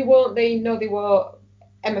will they, won't they, no they won't,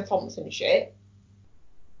 Emma Thompson shit.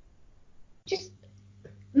 Just,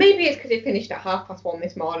 maybe it's because it finished at 1:30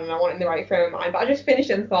 this morning and I wasn't in the right frame of mind, but I just finished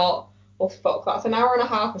and thought, well, fuck, that's an hour and a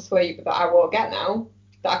half of sleep that I won't get now,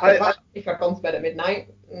 that I could have had if I'd gone to bed at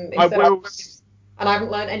midnight. And I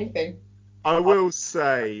haven't learned anything. I will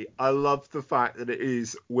say, I love the fact that it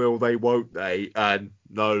is will they, won't they, and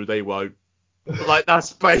no, they won't. Like,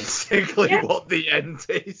 that's basically what the end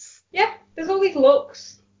is. Yeah, there's all these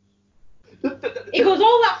looks. He goes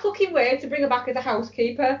all that fucking way to bring her back as a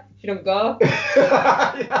housekeeper. She don't go.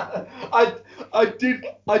 Yeah, I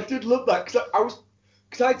did love that because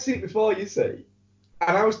I'd seen it before, you see,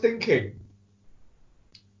 and I was thinking,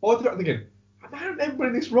 am I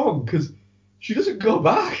remembering this wrong? Because she doesn't go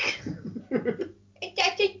back.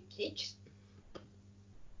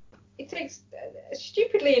 It takes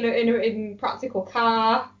stupidly in practical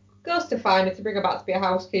car, goes to find her to bring her back to be a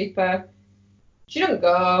housekeeper. She doesn't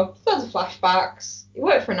go. Loads of flashbacks. He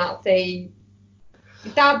worked for a Nazi.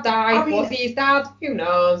 His dad died. Was he his dad? Who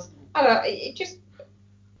knows? I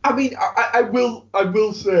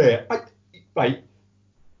will say,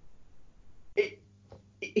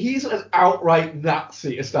 he's an outright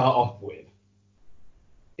Nazi to start off with.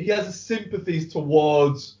 He has sympathies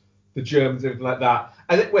towards the Germans and everything like that.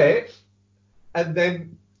 And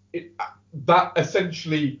then that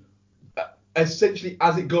essentially as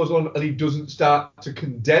it goes on and he doesn't start to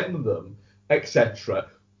condemn them, etc.,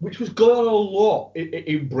 which was going on a lot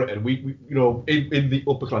in Britain. We in the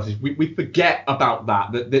upper classes, we forget about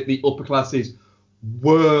that the upper classes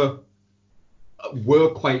were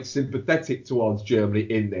quite sympathetic towards Germany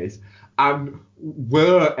in this, and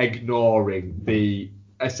were ignoring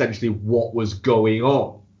essentially what was going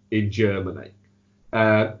on in Germany.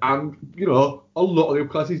 And a lot of the upper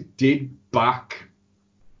classes did back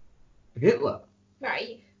Hitler.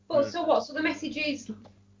 Right, but so what? So the message is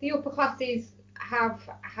the upper classes have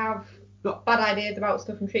bad ideas about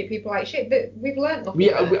stuff and treat people like shit. But we've learned nothing.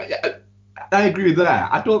 Yeah, I agree with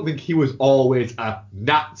that. I don't think he was always a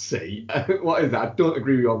Nazi. What is that? I don't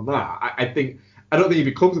agree with you on that. I don't think he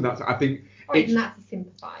becomes a Nazi. I think he's Nazi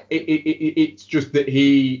sympathizer. It's just that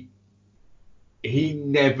he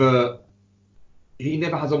never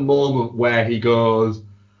has a moment where he goes,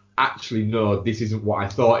 actually, no, this isn't what I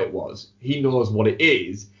thought it was. He knows what it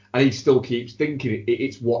is, and he still keeps thinking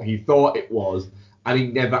it's what he thought it was, and he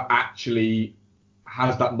never actually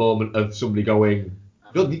has that moment of somebody going,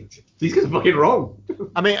 God, these guys are fucking wrong.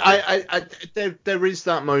 I mean, there is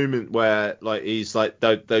that moment where like he's like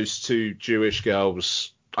those two Jewish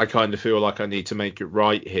girls. I kind of feel like I need to make it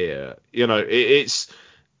right here. You know, it's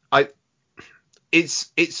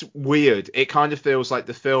weird. It kind of feels like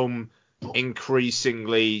the film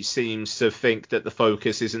increasingly seems to think that the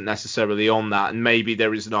focus isn't necessarily on that, and maybe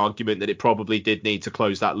there is an argument that it probably did need to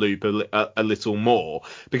close that loop a little more,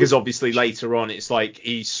 because obviously later on it's like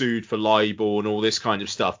he's sued for libel and all this kind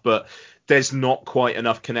of stuff, but there's not quite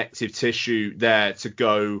enough connective tissue there to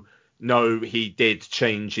go, no, he did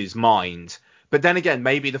change his mind. But then again,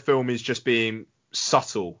 maybe the film is just being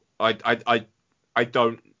subtle. I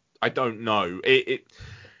don't know.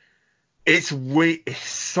 It's weird. It's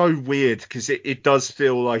so weird because it does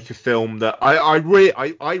feel like a film that I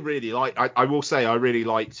really like. I will say I really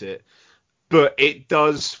liked it, but it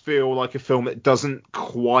does feel like a film that doesn't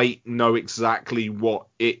quite know exactly what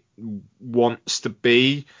it wants to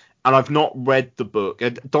be. And I've not read the book.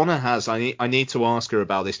 And Donna has. I need to ask her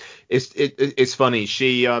about this. It's funny.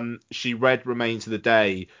 She read Remains of the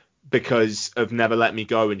Day because of Never Let Me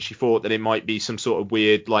Go, and she thought that it might be some sort of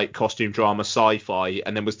weird like costume drama sci-fi,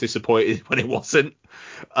 and then was disappointed when it wasn't.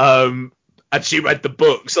 And she read the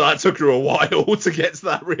book, so that took her a while to get to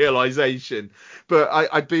that realization. But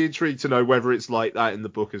I'd be intrigued to know whether it's like that in the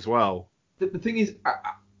book as well. The thing is,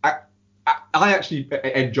 I actually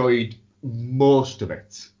enjoyed most of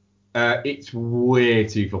it. It's way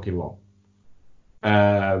too fucking long.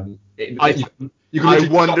 I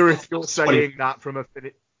wonder if you're saying that from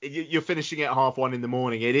you're finishing it at 1:30 in the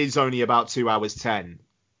morning. It is only about 2 hours 10.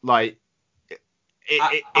 Like,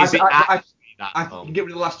 I can get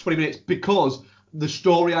rid of the last 20 minutes because the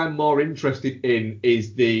story I'm more interested in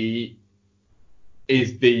is the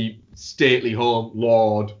stately home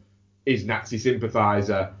lord is Nazi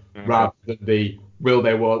sympathiser rather than the will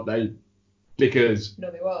they won't they. Because no,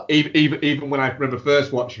 they won't. Even when I remember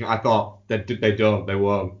first watching it, I thought they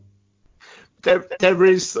won't. There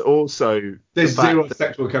is also there's zero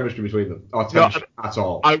sexual chemistry between them or tension at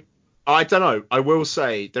all. I don't know. I will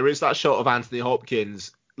say there is that shot of Anthony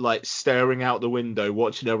Hopkins like staring out the window,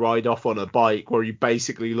 watching her ride off on a bike, where he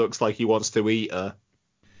basically looks like he wants to eat her.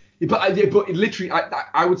 But literally,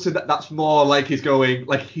 I would say that's more like he's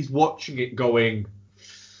watching it going,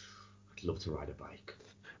 I'd love to ride a bike.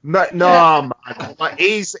 No, man. Like,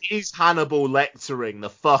 he's Hannibal Lectering the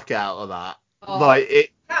fuck out of that.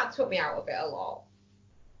 That took me out of it a lot.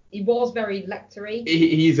 He was very lectery.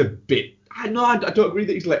 He's a bit. I don't agree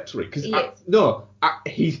that he's lectery because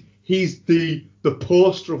he's the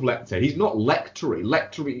poster of Lecter. He's not lectery.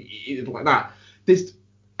 Lectery is like that.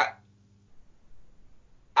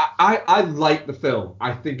 I like the film.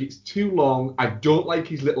 I think it's too long. I don't like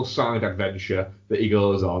his little side adventure that he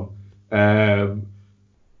goes on.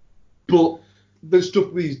 But the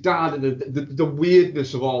stuff with his dad and the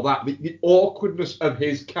weirdness of all that, the awkwardness of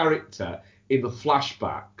his character in the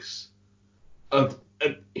flashbacks, of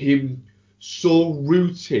him so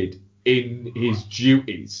rooted in his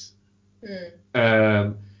duties.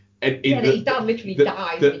 And his dad literally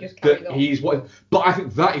dies and he just carries on. But I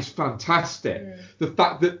think that is fantastic. The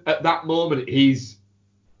fact that at that moment he's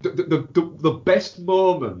the best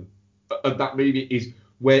moment of that movie is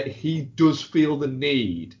where he does feel the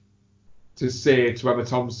need to say to Emma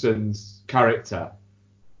Thompson's character,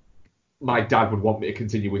 my dad would want me to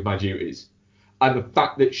continue with my duties. And the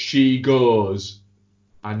fact that she goes,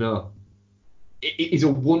 I know. It is a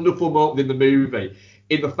wonderful moment in the movie.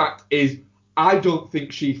 In the fact is, I don't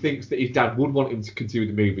think she thinks that his dad would want him to continue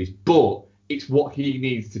the movies, but it's what he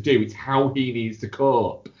needs to do. It's how he needs to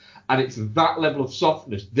cope. And it's that level of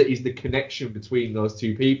softness that is the connection between those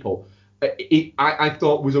two people. I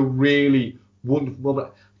thought was a really wonderful moment.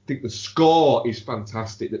 I think the score is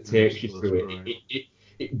fantastic that takes you through it.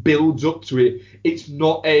 It builds up to it. It's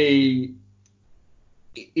not a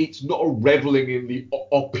reveling in the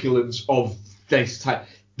opulence of this type.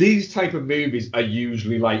 These type of movies are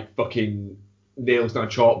usually like fucking nails down a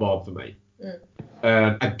chalkboard for me.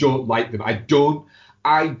 I don't like them. I don't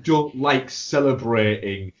like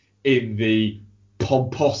celebrating in the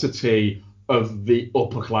pomposity of the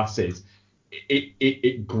upper classes.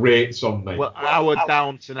 It grates on me. Well, our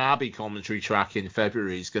Downton Abbey commentary track in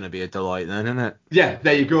February is going to be a delight then, isn't it? Yeah,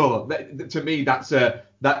 there you go. To me, that's a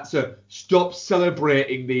stop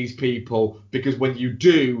celebrating these people, because when you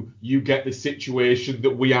do, you get the situation that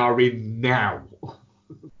we are in now.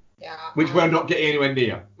 Yeah. Which we're not getting anywhere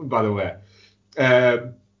near, by the way.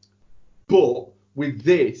 But with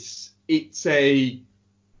this, it's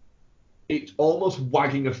almost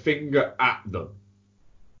wagging a finger at them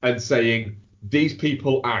and saying, these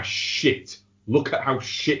people are shit. Look at how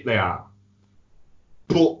shit they are.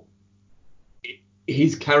 but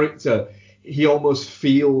his character, he almost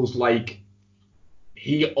feels like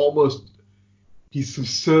he's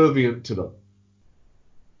subservient to them,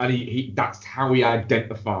 and he that's how he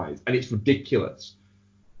identifies, and it's ridiculous,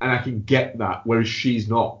 and I can get that, whereas she's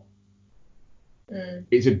not.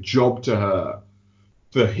 It's a job to her.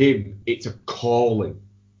 For him, it's a calling.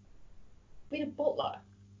 Being a butler.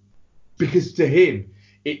 Because to him,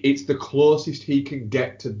 it's the closest he can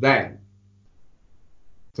get to them,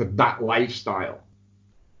 to that lifestyle.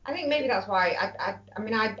 I think maybe that's why I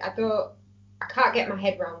can't get my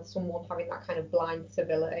head around someone having that kind of blind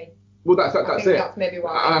civility. Well, that's I think it. that's maybe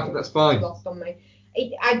why I think that's fine. Lost on me.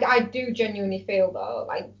 I do genuinely feel though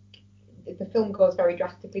like the film goes very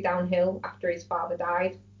drastically downhill after his father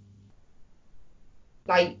died.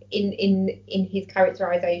 Like in his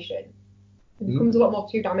characterization, it becomes a lot more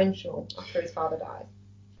two-dimensional after his father dies.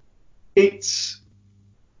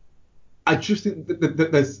 I just think that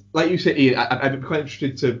there's, like you said, Ian, I'd be quite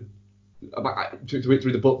interested to read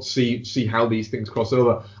the book, see how these things cross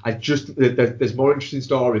over. There's more interesting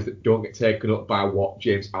stories that don't get taken up by what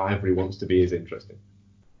James Ivory wants to be as interesting.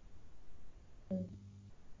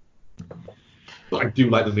 But I do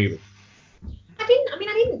like the movie. I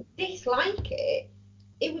didn't dislike it.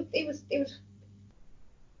 It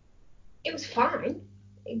was fine.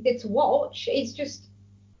 It's a watch. It's just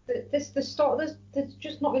there's just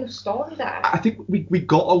not enough story there. I think we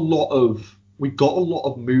got a lot of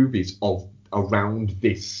movies around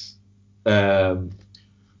this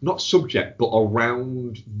not subject but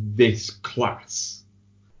around this class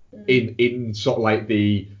in sort of like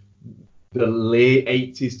the late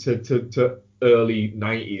 80s to early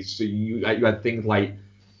 90s. So you had things like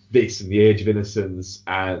this and The Age of Innocence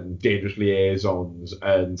and Dangerous Liaisons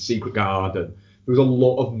and Secret Garden. There was a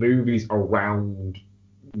lot of movies around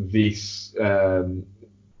this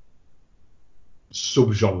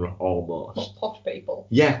subgenre almost. Posh people.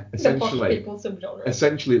 Yeah, essentially. The posh people subgenre.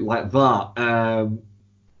 Essentially like that.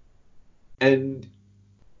 And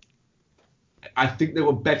I think they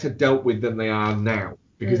were better dealt with than they are now.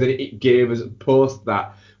 Because then it gave us, post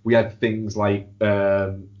that, we had things like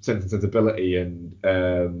Sense and Sensibility and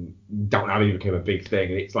Downton Abbey became a big thing.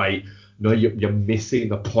 And it's like, no, you're missing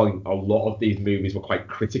the point. A lot of these movies were quite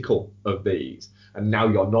critical of these. And now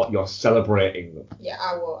you're not, you're celebrating them. Yeah,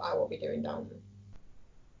 I will be doing Downton.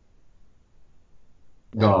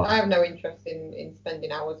 No. I have no interest in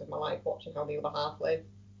spending hours of my life watching how the other half live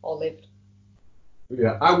or lived.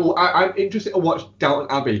 Yeah, I'm interested to watch Downton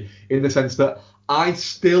Abbey in the sense that I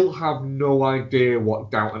still have no idea what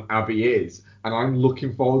Downton Abbey is, and I'm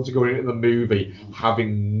looking forward to going into the movie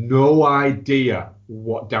having no idea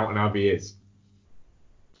what Downton Abbey is.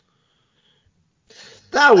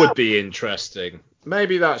 That would be interesting.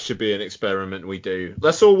 Maybe that should be an experiment we do.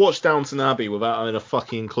 Let's all watch Downton Abbey without having a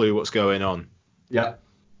fucking clue what's going on. Yeah.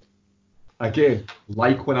 Again,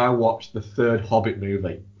 like when I watched the third Hobbit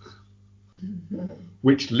movie,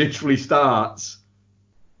 which literally starts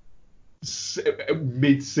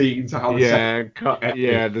mid-scene to how the second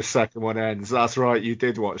ends. The second one ends. That's right, you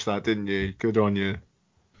did watch that, didn't you? Good on you.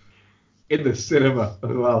 In the cinema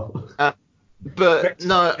as well. But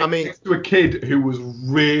no, I mean, next to a kid who was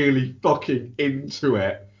really fucking into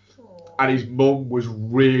it, and his mum was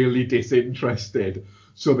really disinterested.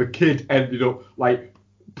 So the kid ended up like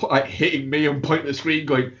hitting me and pointing at the screen,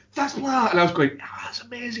 going, "That's blah," and I was going, "Oh, that's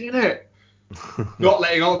amazing, isn't it?" Not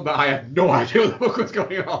letting on that I had no idea what the fuck was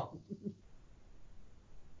going on.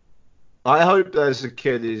 I hope there's a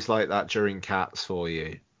kid who's like that during Cats for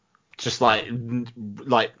you. Just like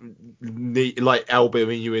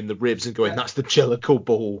elbowing you in the ribs and going, "That's the Jellicle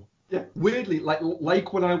ball." Yeah, weirdly,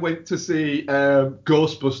 like when I went to see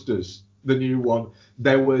Ghostbusters, the new one,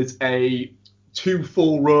 there was 2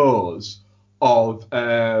 full rows of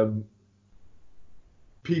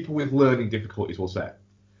people with learning difficulties, we'll say,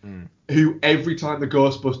 who every time the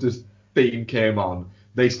Ghostbusters theme came on,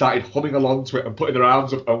 they started humming along to it and putting their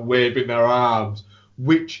arms up and waving their arms,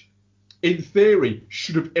 which in theory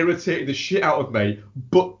should have irritated the shit out of me,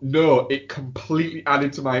 but no, it completely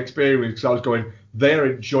added to my experience because I was going, they're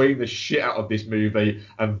enjoying the shit out of this movie,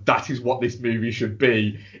 and that is what this movie should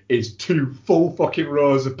be, is 2 full fucking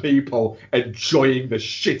rows of people enjoying the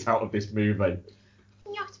shit out of this movie.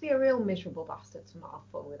 You have to be a real miserable bastard to not have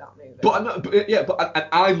fun with that movie. But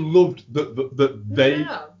I loved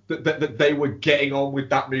that they were getting on with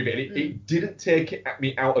that movie, and it didn't take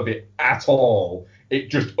me out of it at all. It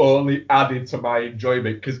just only added to my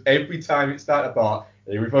enjoyment, because every time it started, I thought,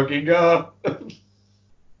 here we fucking go.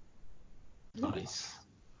 Nice.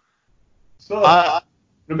 So,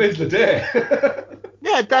 remains the day.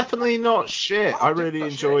 Yeah, definitely not shit. I really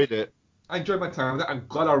enjoyed it. I enjoyed my time with it. I'm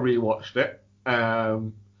glad I rewatched it. I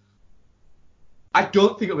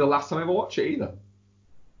don't think it'll be the last time I ever watch it either.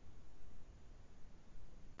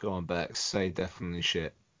 Go on, Bex. Say definitely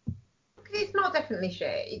shit. It's not definitely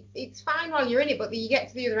shit. It's fine while you're in it, but you get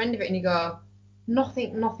to the other end of it and you go,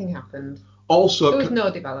 nothing happened. Also, there was no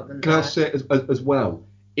development. Can I say as well?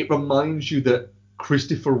 It reminds you that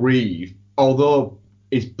Christopher Reeve, although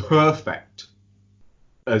is perfect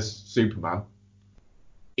as Superman,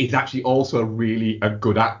 is actually also really a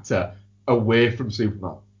good actor away from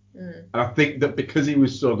Superman. And I think that because he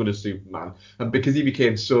was so good as Superman, and because he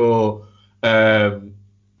became so iconically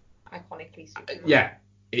Superman. Yeah,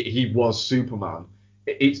 he was Superman.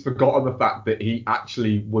 It's forgotten the fact that he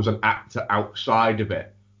actually was an actor outside of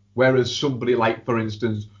it. Whereas somebody like, for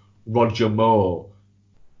instance, Roger Moore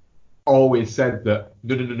always said that,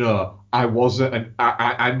 no,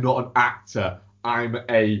 I'm not an actor.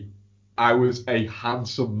 I was a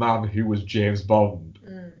handsome man who was James Bond.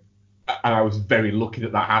 And I was very lucky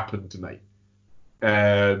that happened to me.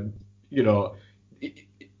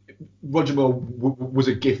 Roger Moore was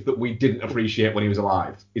a gift that we didn't appreciate when he was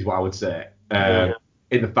alive, is what I would say.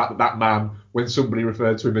 In the fact that man, when somebody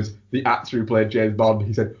referred to him as the actor who played James Bond,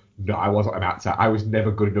 he said, no, I wasn't an actor. I was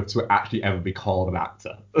never good enough to actually ever be called an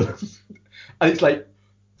actor. And it's like,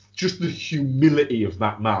 just the humility of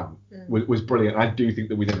that man was brilliant. I do think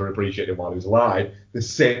that we never appreciated him while he was alive. The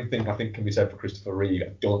same thing, I think, can be said for Christopher Reeve.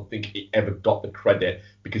 I don't think he ever got the credit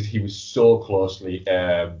because he was so closely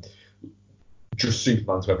just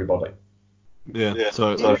Superman to everybody. Yeah.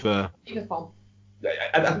 Totally fair. Beautiful.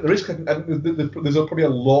 And there's probably a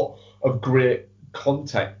lot of great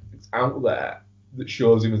content out there that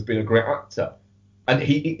shows him as being a great actor. And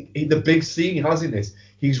he the big scene he has in this,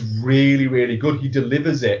 he's really, really good. He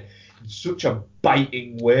delivers it in such a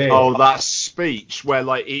biting way. Oh, that speech where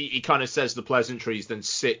like he kind of says the pleasantries, then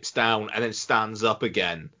sits down and then stands up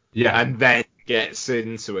again. Yeah. And then gets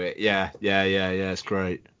into it. Yeah. It's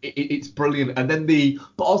great. It's brilliant. And then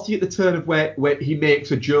but also at the turn of where he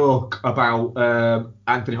makes a joke about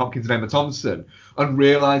Anthony Hopkins and Emma Thompson and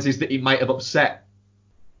realizes that he might have upset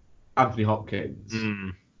Anthony Hopkins.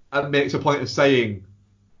 And makes a point of saying,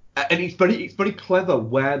 and it's very clever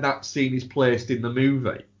where that scene is placed in the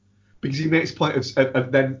movie, because he makes a point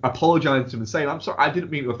of then apologising to him and saying, I'm sorry, I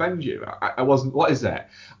didn't mean to offend you. I wasn't, what is it?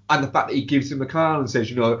 And the fact that he gives him the car and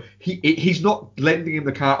says, he's not lending him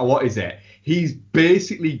the car, or what is it? He's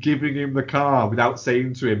basically giving him the car without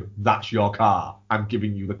saying to him, that's your car, I'm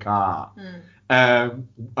giving you the car. And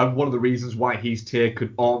one of the reasons why he's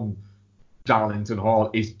taken on Darlington Hall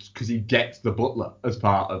is because he gets the butler as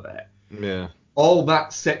part of it. Yeah. All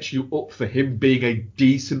that sets you up for him being a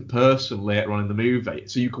decent person later on in the movie.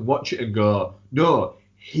 So you can watch it and go, no,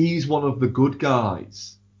 he's one of the good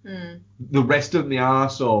guys. The rest of them, the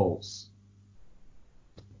arseholes.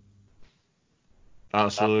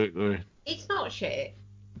 Absolutely. It's not shit.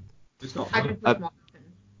 It's not.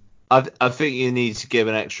 I think you need to give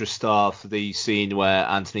an extra star for the scene where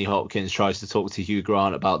Anthony Hopkins tries to talk to Hugh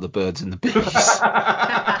Grant about the birds and the bees.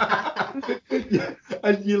 Yeah,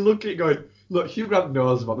 and you look at it going, look, Hugh Grant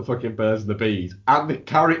knows about the fucking birds and the bees, and the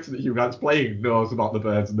character that Hugh Grant's playing knows about the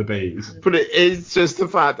birds and the bees. But it is just the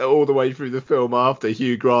fact that all the way through the film after,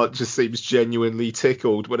 Hugh Grant just seems genuinely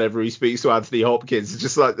tickled whenever he speaks to Anthony Hopkins. It's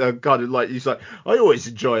just like, kind of like, he's like, I always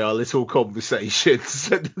enjoy our little conversations.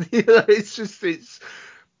 And, it's...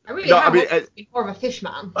 I really have before of a fish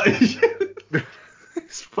man.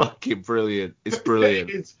 It's fucking brilliant. It's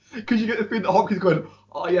brilliant. Because you get the thing that Hopkins going,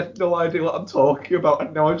 oh, you have no idea what I'm talking about,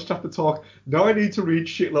 and now I just have to talk. Now I need to read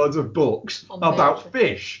shitloads of books about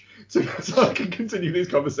fish so I can continue these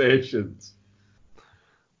conversations.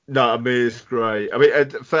 No, I mean, it's great. I mean,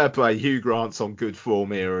 fair play. Hugh Grant's on good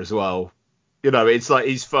form here as well. It's like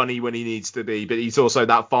he's funny when he needs to be, but he's also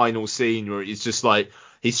that final scene where it's just like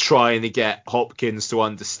he's trying to get Hopkins to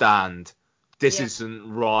understand this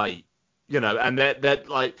isn't right, and that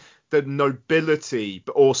like the nobility,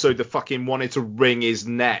 but also the fucking wanted to wring his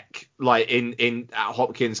neck, like in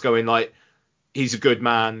Hopkins going like, he's a good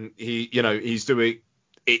man, he's doing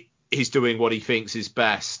it, he's doing what he thinks is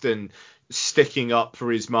best and sticking up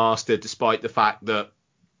for his master despite the fact that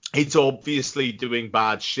he's obviously doing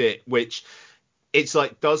bad shit, which it's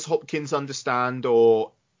like, does Hopkins understand?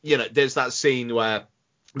 Or there's that scene where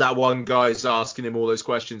that one guy's asking him all those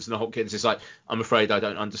questions and Hopkins is like, I'm afraid I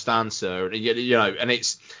don't understand, sir. And and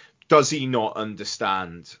it's, does he not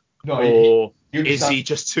understand? No, or is he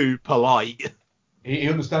just too polite? He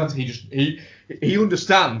understands. He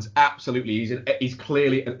understands absolutely. He's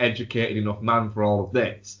clearly an educated enough man for all of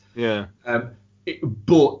this. Yeah.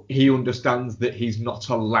 But he understands that he's not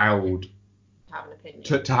allowed have an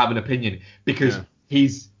opinion. To have an opinion, because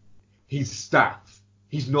he's staff.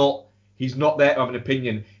 He's not there to have an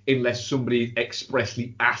opinion unless somebody is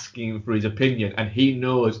expressly asking him for his opinion, and he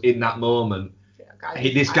knows in that moment,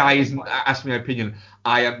 this guy isn't asking my opinion.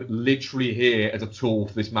 I am literally here as a tool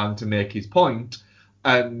for this man to make his point,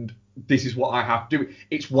 and this is what I have to do.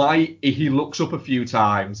 It's why he looks up a few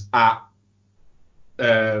times at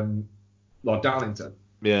Lord Darlington.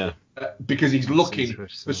 Yeah. Because he's looking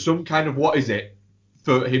for some kind of, what is it,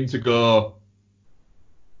 for him to go,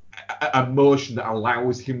 a motion that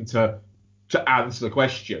allows him to answer the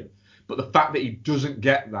question. But the fact that he doesn't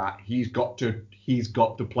get that, he's got to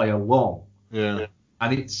play along. Yeah.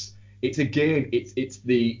 And it's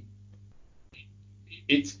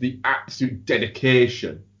the absolute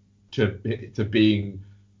dedication to being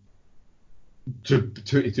to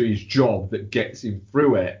his job that gets him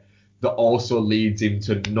through it, that also leads him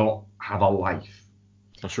to not have a life.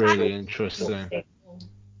 That's really interesting.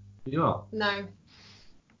 Yeah. No.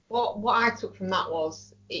 What I took from that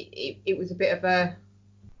was it was a bit of a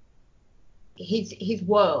his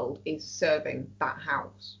world is serving that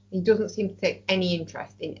house. He doesn't seem to take any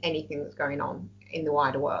interest in anything that's going on in the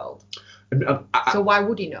wider world. So why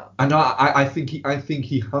would he know? I think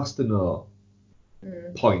he has to know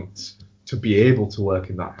points to be able to work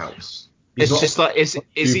in that house. It's just like, is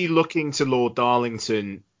he looking to Lord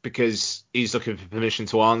Darlington because he's looking for permission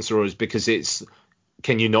to answer, or is because it's,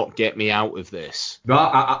 can you not get me out of this? No,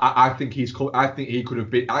 I think he could have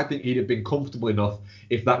been. I think he'd have been comfortable enough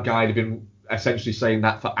if that guy had been essentially saying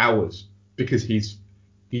that for hours, because he's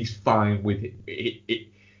fine with it.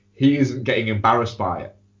 He isn't getting embarrassed by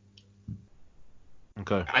it.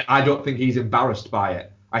 Okay. I don't think he's embarrassed by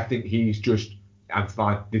it. I think he's just, I'm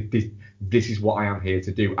fine. This is what I am here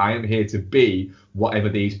to do. I am here to be whatever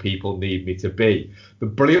these people need me to be. The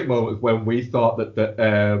brilliant moment when we thought that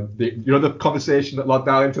the conversation that Lord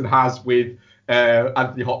Darlington has with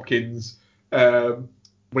Anthony Hopkins when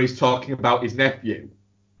he's talking about his nephew.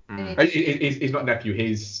 He's not nephew,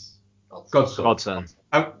 his godson.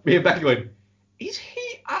 And me and Becky going, is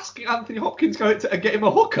he asking Anthony Hopkins to get him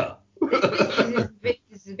a hooker?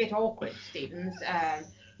 This is a bit awkward, Stevens.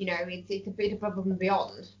 It's a bit above and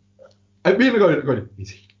beyond. And me and Becky going,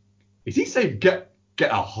 is he saying get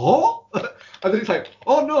a whore? And then it's like,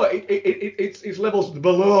 oh no, it's levels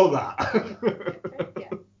below that.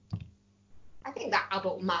 Yeah. I think that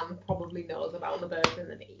adult man probably knows about the version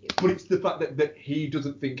that he is. But it's the fact that he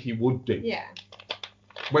doesn't think he would do. Yeah.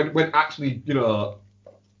 When actually,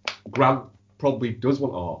 Grant probably does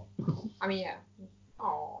want her. I mean, yeah.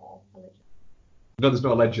 Oh. No, there's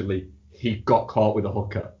no allegedly. He got caught with a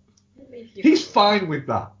hooker. He's fine with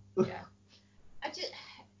that. Yeah.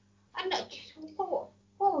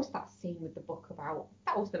 What was that scene with the book about?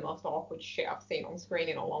 That was the most awkward shit I've seen on screen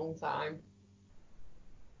in a long time.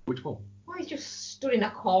 Which one? Well, he's just stood in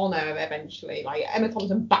a corner eventually. Like, Emma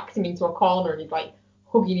Thompson backed him into a corner and he's like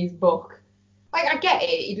hugging his book. Like, I get it.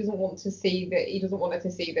 He doesn't want her to see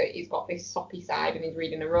that he's got this soppy side and he's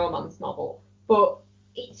reading a romance novel. But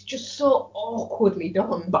it's just so awkwardly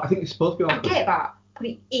done. But I think it's supposed to be awkward. I get that, but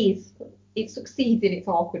it is. It succeeds in its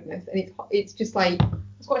awkwardness, and it's just like,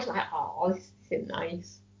 it's quite like, oh, this isn't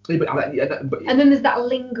nice. Yeah, and then there's that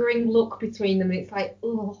lingering look between them, and it's like,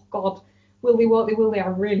 oh god, will they, won't they, will they? I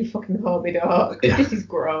really fucking hope they don't. This is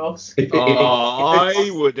gross.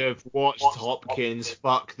 I would have watched Hopkins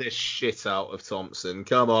fuck this shit out of Thompson.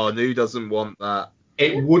 Come on, who doesn't want that?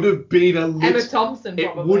 It would have been a little. Emma Thompson,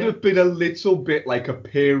 probably. It would have been a little bit like a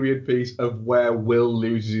period piece of where Will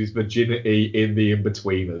loses his virginity in The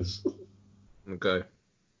Inbetweeners. Okay.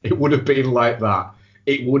 It would have been like that.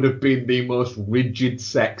 It would have been the most rigid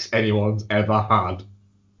sex anyone's ever had.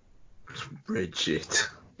 Rigid.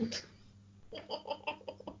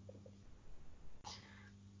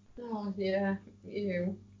 Oh yeah,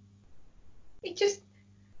 ew. It just.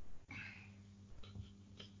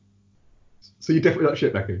 So you're definitely not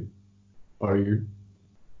shit, Becky? Are you?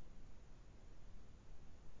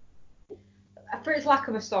 For its lack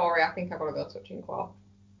of a story, I think I've got to go Touching Claw.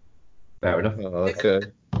 Fair enough. Oh, okay.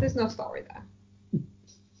 There's no story there.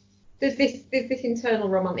 There's this internal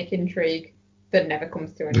romantic intrigue that never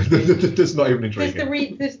comes to anything. There's not even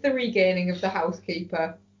intrigue. There's the regaining of the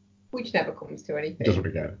housekeeper, which never comes to anything. Doesn't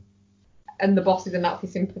regain. And the boss is a Nazi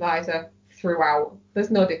sympathiser throughout.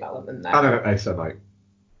 There's no development there. And an anti-Semite.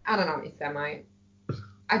 And an anti-Semite.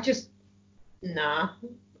 Nah.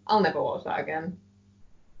 I'll never watch that again.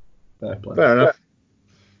 Fair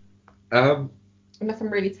enough. Unless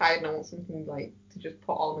I'm really tired and I want something like to just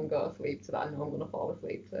put on and go to sleep so that I know I'm going to fall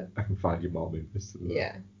asleep to. I can find you more movies.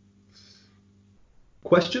 Yeah.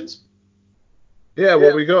 Questions? Yeah,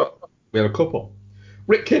 what we got? We have a couple.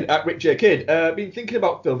 Rick Kidd at Rick J. Kidd. Been thinking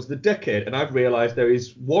about films of the decade, and I've realised there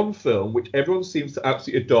is one film which everyone seems to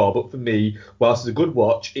absolutely adore, but for me, whilst it's a good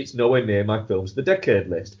watch, it's nowhere near my films of the decade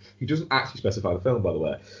list. He doesn't actually specify the film, by the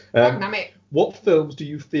way. What films do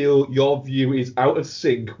you feel your view is out of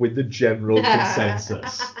sync with the general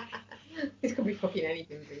consensus? This could be fucking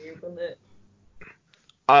anything for you, couldn't it?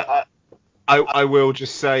 I will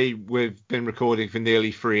just say we've been recording for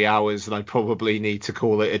nearly 3 hours and I probably need to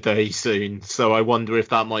call it a day soon. So I wonder if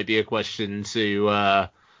that might be a question to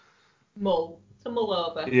mull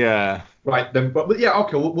over. Yeah. Right then, but yeah,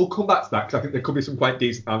 okay, we'll come back to that because I think there could be some quite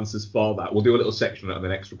decent answers for that. We'll do a little section on it on the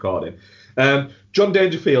next recording. John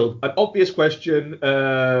Dangerfield, an obvious question,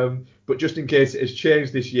 but just in case it has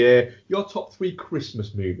changed this year, your top 3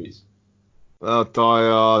 Christmas movies. Die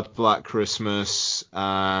Hard, Black Christmas,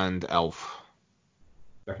 and Elf.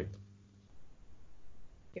 Okay.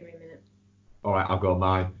 Give me a minute. All right, I'll go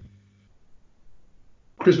mine.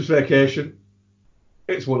 Christmas Vacation,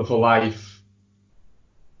 It's a Wonderful Life,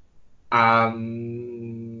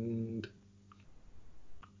 and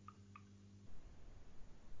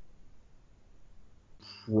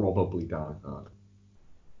probably Die Hard.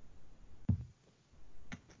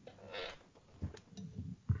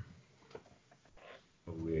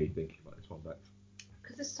 I'm really thinking about this one, Bex.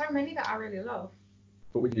 Because there's so many that I really love.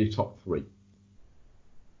 But we do top 3.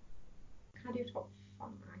 Can I do top 5?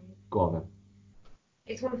 Go on then.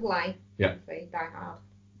 It's Wonderful Life. Yeah. Die Hard.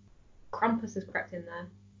 Krampus has crept in there.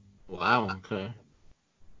 Wow, okay.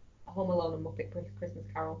 Home Alone and Muppet Christmas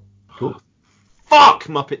Carol. Cool. Fuck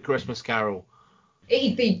Muppet Christmas Carol. It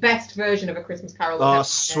is the best version of a Christmas Carol.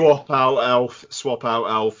 Swap out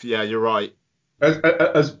Elf. Yeah, you're right.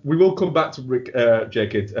 As we will come back to Rick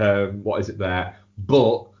Jenkins, what is it there?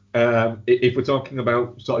 But if we're talking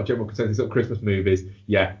about sort of general consensus of Christmas movies,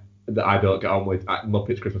 yeah, that I don't get on with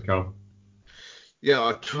Muppets Christmas Carol. Yeah,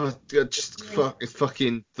 I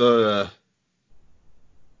fucking the.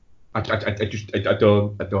 I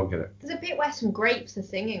don't get it. There's a bit where some grapes are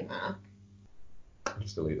singing there. I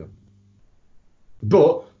still eat them.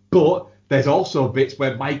 But there's also bits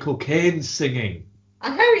where Michael Caine's singing. I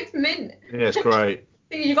know, it's mint. Yeah, it's great.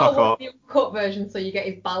 You've got to watch the uncut version so you get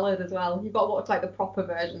his ballad as well. You've got to watch like the proper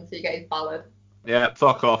version so you get his ballad. Yeah,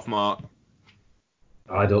 fuck off, Mark.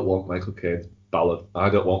 I don't want Michael Caine's ballad. I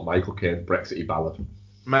don't want Michael Caine's Brexity ballad.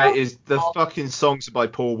 Mate, is the fucking songs by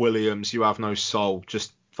Paul Williams, You Have No Soul.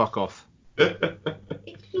 Just fuck off.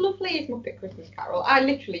 It's lovely as Muppet Christmas Carol. I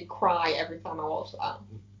literally cry every time I watch that.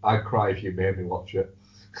 I'd cry if you made me watch it.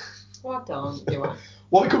 Well, I don't, do I?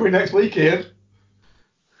 What are we covering next week, Ian?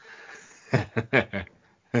 We'll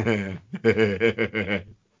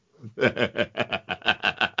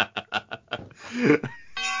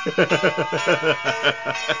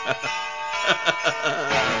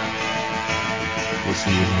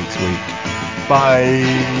see you next week. Bye.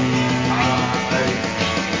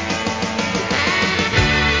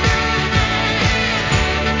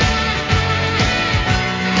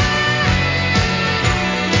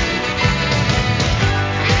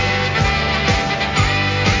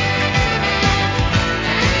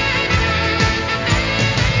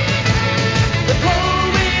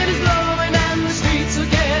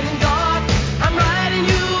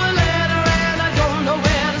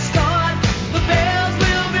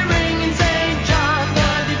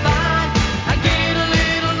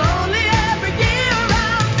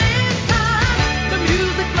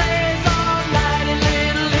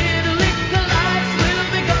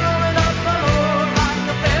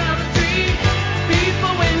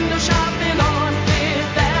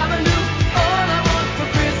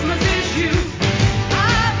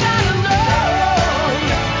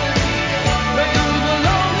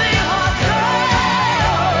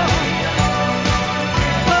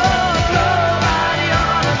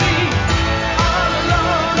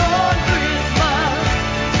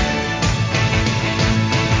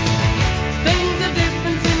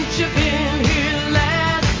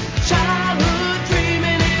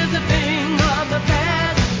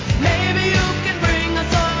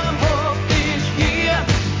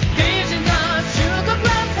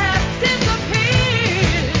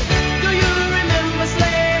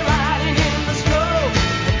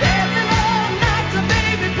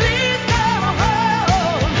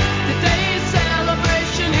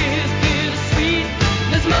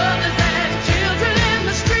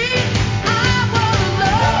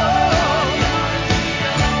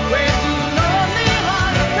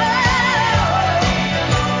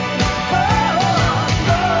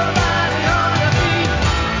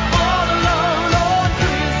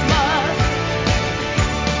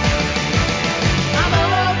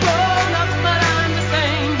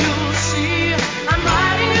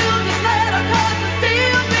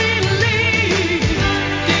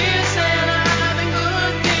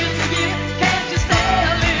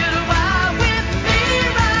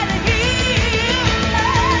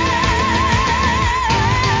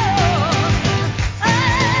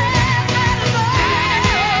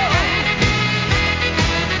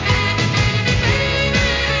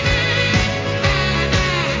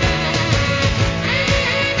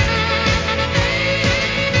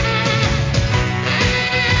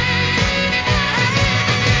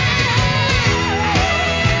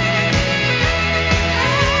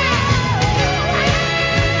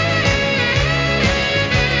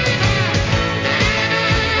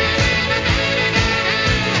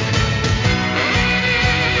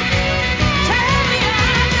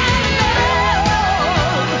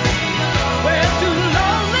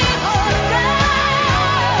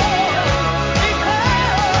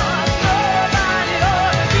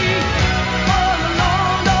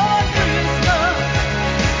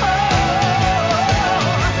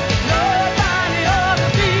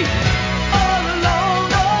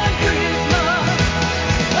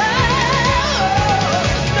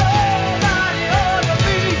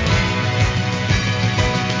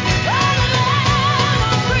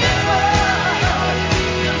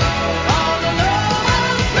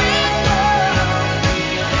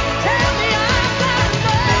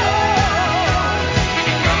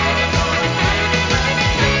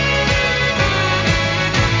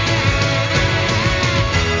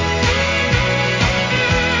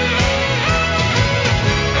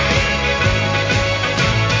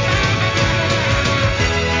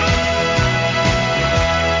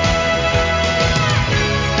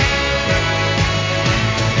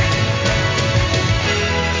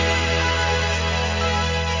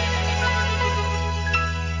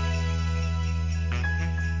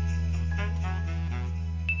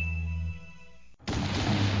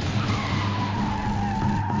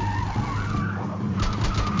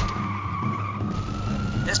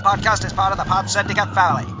 podcast is part of the Pod Syndicate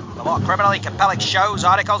family. For more criminally compelling shows,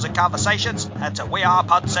 articles, and conversations, head to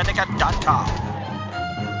wearepodsyndicate.com.